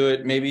definitely do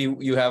it. Maybe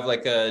you have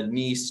like a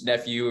niece,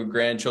 nephew, or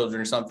grandchildren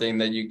or something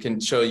that you can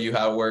show you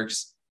how it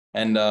works.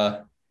 And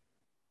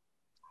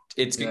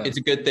it's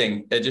a good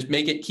thing. Just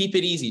keep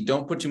it easy.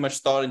 Don't put too much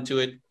thought into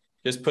it.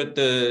 Just put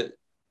the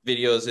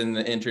videos in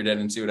the internet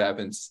and see what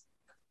happens.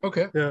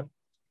 Okay. Yeah.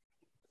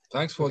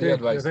 Thanks for the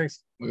advice. Yeah,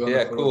 thanks.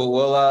 Yeah, cool.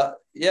 Well,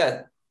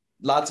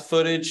 lots of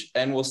footage,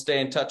 and we'll stay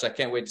in touch. I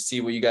can't wait to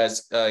see what you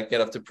guys get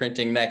up to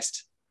printing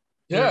next.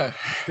 Yeah.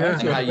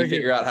 And how you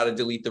figure out how to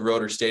delete the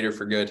rotor stator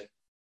for good.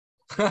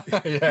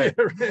 Yeah.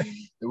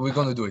 We're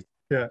gonna do it.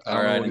 Yeah.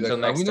 All right. Until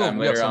next time.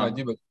 Later on.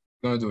 Idea, but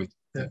we're gonna do it.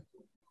 Yeah.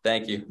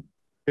 Thank you.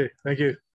 Okay. Thank you.